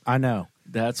 I know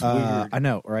that's weird. I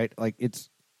know, right? Like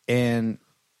and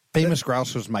Famous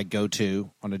Grouse was my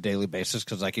go-to on a daily basis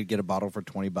because I could get a bottle for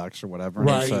 $20 or whatever.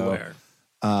 Right. So,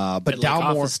 but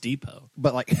Dalmore Depot.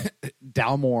 But like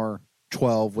Dalmore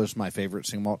 12 was my favorite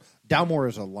single malt. Dalmore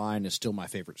as a line is still my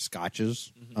favorite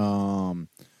Scotches. Mm-hmm.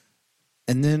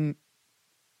 And then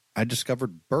I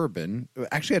discovered bourbon.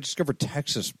 Actually, I discovered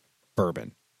Texas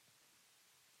bourbon.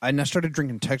 And I started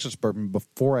drinking Texas bourbon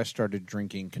before I started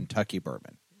drinking Kentucky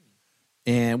bourbon.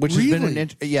 And which has been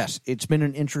it's been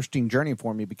an interesting journey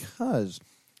for me because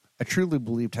I truly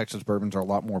believe Texas bourbons are a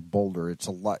lot more bolder. It's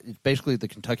basically the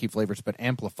Kentucky flavors but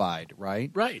amplified, right?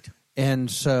 Right. And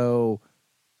so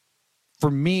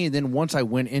for me, then once I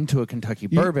went into a Kentucky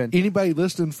bourbon, anybody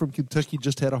listening from Kentucky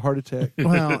just had a heart attack.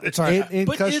 Well, it's all right.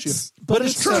 But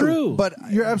it's true. But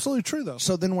you're absolutely true, though.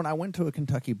 So then when I went to a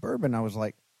Kentucky bourbon, I was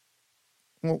like,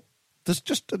 well, this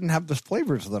just didn't have the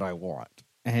flavors that I want.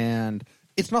 And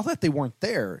it's not that they weren't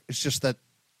there. It's just that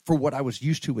for what I was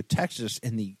used to with Texas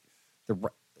and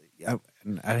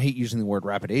I hate using the word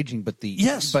rapid aging, but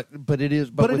but it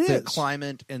is. But with the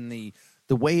climate and the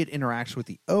way it interacts with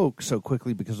the oak so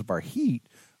quickly because of our heat,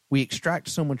 we extract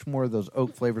so much more of those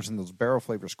oak flavors and those barrel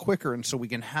flavors quicker, and so we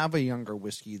can have a younger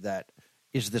whiskey that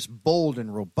is this bold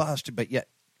and robust, but yet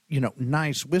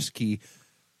nice whiskey.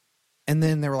 And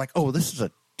then they were like, "Oh, this is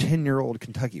a 10-year-old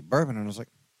Kentucky bourbon," and I was like,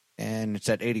 "And it's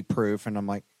at 80 proof," and I'm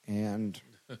like, "And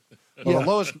the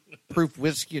lowest proof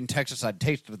whiskey in Texas I'd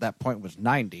tasted at that point was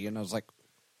 90," and I was like,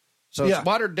 "So it's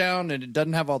watered down and it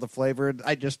doesn't have all the flavor."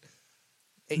 I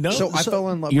fell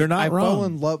in love. You're not wrong. I fell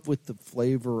in love with the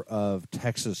flavor of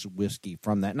Texas whiskey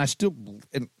from that,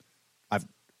 and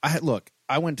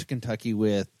I went to Kentucky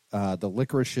with the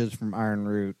Licorices from Iron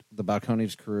Root, the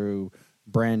Balcones crew,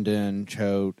 Brandon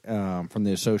Choate from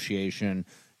the association,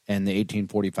 and the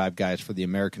 1845 guys for the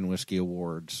American Whiskey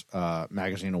Awards,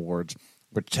 magazine awards,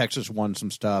 but Texas won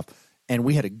some stuff, and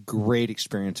we had a great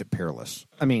experience at Peerless.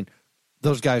 I mean,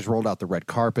 those guys rolled out the red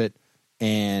carpet,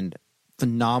 and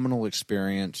phenomenal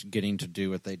experience getting to do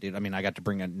what they did. I mean, I got to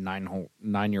bring a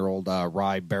 9-year-old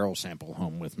rye barrel sample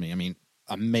home with me. I mean,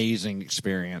 amazing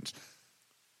experience.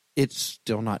 It's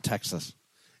still not Texas.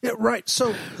 Yeah, right.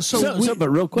 So, but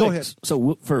real quick. Go ahead.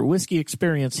 So for whiskey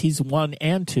experience, he's 1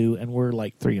 and 2, and we're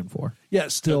like 3 and 4. Yeah,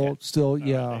 still,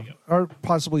 yeah, or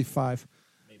possibly 5.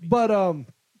 Maybe. But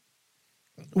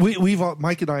we've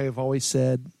Mike and I have always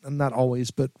said, not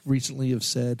always, but recently have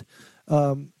said,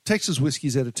 Texas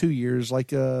whiskey's at a 2 years,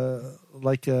 like a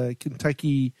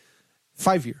Kentucky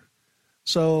 5-year.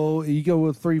 So you go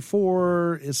with 3,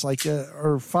 4, it's like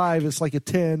or 5, it's like a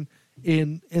 10,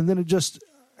 and then it just.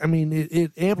 I mean,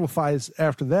 it amplifies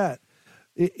after that.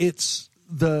 It's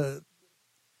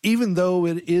even though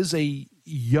it is a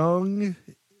young,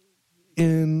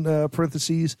 in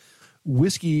parentheses,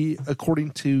 whiskey, according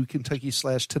to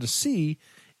Kentucky/Tennessee,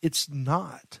 it's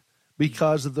not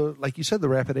because of like you said, the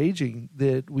rapid aging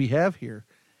that we have here,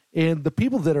 and the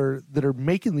people that are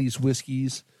making these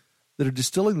whiskeys, that are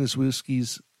distilling these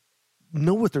whiskeys,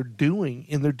 know what they're doing,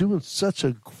 and they're doing such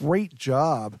a great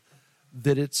job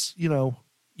that it's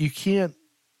you can't.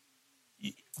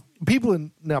 People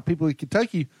in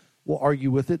Kentucky will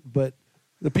argue with it, but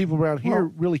the people around here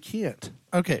really can't.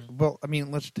 Okay, well, I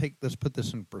mean, let's put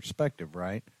this in perspective,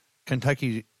 right?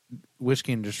 Kentucky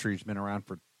whiskey industry has been around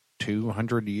for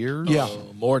 200 years. Yeah,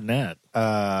 more than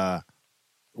that.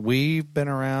 We've been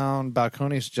around.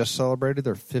 Balcones just celebrated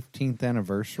their 15th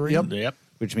anniversary. Yep.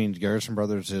 Which means Garrison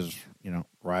Brothers is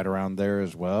right around there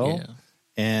as well. Yeah.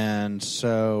 And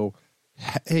so,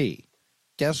 hey.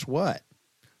 Guess what?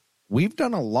 We've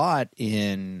done a lot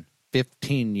in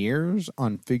 15 years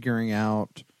on figuring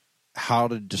out how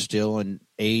to distill and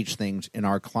age things in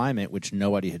our climate, which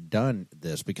nobody had done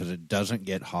this because it doesn't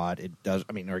get hot. Or it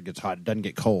gets hot. It doesn't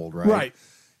get cold, right? Right.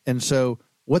 And so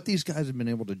what these guys have been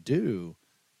able to do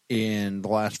in the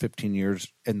last 15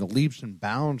 years and the leaps and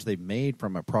bounds they've made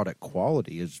from a product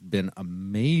quality has been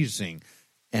amazing.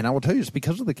 And I will tell you, it's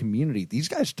because of the community. These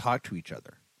guys talk to each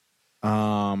other.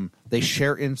 They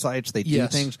share insights. They do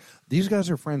things. These guys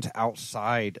are friends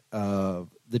outside of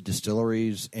the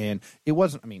distilleries, and it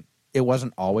wasn't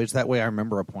always that way. I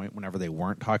remember a point whenever they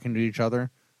weren't talking to each other,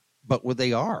 but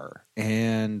they are.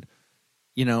 And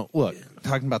look,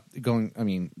 talking about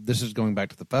this is going back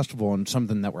to the festival and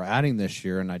something that we're adding this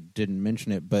year, and I didn't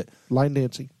mention it, but line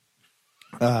dancing,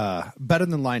 better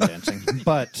than line dancing,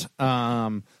 but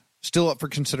still up for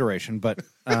consideration. But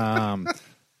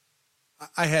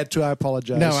I had to. I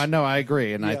apologize. No, I know. I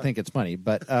agree, and I think it's funny.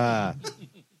 But he'll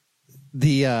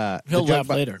laugh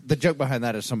later. The joke behind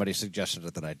that is somebody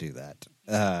suggested that I do that.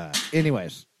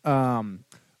 Anyways,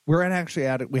 we're actually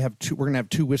at it. We're going to have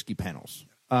 2 whiskey panels.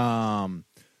 One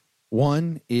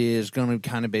is going to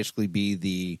kind of basically be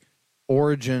the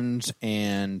origins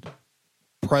and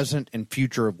present and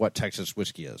future of what Texas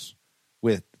whiskey is,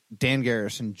 with Dan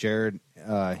Garrison, Jared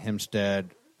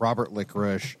Hempstead, Robert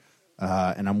Licorice.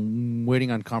 And I'm waiting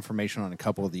on confirmation on a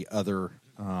couple of the other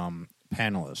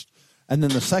panelists. And then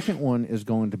the second one is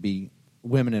going to be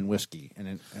women in whiskey.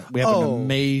 And we have an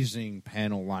amazing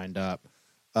panel lined up.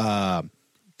 Tell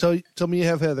me you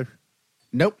have Heather.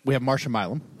 Nope, we have Marsha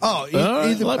Milam.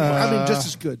 Just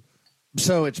as good.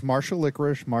 So it's Marsha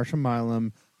Licorice, Marsha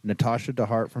Milam, Natasha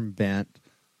DeHart from Bent,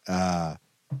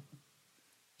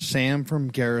 Sam from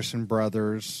Garrison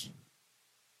Brothers.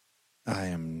 I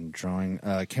am drawing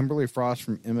Kimberly Frost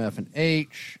from MF and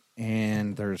H,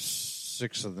 and there's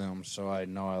 6 of them, so I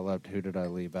know I left. Who did I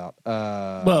leave out?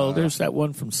 Well, there's that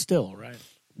one from Still, right?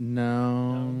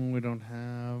 No, we don't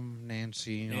have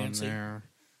Nancy on there.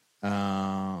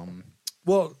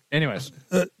 Well, anyways,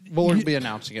 we'll be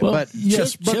announcing it. Well, but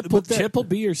yes, Chip will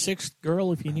be your 6th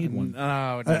girl if you need one.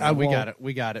 We got it.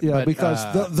 We got it. Yeah, but,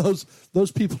 because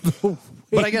those people know.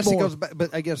 But I guess it goes back.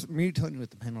 But I guess me telling you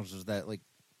with the panels is that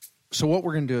so what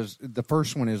we're going to do is the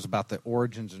first one is about the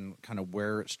origins and kind of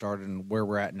where it started and where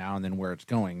we're at now and then where it's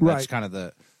going. Right. That's kind of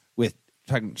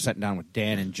sitting down with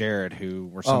Dan and Jared, who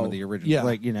were some of the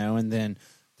original, and then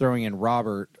throwing in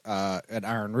Robert at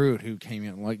Iron Root, who came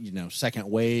in second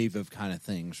wave of kind of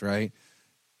things, right?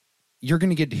 You're going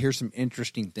to get to hear some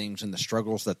interesting things and the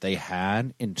struggles that they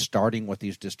had in starting what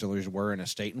these distilleries were in a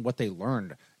state and what they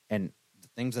learned. And the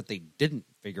things that they didn't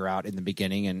figure out in the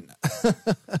beginning. And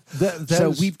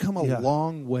we've come a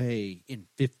long way in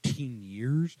 15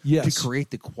 years to create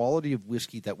the quality of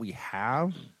whiskey that we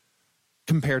have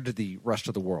compared to the rest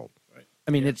of the world. Right.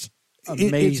 I mean, it's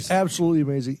amazing. It's absolutely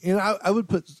amazing. And I would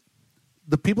put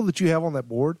the people that you have on that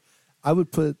board, I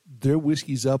would put their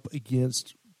whiskeys up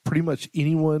against pretty much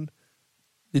anyone.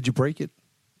 Did you break it?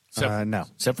 No.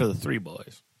 Except for the three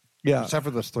boys. Yeah. Except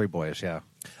for those three boys, yeah.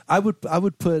 I would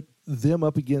put them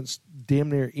up against damn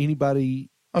near anybody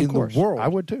in the world. I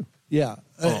would too. Yeah.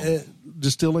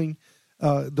 Distilling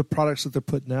the products that they're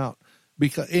putting out.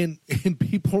 Because and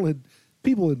people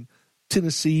in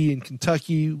Tennessee and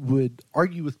Kentucky would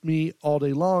argue with me all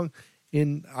day long.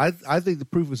 And I think the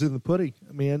proof is in the pudding.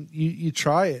 Man, you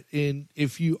try it. And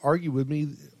if you argue with me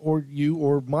or you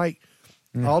or Mike,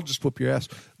 I'll just whoop your ass.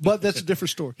 But that's a different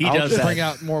story. I'll just bring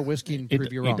out more whiskey and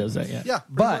prove you wrong. He does that, yeah. Yeah,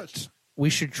 but we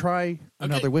should try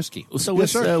another whiskey. So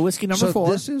what's whiskey number 4?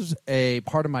 This is a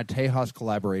part of my Tejas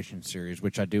collaboration series,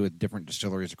 which I do with different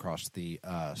distilleries across the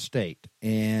state.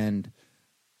 And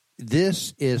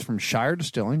this is from Shire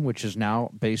Distilling, which is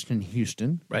now based in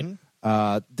Houston. Right.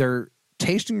 Their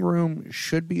tasting room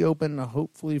should be open,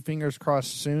 hopefully, fingers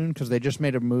crossed, soon, because they just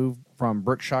made a move from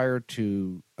Brookshire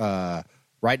to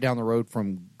right down the road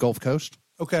from Gulf Coast.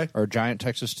 Okay. Or Giant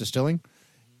Texas Distilling.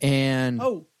 And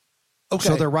okay.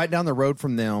 So they're right down the road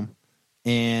from them.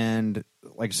 And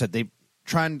like I said, they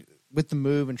trying with the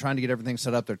move and trying to get everything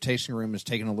set up. Their tasting room is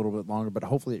taking a little bit longer, but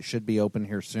hopefully it should be open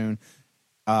here soon.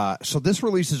 So this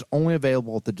release is only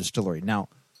available at the distillery. Now,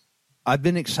 I've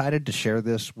been excited to share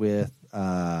this with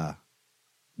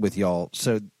y'all.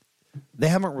 So they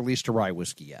haven't released a rye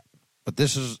whiskey yet, but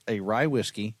this is a rye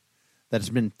whiskey that has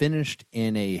been finished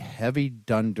in a heavy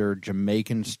dunder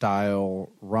Jamaican-style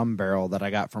rum barrel that I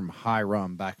got from High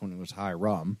Rum back when it was High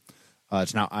Rum.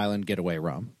 It's now Island Getaway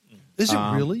Rum. Is it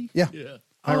really? Yeah.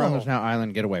 High Rum is now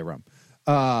Island Getaway Rum.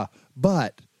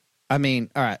 But, I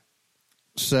mean, all right.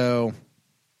 So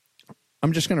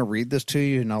I'm just going to read this to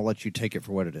you, and I'll let you take it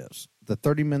for what it is. The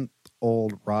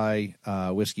 30-month-old rye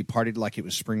whiskey partied like it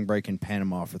was spring break in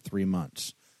Panama for 3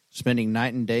 months, spending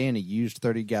night and day in a used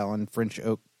 30-gallon French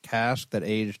oak cask that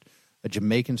aged a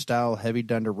Jamaican-style heavy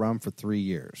dunder rum for 3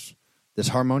 years. This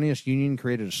harmonious union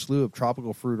created a slew of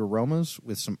tropical fruit aromas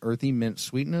with some earthy mint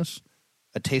sweetness,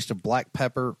 a taste of black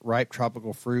pepper, ripe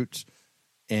tropical fruits,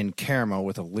 and caramel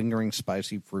with a lingering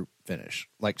spicy fruit finish.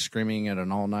 Like screaming at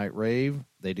an all-night rave,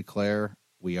 they declare,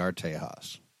 "We are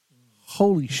Tejas."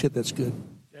 Holy shit, that's good.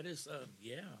 That is,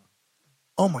 yeah.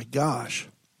 Oh, my gosh.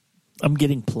 I'm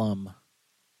getting plum.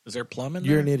 Is there plum in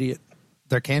there? You're an idiot.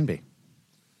 There can be.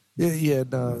 Yeah,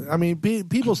 no. I mean,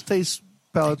 people's taste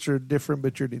palates are different,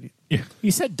 but you're an idiot. Yeah.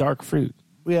 You said dark fruit.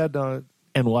 Yeah, no.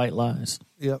 And white lies.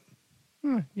 Yep.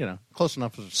 You know, close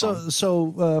enough.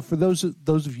 So for those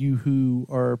of you who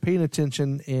are paying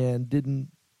attention and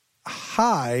didn't,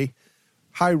 High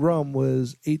Rum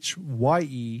was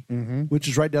HYE, which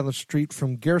is right down the street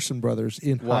from Garrison Brothers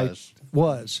in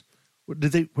was. Where'd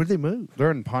they move?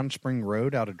 They're in Pond Spring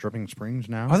Road out of Dripping Springs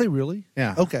now. Are they really?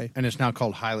 Yeah. Okay. And it's now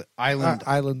called Island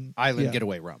yeah.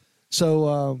 Getaway Rum.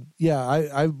 So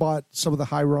I bought some of the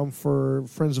High Rum for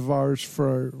friends of ours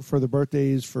for their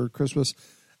birthdays, for Christmas.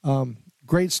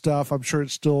 Great stuff. I'm sure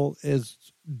it's still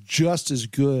just as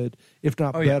good, if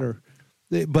not better.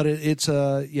 But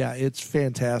it's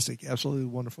fantastic. Absolutely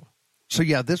wonderful. So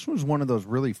yeah, this was one of those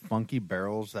really funky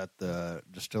barrels that the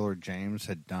distiller James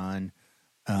had done.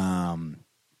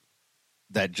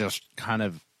 That just kind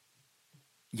of,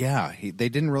 they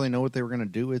didn't really know what they were going to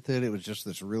do with it. It was just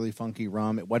this really funky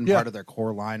rum. It wasn't part of their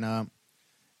core lineup.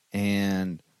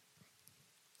 And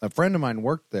a friend of mine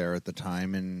worked there at the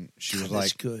time, and she was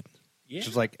like, good. Yeah. She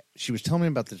was like, she was telling me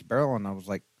about this barrel, and I was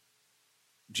like,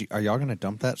 are y'all going to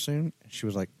dump that soon? And she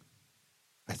was like,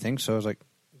 I think so. I was like,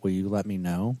 will you let me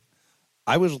know?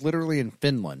 I was literally in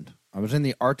Finland. I was in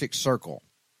the Arctic Circle.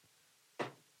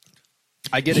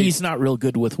 He's not real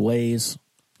good with Waze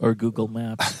or Google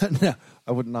Maps. No,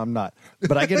 I'm not.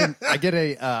 But I get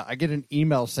an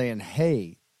email saying,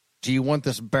 "Hey, do you want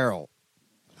this barrel?"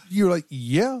 You're like,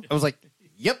 "Yeah." I was like,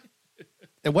 "Yep."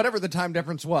 And whatever the time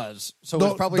difference was, so it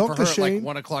was probably for her at like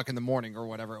 1 o'clock in the morning or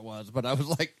whatever it was. But I was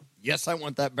like, "Yes, I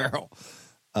want that barrel."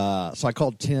 So I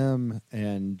called Tim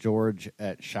and George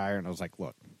at Shire, and I was like,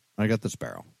 "Look, I got this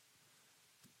barrel.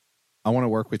 I want to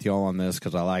work with y'all on this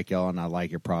because I like y'all and I like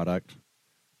your product."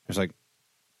 It's like,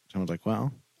 someone's like,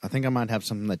 well, I think I might have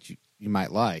something that you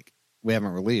might like. We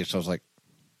haven't released. So I was like,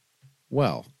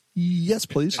 well, yes,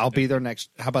 please. I'll be there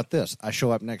next. How about this? I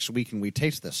show up next week and we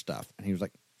taste this stuff. And he was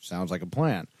like, sounds like a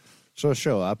plan. So I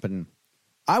show up and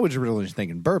I was really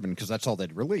thinking bourbon because that's all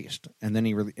they'd released. And then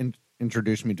he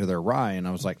introduced me to their rye, and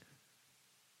I was like,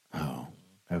 oh,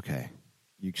 okay.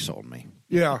 You sold me.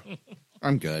 Yeah.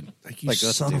 I'm good. Like, you let's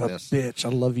son do of a this. bitch. I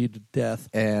love you to death.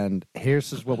 And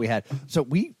here's what we had. So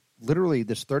we literally,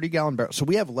 this 30-gallon barrel, so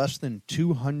we have less than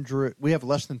 300 to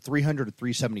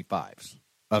 375s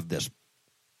of this.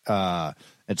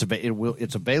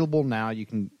 It's available now. You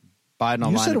can buy it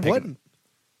online. You said and it wasn't.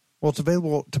 Well, it's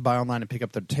available to buy online and pick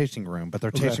up their tasting room, but their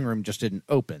tasting room just didn't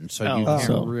open, so you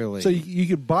can't really. So you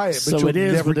could buy it, but So you'll it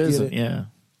is, never but it get isn't. it. Yeah.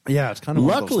 Yeah, it's kind of.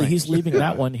 one of those Luckily, things. he's leaving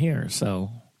that one here, so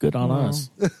good on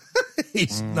us.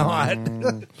 He's not.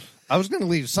 I was going to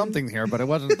leave something here, but it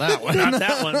wasn't that one. Not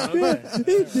that one.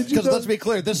 Okay. Because let's be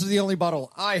clear, this is the only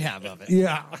bottle I have of it.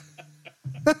 Yeah.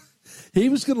 He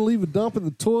was going to leave a dump in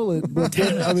the toilet, but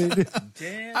then, I mean,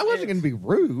 I wasn't going to be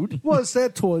rude. well, it's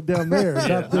that toilet down there,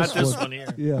 not this Not this one. one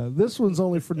here. Yeah, this one's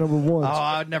only for number one. Oh,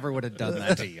 I never would have done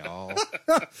that to y'all.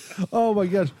 Oh my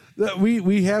gosh,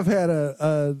 we have had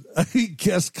a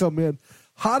guest come in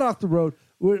hot off the road.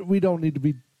 We don't need to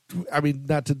be. I mean,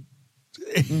 not to.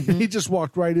 He just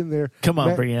walked right in there. Come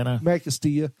on, Brianna. Matt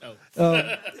Castilla,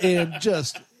 and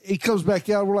just he comes back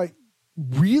out. We're like,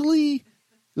 really? He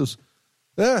goes,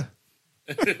 yeah.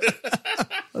 I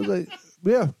was like,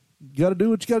 yeah. You got to do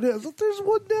what you got to do. I was like, there's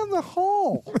one down the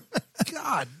hall.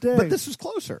 God dang. But this is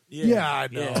closer. Yeah, I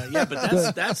know. Yeah,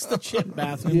 but that's the chip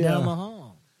bathroom down the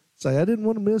hall. Say, I didn't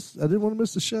want to miss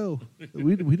the show.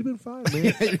 We'd have been fine,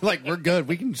 man. You're like, we're good.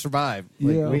 We can survive.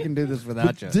 Like, Yeah. we can do this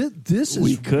without But you. this is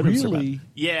We could have really survived.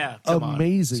 Yeah, come on.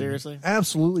 amazing. Seriously?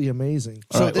 Absolutely amazing.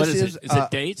 So this what is is, it? Is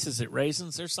it dates? Is it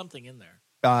raisins? There's something in there.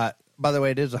 By the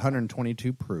way, it is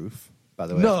 122 proof. By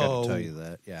the way, I No. got to tell you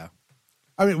that. Yeah.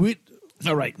 I mean, we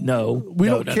All right, no.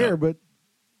 don't care, but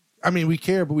I mean, we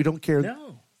care, but we don't care.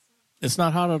 No. It's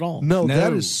not hot at all. No, No.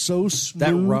 that is so smooth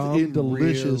That rum and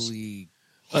delicious. really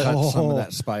cuts some of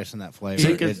that spice and that flavor.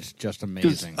 Because- It's just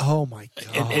amazing. Oh my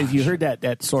god! And you heard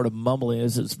that sort of mumbling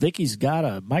is Vicky's got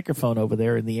a microphone over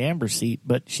there in the amber seat,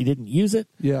 but she didn't use it.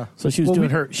 Yeah. So she was Well,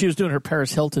 doing her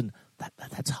Paris Hilton.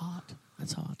 That's hot.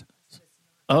 That's hot.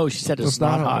 Oh, she said it's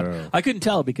not hot. No. I couldn't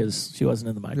tell because she wasn't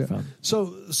in the Yeah. microphone.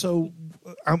 So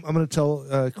I'm going to tell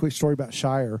a quick story about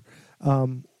Shire.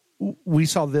 We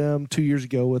saw them 2 years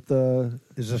ago with the.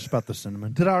 Is this about the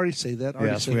cinnamon? Did I already say that?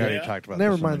 Yes, we already talked about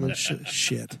Never the mind cinnamon. that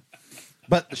shit.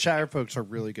 But the Shire folks are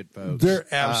really good folks. They're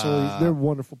they're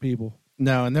wonderful people.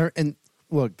 No, and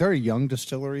look, they're a young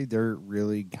distillery. They're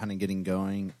really kind of getting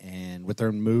going, and with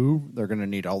their move, they're going to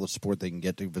need all the support they can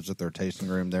get to visit their tasting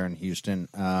room there in Houston.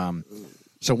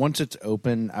 So once it's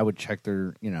open, I would check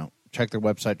their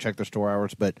website, check their store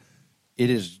hours. But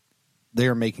they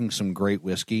are making some great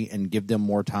whiskey, and give them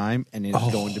more time, and it's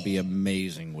going to be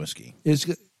amazing whiskey.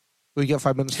 We got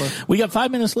 5 minutes left. We got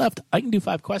 5 minutes left. I can do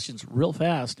 5 questions real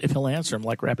fast if he'll answer them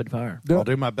like rapid fire. Yep. I'll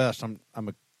do my best.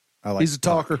 He's a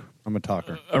talker. I'm a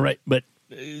talker. All right, but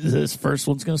this first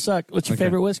one's going to suck. What's your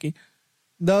favorite whiskey?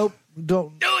 Nope.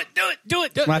 Don't. Do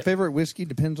it. My favorite whiskey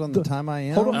depends on the time I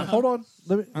am. Hold on.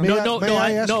 May I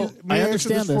answer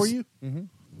understand this for this. you? Mm-hmm.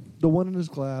 The one in his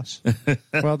glass.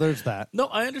 Well, there's that. No,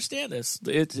 I understand this.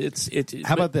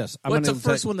 How about this? What's the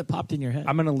first one that popped in your head?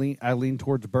 I'm going to lean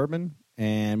towards bourbon,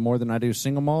 and more than I do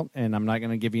single malt, and I'm not going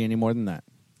to give you any more than that.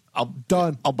 I'll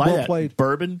Done. buy Well that. played.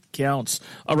 Bourbon counts.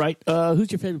 All right.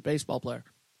 Who's your favorite baseball player?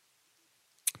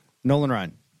 Nolan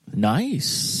Ryan.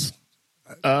 Nice.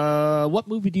 What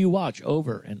movie do you watch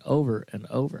over and over and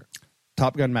over?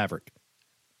 Top Gun Maverick.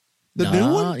 The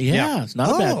new one? Yeah, it's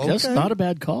not a bad. That's okay. not a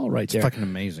bad call right there. Fucking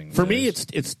amazing. For me, it's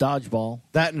Dodgeball.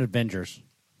 that and Avengers.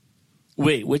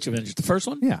 Wait, which Avengers? The first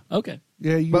one? Yeah. Okay.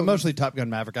 Yeah, But mostly Top Gun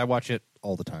Maverick. I watch it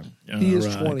all the time. he is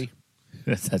All right. 20.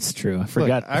 That's true. I Look,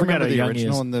 forgot. I forgot remember how the young he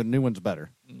original, is. and the new one's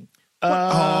better. Dude,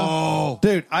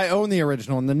 I own the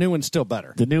original, and the new one's still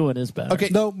better. The new one is better. Okay,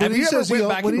 No, when have he you ever says went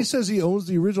back when and- he says he owns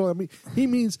the original, I mean he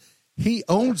means he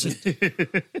owns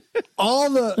it.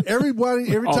 Every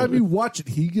time you watch it,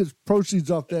 he gets proceeds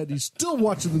off that. He's still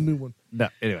watching the new one. No,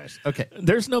 anyways, okay.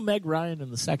 There's no Meg Ryan in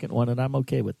the second one, and I'm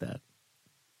okay with that.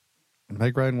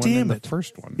 Meg Ryan won in Damn the it.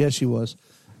 first one. Yeah, she was.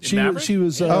 Maverick? She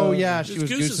was. Oh yeah, she It's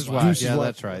was Goose's Goose's wife. wife. Goose's Yeah, wife.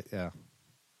 that's right. Yeah,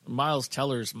 Miles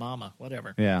Teller's mama,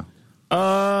 whatever. yeah.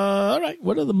 All right.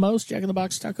 What are the most Jack in the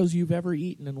Box tacos you've ever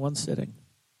eaten in one sitting?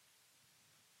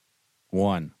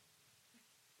 One.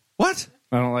 What?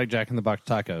 I don't like Jack in the Box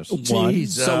tacos. One.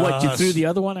 Jesus. So what? You threw the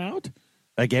other one out?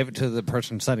 I gave it to the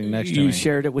person sitting next to You me.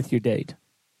 shared it with your date.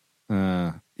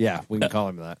 Yeah, we can call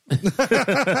him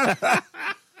that.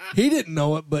 He didn't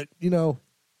know it, but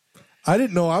I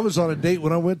didn't know I was on a date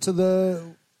when I went to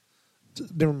the.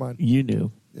 Never mind. You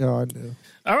knew. Yeah, I knew.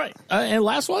 All right. And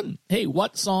last one. Hey,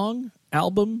 what song,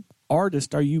 album,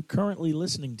 artist are you currently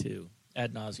listening to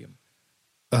ad nauseum?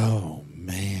 Oh,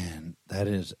 man. That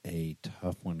is a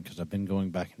tough one because I've been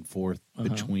going back and forth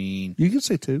between... You can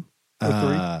say 2 or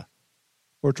 3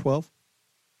 or 12.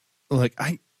 Like,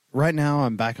 right now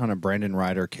I'm back on a Brandon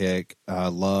Ryder kick.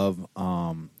 Love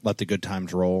Let the Good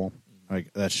Times Roll.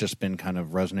 Like, that's just been kind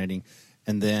of resonating.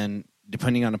 And then,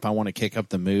 depending on if I want to kick up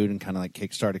the mood and kind of like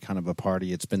kickstart a kind of a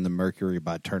party, it's been the Mercury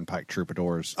by Turnpike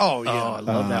Troubadours. Oh, yeah. I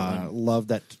love that one. Love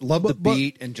that. Love the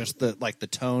beat and just the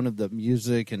tone of the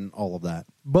music and all of that.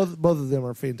 Both of them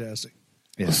are fantastic.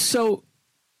 Yeah. So,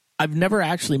 I've never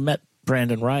actually met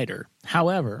Brandon Ryder.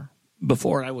 However,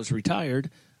 before I was retired,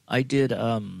 I did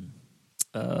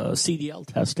CDL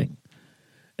testing.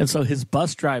 And so his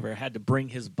bus driver had to bring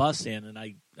his bus in, and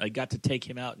I got to take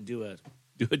him out and do a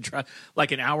drive,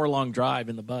 like an hour-long drive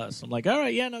in the bus. I'm like, all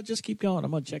right, yeah, no, just keep going.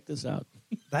 I'm going to check this out.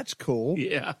 That's cool.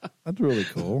 Yeah. That's really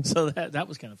cool. So that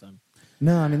was kind of fun.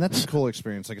 No, I mean, that's a cool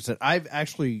experience. Like I said, I've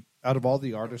actually, out of all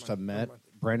the artists I've met,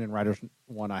 Brandon Ryder's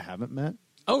one I haven't met.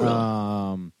 Oh,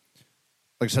 really?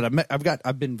 Like I said,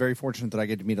 I've been very fortunate that I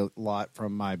get to meet a lot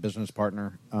from my business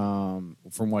partner, from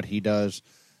what he does.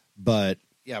 But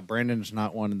yeah, Brandon's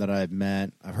not one that I've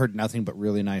met. I've heard nothing but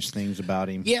really nice things about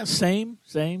him. Yeah, same.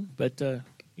 But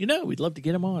we'd love to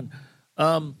get him on.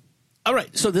 All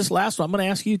right, so this last one, I'm going to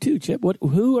ask you too, Chip.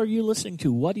 Who are you listening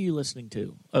to? What are you listening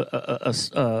to?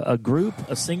 A group,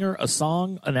 a singer, a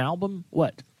song, an album?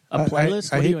 What? A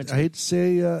playlist? What are you into? I hate to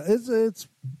say it's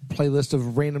playlist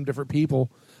of random different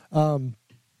people.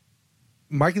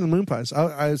 Mike and the Moon Pies.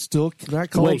 I still cannot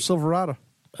call them Silverado.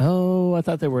 Oh, I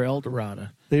thought they were El Dorado.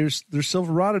 They're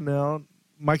Silverado now.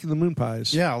 Mike and the Moon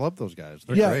Pies. Yeah, I love those guys.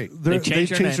 They're great. They've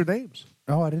changed their names.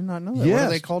 Oh, I did not know that. Yes. What are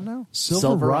they called now?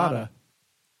 Silverado.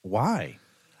 Why?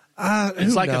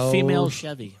 It's like a female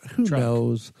Chevy. Who truck.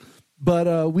 knows?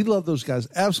 But we love those guys.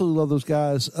 Absolutely love those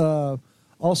guys.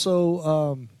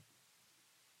 Also,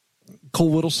 Cole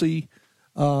Whittlesey.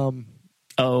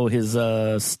 Oh, his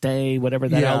Stay, whatever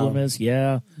that album is.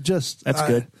 Yeah. That's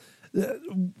good.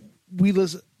 We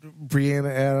listen.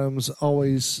 Brianna Adams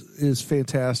always is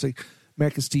fantastic.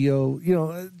 Matt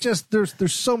Castillo. Just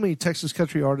there's so many Texas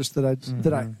country artists that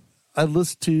I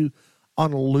listen to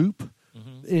on a loop.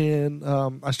 And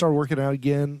I started working out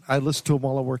again. I listen to them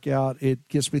while I work out. It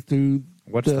gets me through.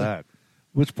 What's that?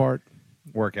 Which part?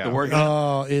 Workout.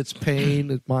 Oh, it's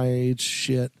pain at my age.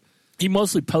 Shit. He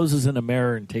mostly poses in a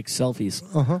mirror and takes selfies.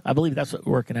 I believe that's what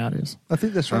working out is. I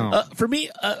think that's right. For me,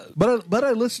 but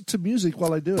I listen to music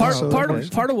while I do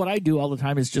it. Part of what I do all the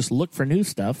time is just look for new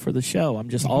stuff for the show. I'm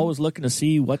just always looking to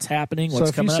see what's happening, what's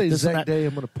coming up. So if you say Zach Day,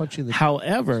 I'm going to punch you in the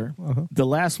However, the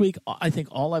last week, I think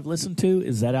all I've listened to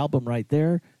is that album right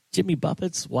there, Jimmy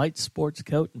Buffett's White Sports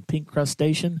Coat and Pink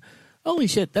Crustacean. Holy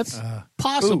shit, that's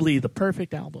possibly the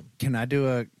perfect album. Can I do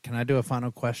a final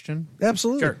question?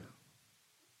 Absolutely. Sure.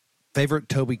 Favorite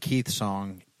Toby Keith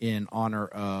song in honor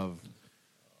of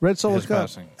Red Solo his Cup.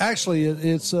 passing? Actually,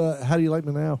 it's How Do You Like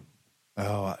Me Now?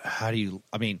 Oh,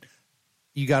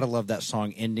 you got to love that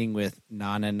song ending with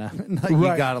na na na. Right. You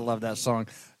got to love that song.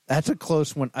 That's a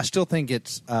close one. I still think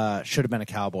it's Should Have Been a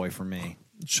Cowboy for me.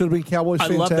 Should Have Been Cowboys. I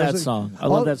fantastic. love that song. I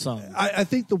love that song. I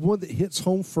think the one that hits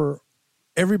home for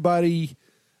everybody,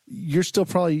 you're still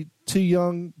probably too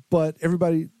young, but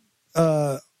everybody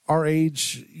our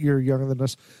age, you're younger than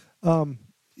us,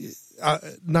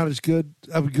 not as good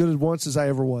once as I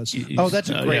ever was. Oh, that's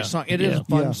a great song. It is a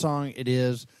fun song. It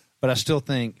is. But I still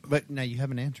think. But now you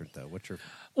haven't answered though. What's your?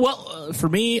 Well, for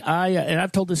me, and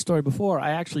I've told this story before.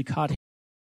 I actually caught